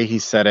was the way he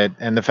said it,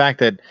 and the fact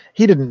that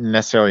he didn't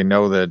necessarily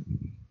know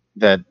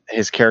that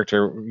his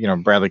character,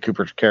 Bradley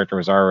Cooper's character,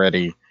 was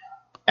already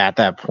at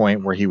that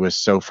point where he was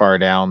so far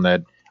down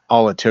that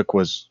all it took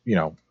was,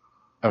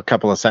 a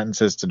couple of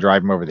sentences to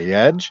drive him over the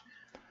edge.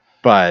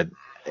 But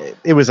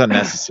it was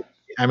unnecessary.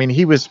 I mean,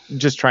 he was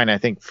just trying to, I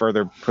think,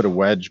 further put a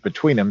wedge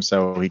between them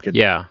so he could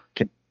Yeah.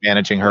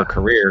 managing her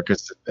career,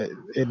 because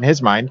in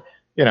his mind,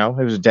 it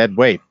was a dead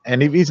weight,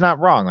 and he's not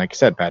wrong. Like you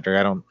said,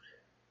 Patrick,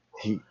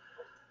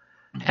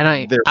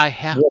 And there's I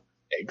have more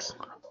mistakes.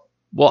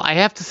 Well, I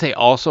have to say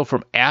also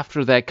from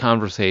after that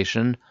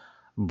conversation,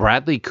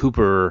 Bradley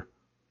Cooper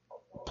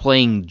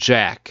playing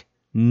Jack,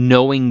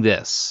 knowing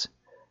this,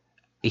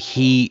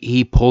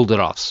 he pulled it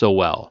off so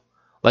well.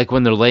 Like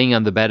when they're laying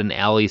on the bed and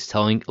Allie's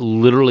telling,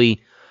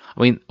 literally,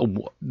 I mean,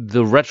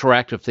 the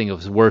retroactive thing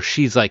of where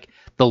she's like,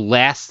 the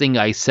last thing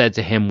I said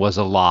to him was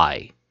a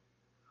lie.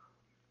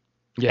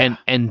 Yeah.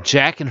 And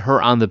Jack and her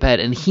on the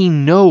bed, and he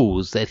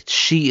knows that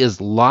she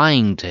is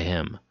lying to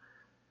him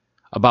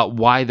about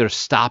why they're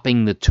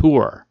stopping the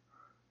tour.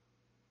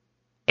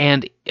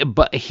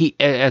 But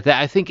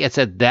I think it's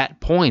at that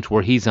point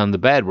where he's on the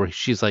bed where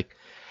she's like,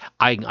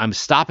 I'm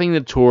stopping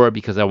the tour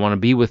because I want to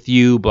be with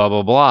you, blah,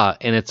 blah, blah.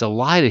 And it's a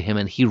lie to him,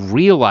 and he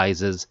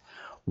realizes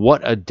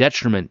what a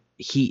detriment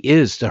he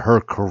is to her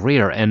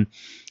career. And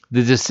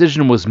the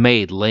decision was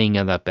made laying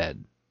on that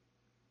bed.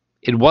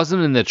 It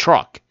wasn't in the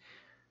truck.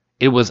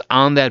 It was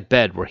on that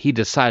bed where he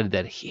decided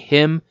that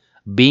him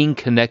being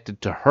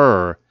connected to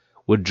her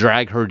would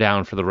drag her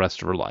down for the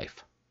rest of her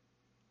life.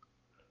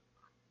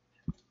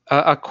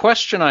 A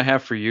question I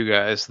have for you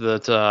guys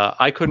that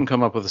I couldn't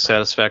come up with a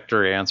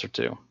satisfactory answer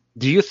to.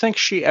 Do you think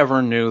she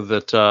ever knew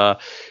that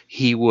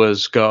he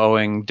was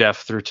going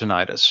deaf through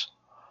tinnitus?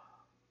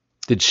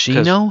 Did she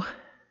know?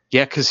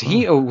 Yeah, because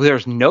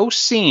there's no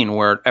scene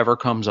where it ever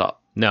comes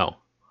up. No.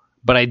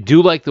 But I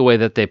do like the way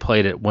that they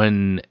played it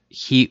when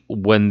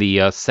the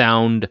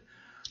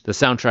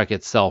soundtrack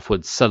itself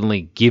would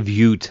suddenly give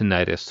you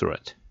tinnitus through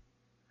it.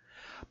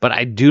 But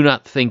I do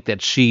not think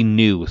that she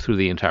knew through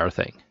the entire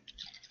thing.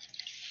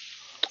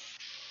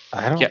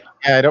 I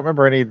don't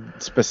remember any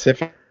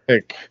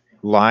specific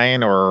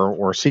line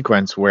or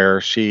sequence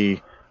where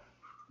she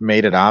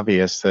made it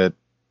obvious that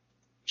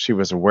she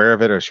was aware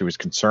of it or she was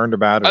concerned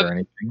about it or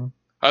anything.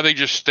 I think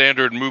just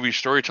standard movie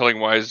storytelling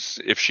wise,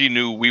 if she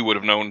knew, we would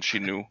have known she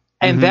knew.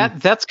 And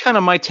that's kind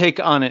of my take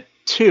on it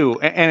too.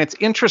 And it's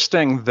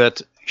interesting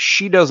that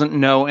she doesn't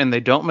know and they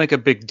don't make a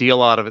big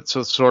deal out of it,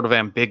 so it's sort of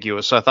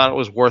ambiguous. So I thought it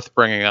was worth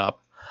bringing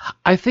up.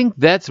 I think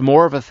that's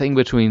more of a thing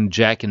between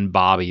Jack and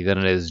Bobby than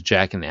it is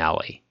Jack and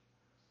Allie.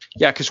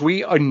 Yeah, because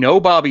we know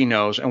Bobby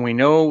knows, and we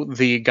know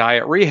the guy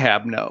at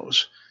rehab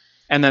knows.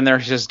 And then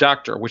there's his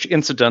doctor, which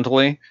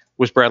incidentally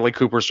was Bradley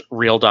Cooper's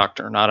real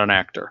doctor, not an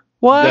actor.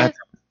 What?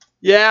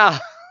 Yeah.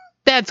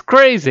 That's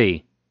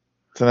crazy.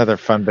 It's another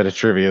fun bit of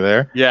trivia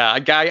there. Yeah,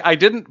 I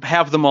didn't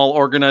have them all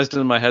organized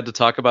in my head to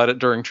talk about it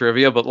during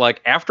trivia, but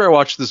like after I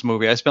watched this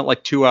movie, I spent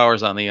like 2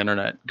 hours on the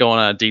internet going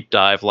on a deep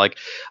dive like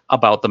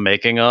about the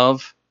making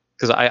of,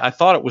 because I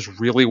thought it was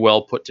really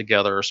well put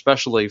together,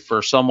 especially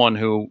for someone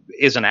who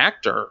is an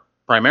actor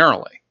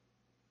primarily.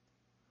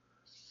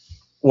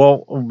 Well,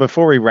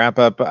 before we wrap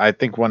up, I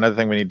think one other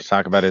thing we need to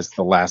talk about is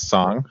the last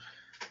song,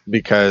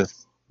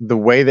 because the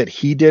way that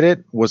he did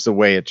it was the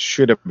way it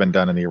should have been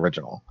done in the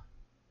original.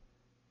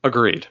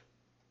 Agreed.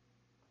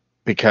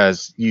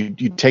 Because you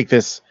take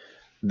this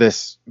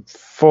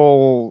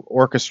full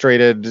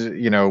orchestrated,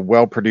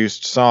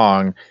 well-produced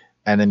song,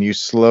 and then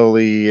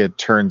it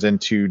turns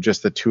into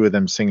just the two of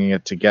them singing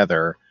it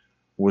together.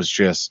 Was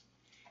just,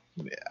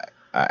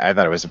 I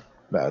thought it was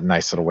a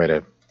nice little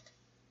way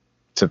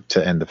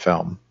to end the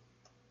film.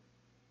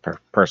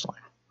 Personally,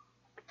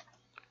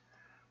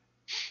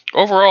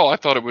 Overall, I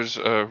thought it was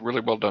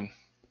really well done.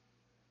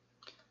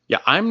 Yeah,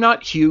 I'm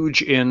not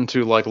huge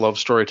into like love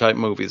story type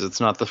movies.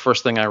 It's not the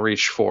first thing I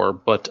reach for,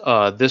 but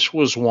this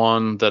was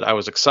one that I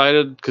was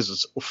excited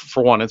because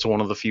for one, it's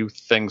one of the few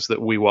things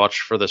that we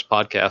watched for this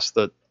podcast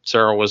that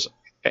Sarah was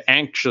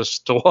anxious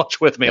to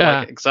watch with me,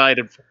 like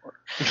excited for,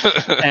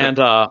 and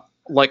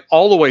like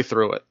all the way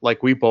through it,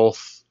 like we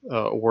both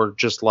were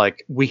just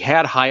like we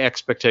had high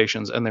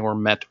expectations and they were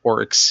met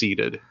or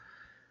exceeded.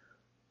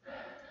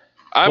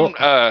 I'm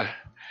not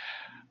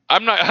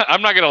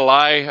gonna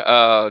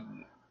lie.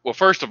 Well,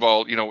 first of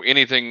all,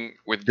 anything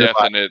with death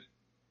in it,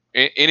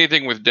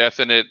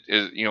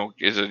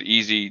 is an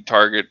easy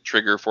target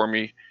trigger for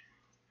me.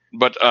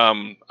 But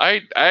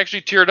I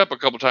actually teared up a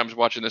couple times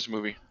watching this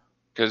movie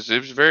because it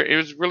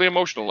was really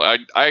emotional.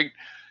 I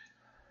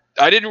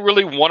didn't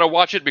really want to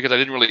watch it because I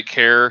didn't really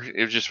care. It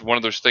was just one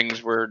of those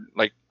things where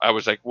like I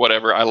was like,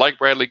 whatever. I like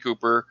Bradley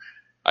Cooper.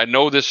 I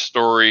know this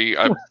story.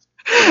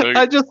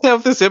 I just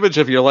have this image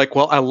of you like,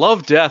 well, I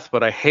love death,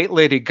 but I hate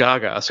Lady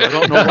Gaga, so I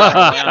don't know what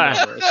my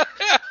land is.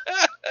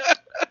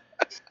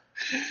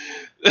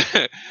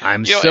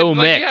 I'm so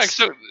mixed.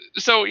 Yeah,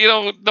 so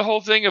the whole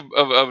thing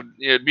of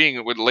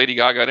being with Lady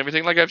Gaga and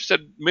everything, like I've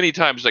said many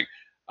times, like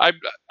I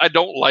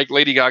don't like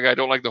Lady Gaga. I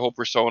don't like the whole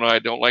persona. I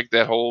don't like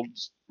that whole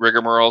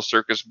rigmarole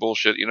circus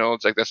bullshit.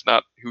 It's like that's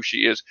not who she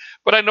is.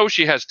 But I know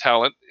she has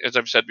talent, as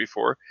I've said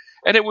before,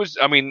 and it was.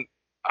 I mean,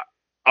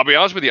 I'll be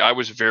honest with you. I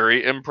was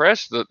very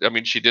impressed.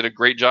 She did a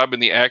great job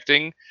in the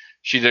acting.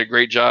 She did a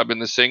great job in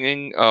the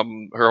singing.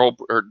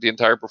 The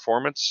entire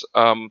performance.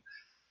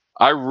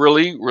 I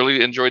really,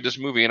 really enjoyed this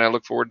movie, and I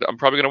look forward. I'm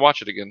probably going to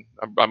watch it again.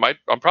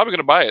 I'm probably going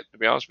to buy it. To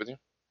be honest with you.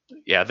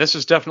 Yeah, this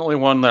is definitely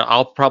one that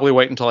I'll probably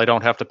wait until I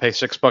don't have to pay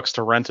 $6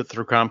 to rent it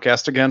through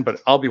Comcast again,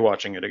 but I'll be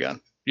watching it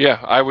again. Yeah,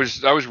 I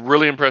was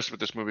really impressed with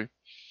this movie.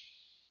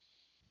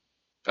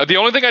 The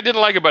only thing I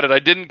didn't like about it, I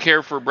didn't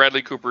care for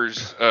Bradley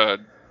Cooper's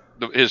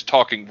his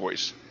talking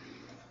voice.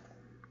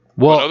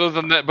 Well, But other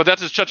than that, but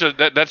that's such a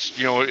that's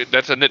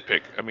that's a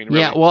nitpick. I mean, really.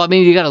 yeah. Well, I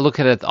mean, you got to look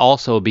at it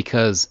also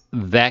because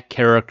that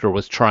character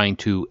was trying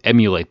to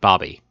emulate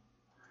Bobby.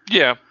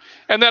 Yeah,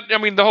 and that, I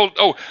mean, the whole.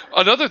 Oh,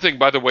 another thing,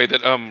 by the way,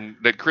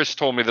 that Chris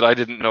told me that I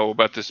didn't know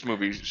about this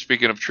movie.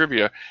 Speaking of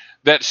trivia,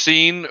 that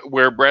scene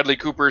where Bradley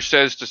Cooper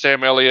says to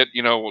Sam Elliott,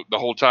 the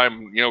whole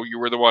time, you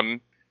were the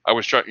one I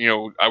was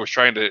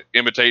trying to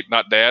imitate,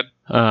 not Dad.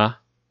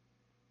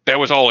 That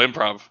was all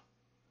improv.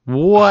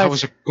 What? That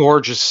was a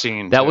gorgeous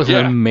scene. That was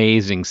Yeah. an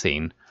amazing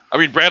scene. I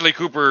mean, Bradley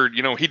Cooper,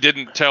 he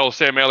didn't tell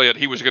Sam Elliott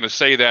he was going to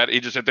say that. He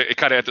just kind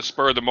of at the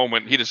spur of the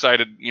moment, he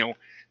decided,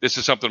 this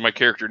is something my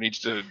character needs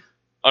to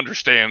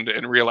understand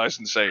and realize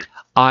and say.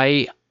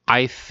 I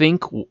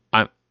think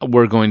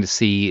we're going to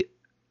see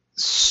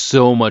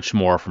so much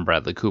more from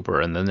Bradley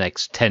Cooper in the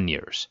next 10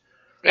 years.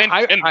 And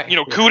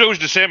kudos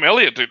to Sam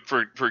Elliott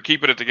for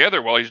keeping it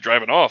together while he's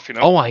driving off.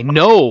 Oh, I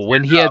know.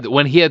 When he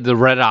had the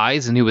red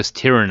eyes and he was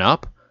tearing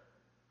up.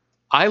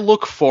 I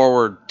look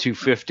forward to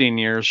 15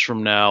 years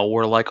from now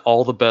where like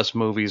all the best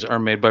movies are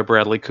made by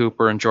Bradley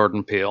Cooper and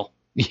Jordan Peele.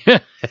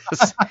 Yes.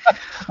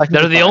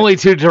 They're the only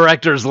two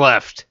directors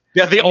left.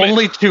 Yeah, the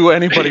only two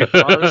anybody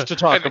bothers to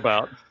talk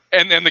about.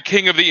 And the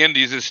king of the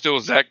indies is still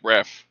Zach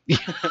Braff.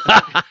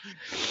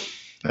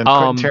 And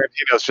Quentin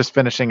Tarantino's just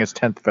finishing his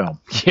 10th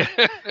film.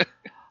 Yeah.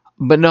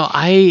 But no,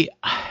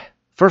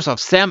 first off,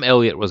 Sam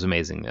Elliott was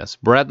amazing in this.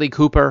 Bradley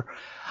Cooper,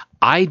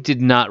 I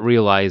did not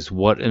realize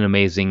what an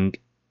amazing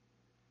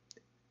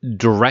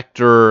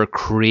director,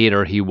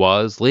 creator he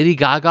was. Lady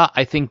Gaga,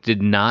 I think,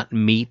 did not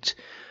meet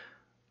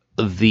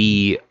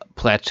the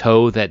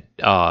plateau that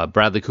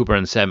Bradley Cooper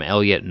and Sam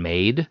Elliott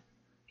made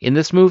in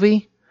this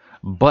movie,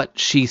 but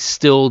she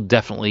still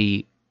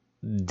definitely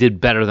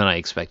did better than I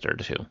expected her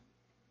to.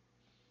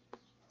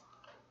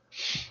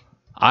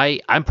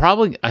 I'm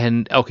probably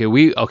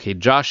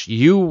Josh,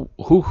 you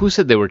who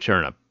said they were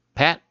tearing up?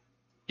 Pat?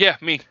 Yeah,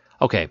 me.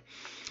 Okay.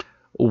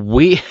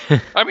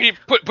 I mean, you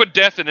put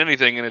death in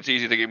anything, and it's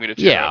easy to get me to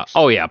tear Yeah. up.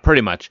 Oh yeah,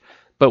 pretty much.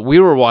 But we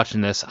were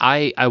watching this.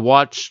 I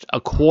watched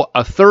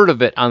a third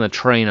of it on the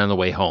train on the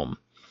way home.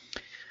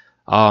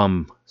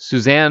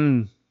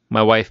 Suzanne,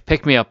 my wife,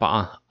 picked me up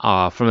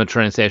from the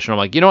train station. I'm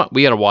like, you know what?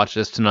 We got to watch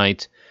this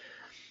tonight.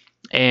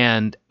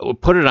 And we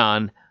put it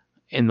on.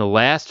 In the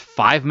last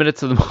 5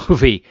 minutes of the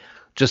movie,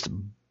 just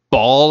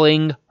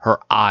bawling her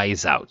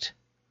eyes out.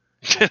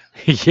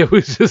 It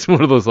was just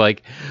one of those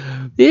like,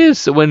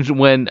 yes. When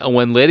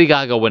Lady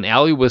Gaga, when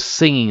Ally was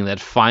singing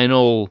that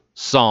final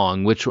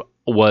song, which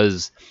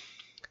was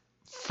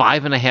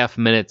 5.5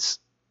 minutes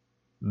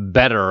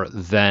better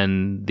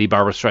than the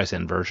Barbra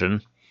Streisand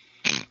version.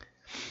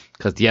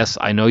 Because yes,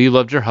 I know you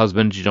loved your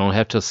husband. You don't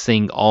have to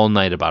sing all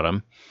night about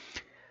him.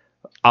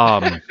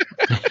 Wow.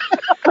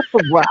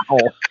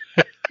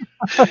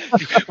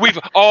 We've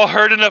all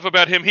heard enough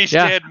about him. He's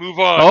dead. Move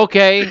on.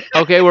 Okay,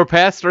 we're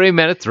past 3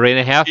 minutes,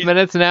 3.5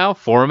 minutes now,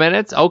 4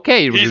 minutes.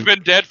 Okay. He's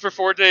been dead for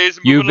 4 days.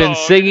 You've been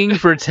singing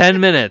for 10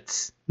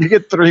 minutes. You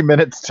get 3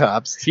 minutes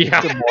tops.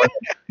 Yeah.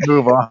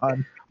 Move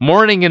on.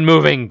 Morning and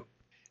moving.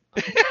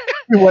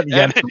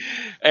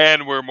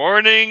 And we're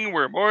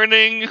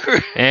mourning.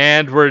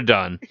 And we're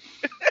done.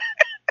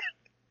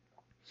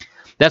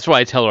 That's why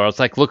I tell her, I was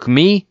like, look,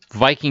 me,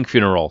 Viking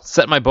funeral.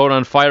 Set my boat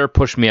on fire,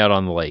 push me out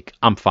on the lake.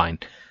 I'm fine.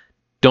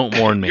 Don't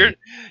mourn me.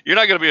 You're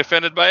not going to be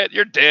offended by it.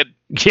 You're dead.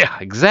 Yeah,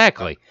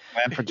 exactly.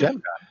 Plan for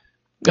Gen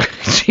Con.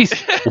 Jeez.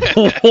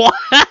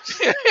 What?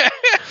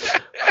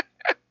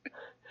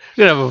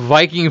 You're gonna have a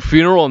Viking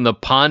funeral in the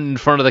pond in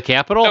front of the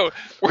Capitol? No,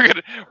 we're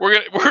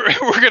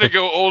gonna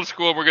go old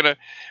school. We're gonna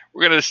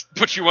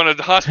put you on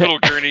a hospital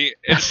gurney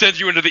and send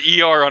you into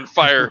the ER on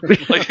fire.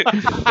 Like,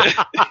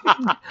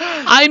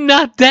 I'm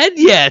not dead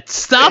yet.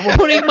 Stop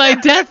putting my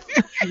death.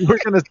 We're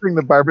gonna sing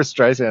the Barbra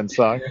Streisand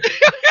song.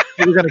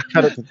 We're gonna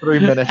cut it to 3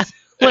 minutes.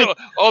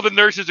 all the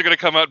nurses are gonna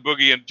come out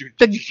boogie and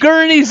the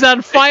gurney's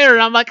on fire,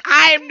 and I'm like,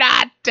 I'm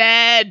not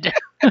dead.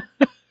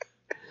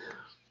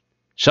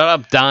 Shut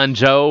up, Don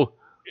Joe.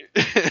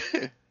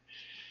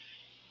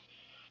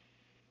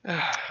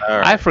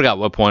 I forgot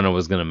what point I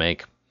was gonna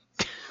make.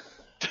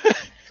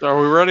 So are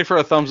we ready for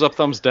a thumbs up,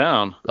 thumbs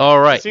down? All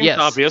right. Seems yes.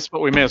 obvious,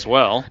 but we may as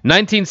well.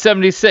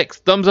 1976.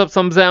 Thumbs up,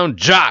 thumbs down.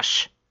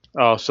 Josh.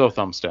 Oh, so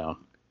thumbs down.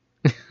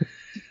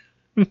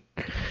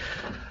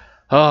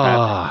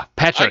 Oh,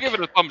 Patrick. I give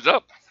it a thumbs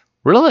up.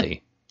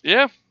 Really?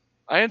 Yeah,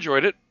 I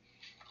enjoyed it.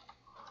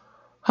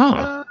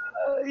 Huh.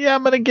 Yeah,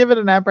 I'm gonna give it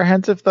an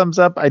apprehensive thumbs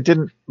up. I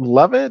didn't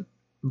love it,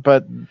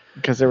 but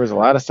because there was a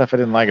lot of stuff I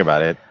didn't like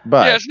about it.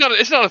 But yeah,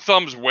 it's not a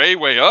thumbs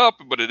way up,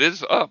 but it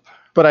is up.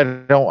 But I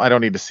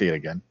don't need to see it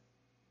again.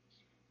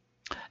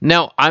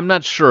 Now, I'm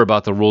not sure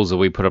about the rules that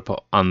we put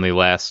up on the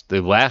last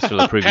or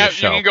the previous You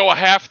show. can go a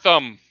half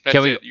thumb. That's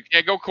Can we- it. You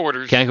can't go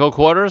quarters. Can't go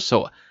quarters?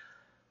 So,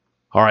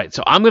 all right.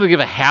 So I'm going to give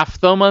a half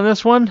thumb on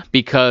this one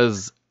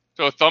because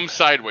So a thumb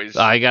sideways.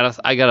 I got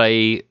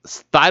a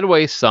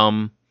sideways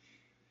thumb.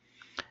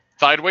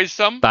 Sideways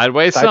thumb?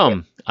 Sideways Sideways.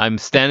 thumb. I'm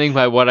standing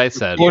by what I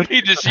said. You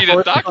need to see the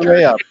Work our doctor.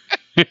 way up.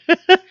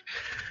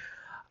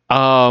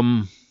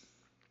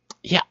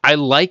 Yeah, I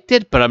liked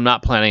it, but I'm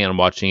not planning on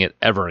watching it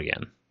ever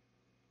again.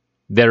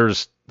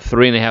 There's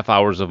 3.5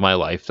 hours of my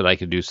life that I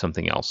could do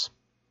something else.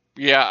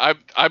 Yeah,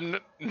 I'm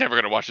never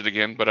going to watch it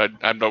again, but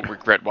I don't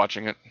regret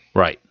watching it.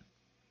 Right.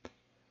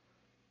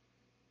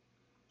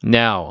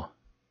 Now,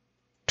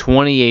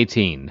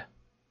 2018.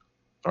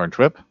 Orange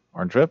whip,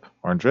 orange whip,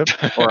 orange whip,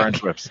 or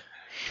orange whips.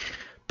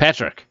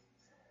 Patrick,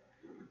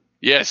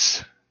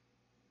 Yes.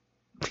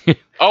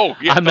 Oh,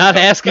 yeah. I'm not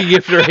asking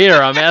if you're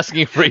here. I'm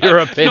asking for your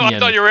No, opinion. I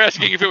thought you were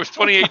asking if it was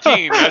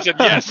 2018. I said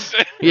yes.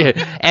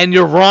 Yeah, and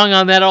you're wrong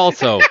on that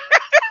also.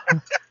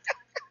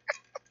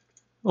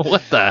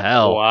 What the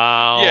hell?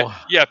 Wow.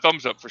 Yeah,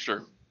 thumbs up for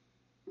sure.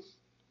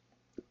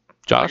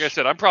 Josh? Like I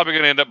said, I'm probably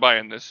going to end up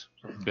buying this.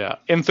 Yeah.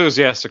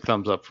 Enthusiastic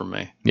thumbs up from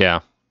me. Yeah.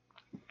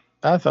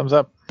 Thumbs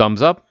up.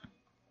 Thumbs up.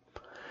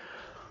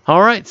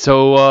 All right,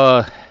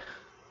 so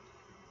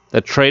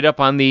the trade up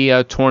on the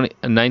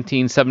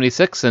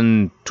 1976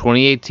 and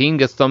 2018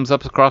 gets thumbs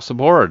up across the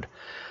board.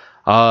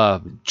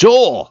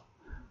 Joel,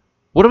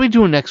 what are we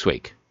doing next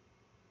week?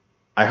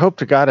 I hope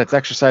to God it's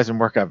exercise and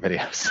workout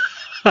videos.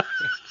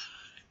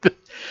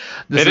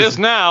 This It is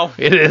now.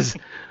 It is.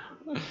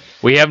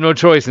 We have no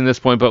choice in this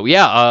point, but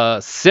yeah,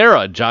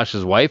 Sarah,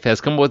 Josh's wife,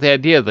 has come up with the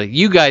idea that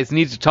you guys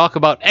need to talk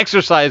about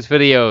exercise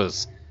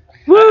videos. I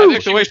The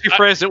think way she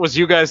phrased it was,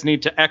 "You guys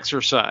need to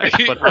exercise,"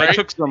 but Right? I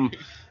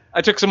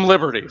took some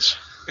liberties.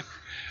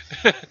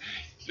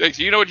 Like,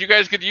 you know what you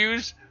guys could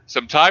use?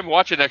 Some time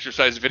watching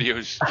exercise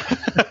videos.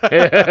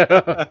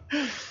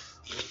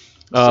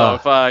 So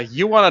if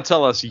you want to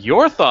tell us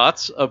your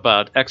thoughts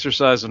about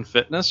exercise and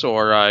fitness,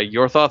 or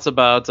your thoughts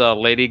about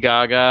Lady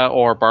Gaga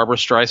or Barbara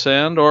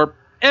Streisand, or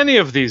any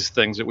of these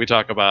things that we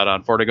talk about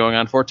on 40 Going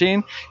on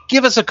 14,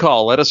 give us a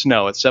call. Let us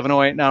know at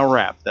 708 Now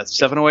Wrap. That's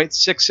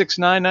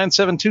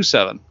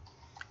 708-669-9727.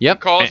 Yep.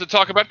 Calls to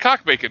talk about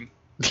cock bacon.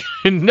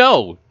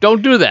 No,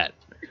 don't do that.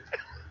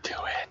 Do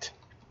it.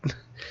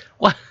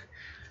 What?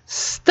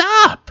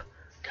 Stop.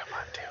 Come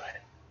on, do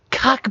it.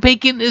 Cock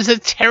bacon is a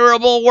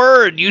terrible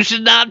word. You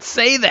should not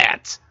say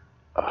that.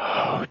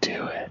 Oh,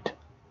 do it.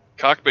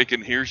 Cock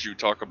bacon hears you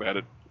talk about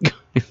it.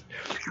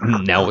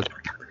 Now,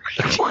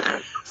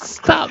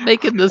 stop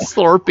making the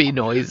slurpy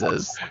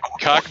noises.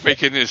 Cock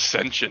bacon is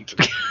sentient.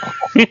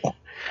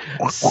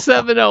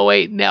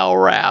 708 Now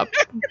Wrap.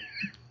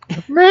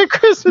 Merry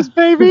Christmas,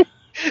 baby.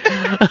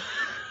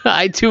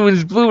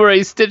 iTunes,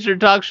 Blu-ray, Stitcher,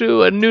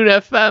 TalkShoe, and Noon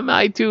FM,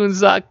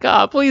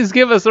 iTunes.com. Please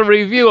give us a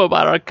review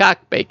about our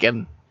cock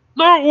bacon.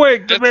 Don't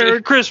wake the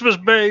Merry Christmas,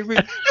 baby.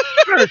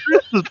 Merry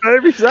Christmas,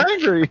 baby's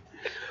angry.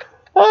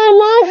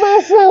 I love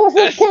myself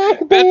a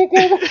cock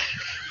bacon.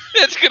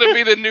 That's going to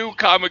be the new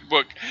comic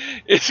book.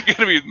 It's going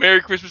to be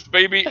Merry Christmas,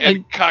 Baby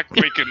and Cock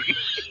Bacon.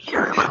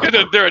 And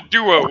they're a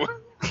duo.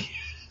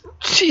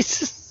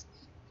 Jesus.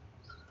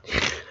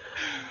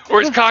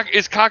 Or is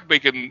Cock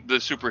Bacon the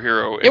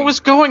superhero? It was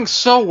going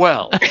so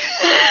well.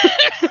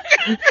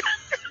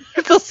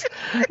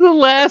 The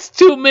last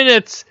 2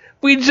 minutes.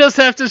 We just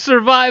have to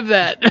survive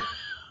that.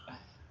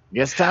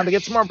 Guess time to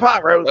get some more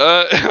pot roast.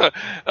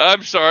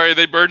 I'm sorry,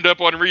 they burned up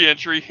on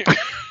re-entry. Take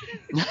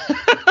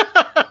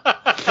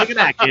a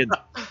nap, kid.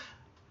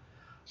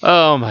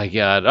 Oh, my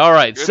God. All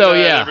right. Good so,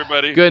 night, yeah.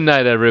 everybody. Good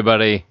night,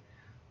 everybody.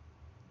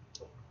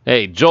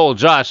 Hey, Joel,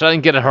 Josh, I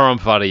didn't get a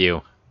harumph out of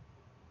you.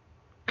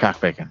 Cock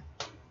bacon.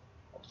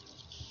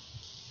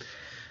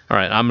 All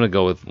right. I'm going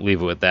to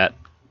leave it with that.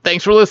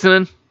 Thanks for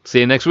listening. See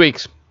you next week.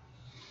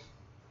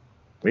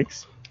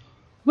 Weeks?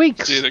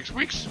 Weeks. See you next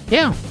week.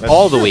 Yeah.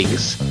 All the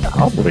weeks.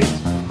 All the weeks.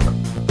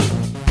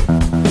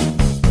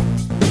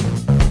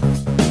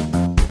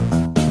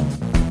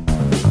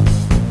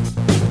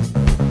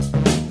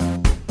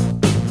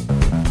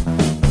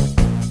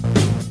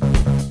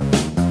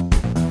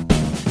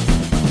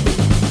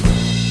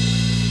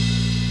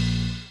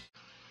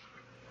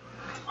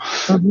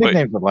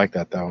 Nicknames would like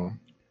that, though,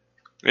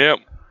 Yep.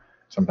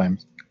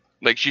 sometimes.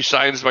 Like she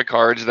signs my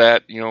cards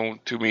that,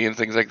 to me and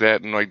things like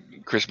that, and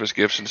like Christmas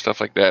gifts and stuff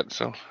like that.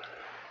 So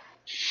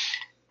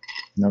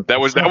No, that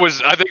was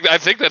I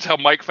think that's how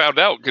Mike found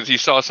out, because he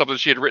saw something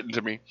she had written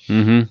to me.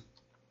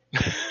 Mm-hmm.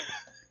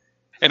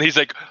 And he's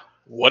like,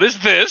 "What is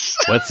this?"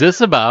 What's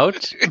this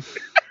about?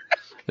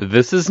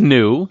 This is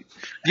new.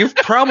 You've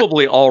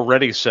probably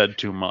already said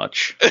too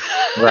much.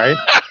 right?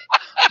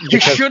 You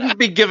Because- shouldn't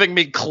be giving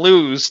me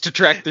clues to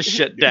track this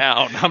shit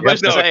down. I'm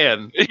just No.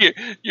 saying.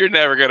 You're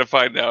never gonna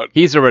find out.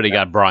 He's already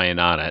got Brian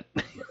on it.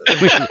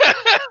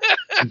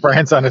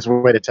 Brian's on his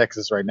way to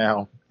Texas right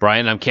now.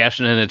 Brian, I'm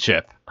cashing in a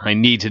chip. I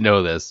need to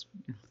know this.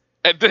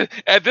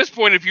 At this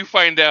point, if you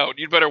find out,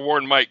 you'd better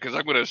warn Mike, because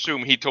I'm gonna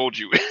assume he told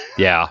you.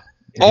 Yeah.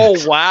 Oh,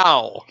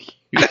 wow.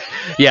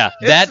 Yeah,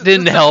 that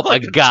didn't help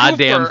like a a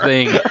goddamn trooper.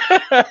 thing.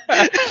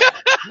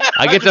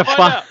 I get to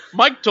find.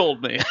 Mike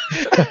told me.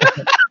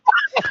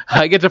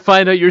 I get to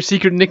find out your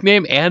secret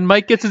nickname, and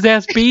Mike gets his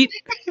ass beat.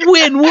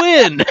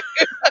 Win-win.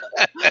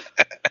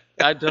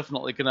 I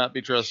definitely cannot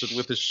be trusted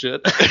with this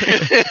shit.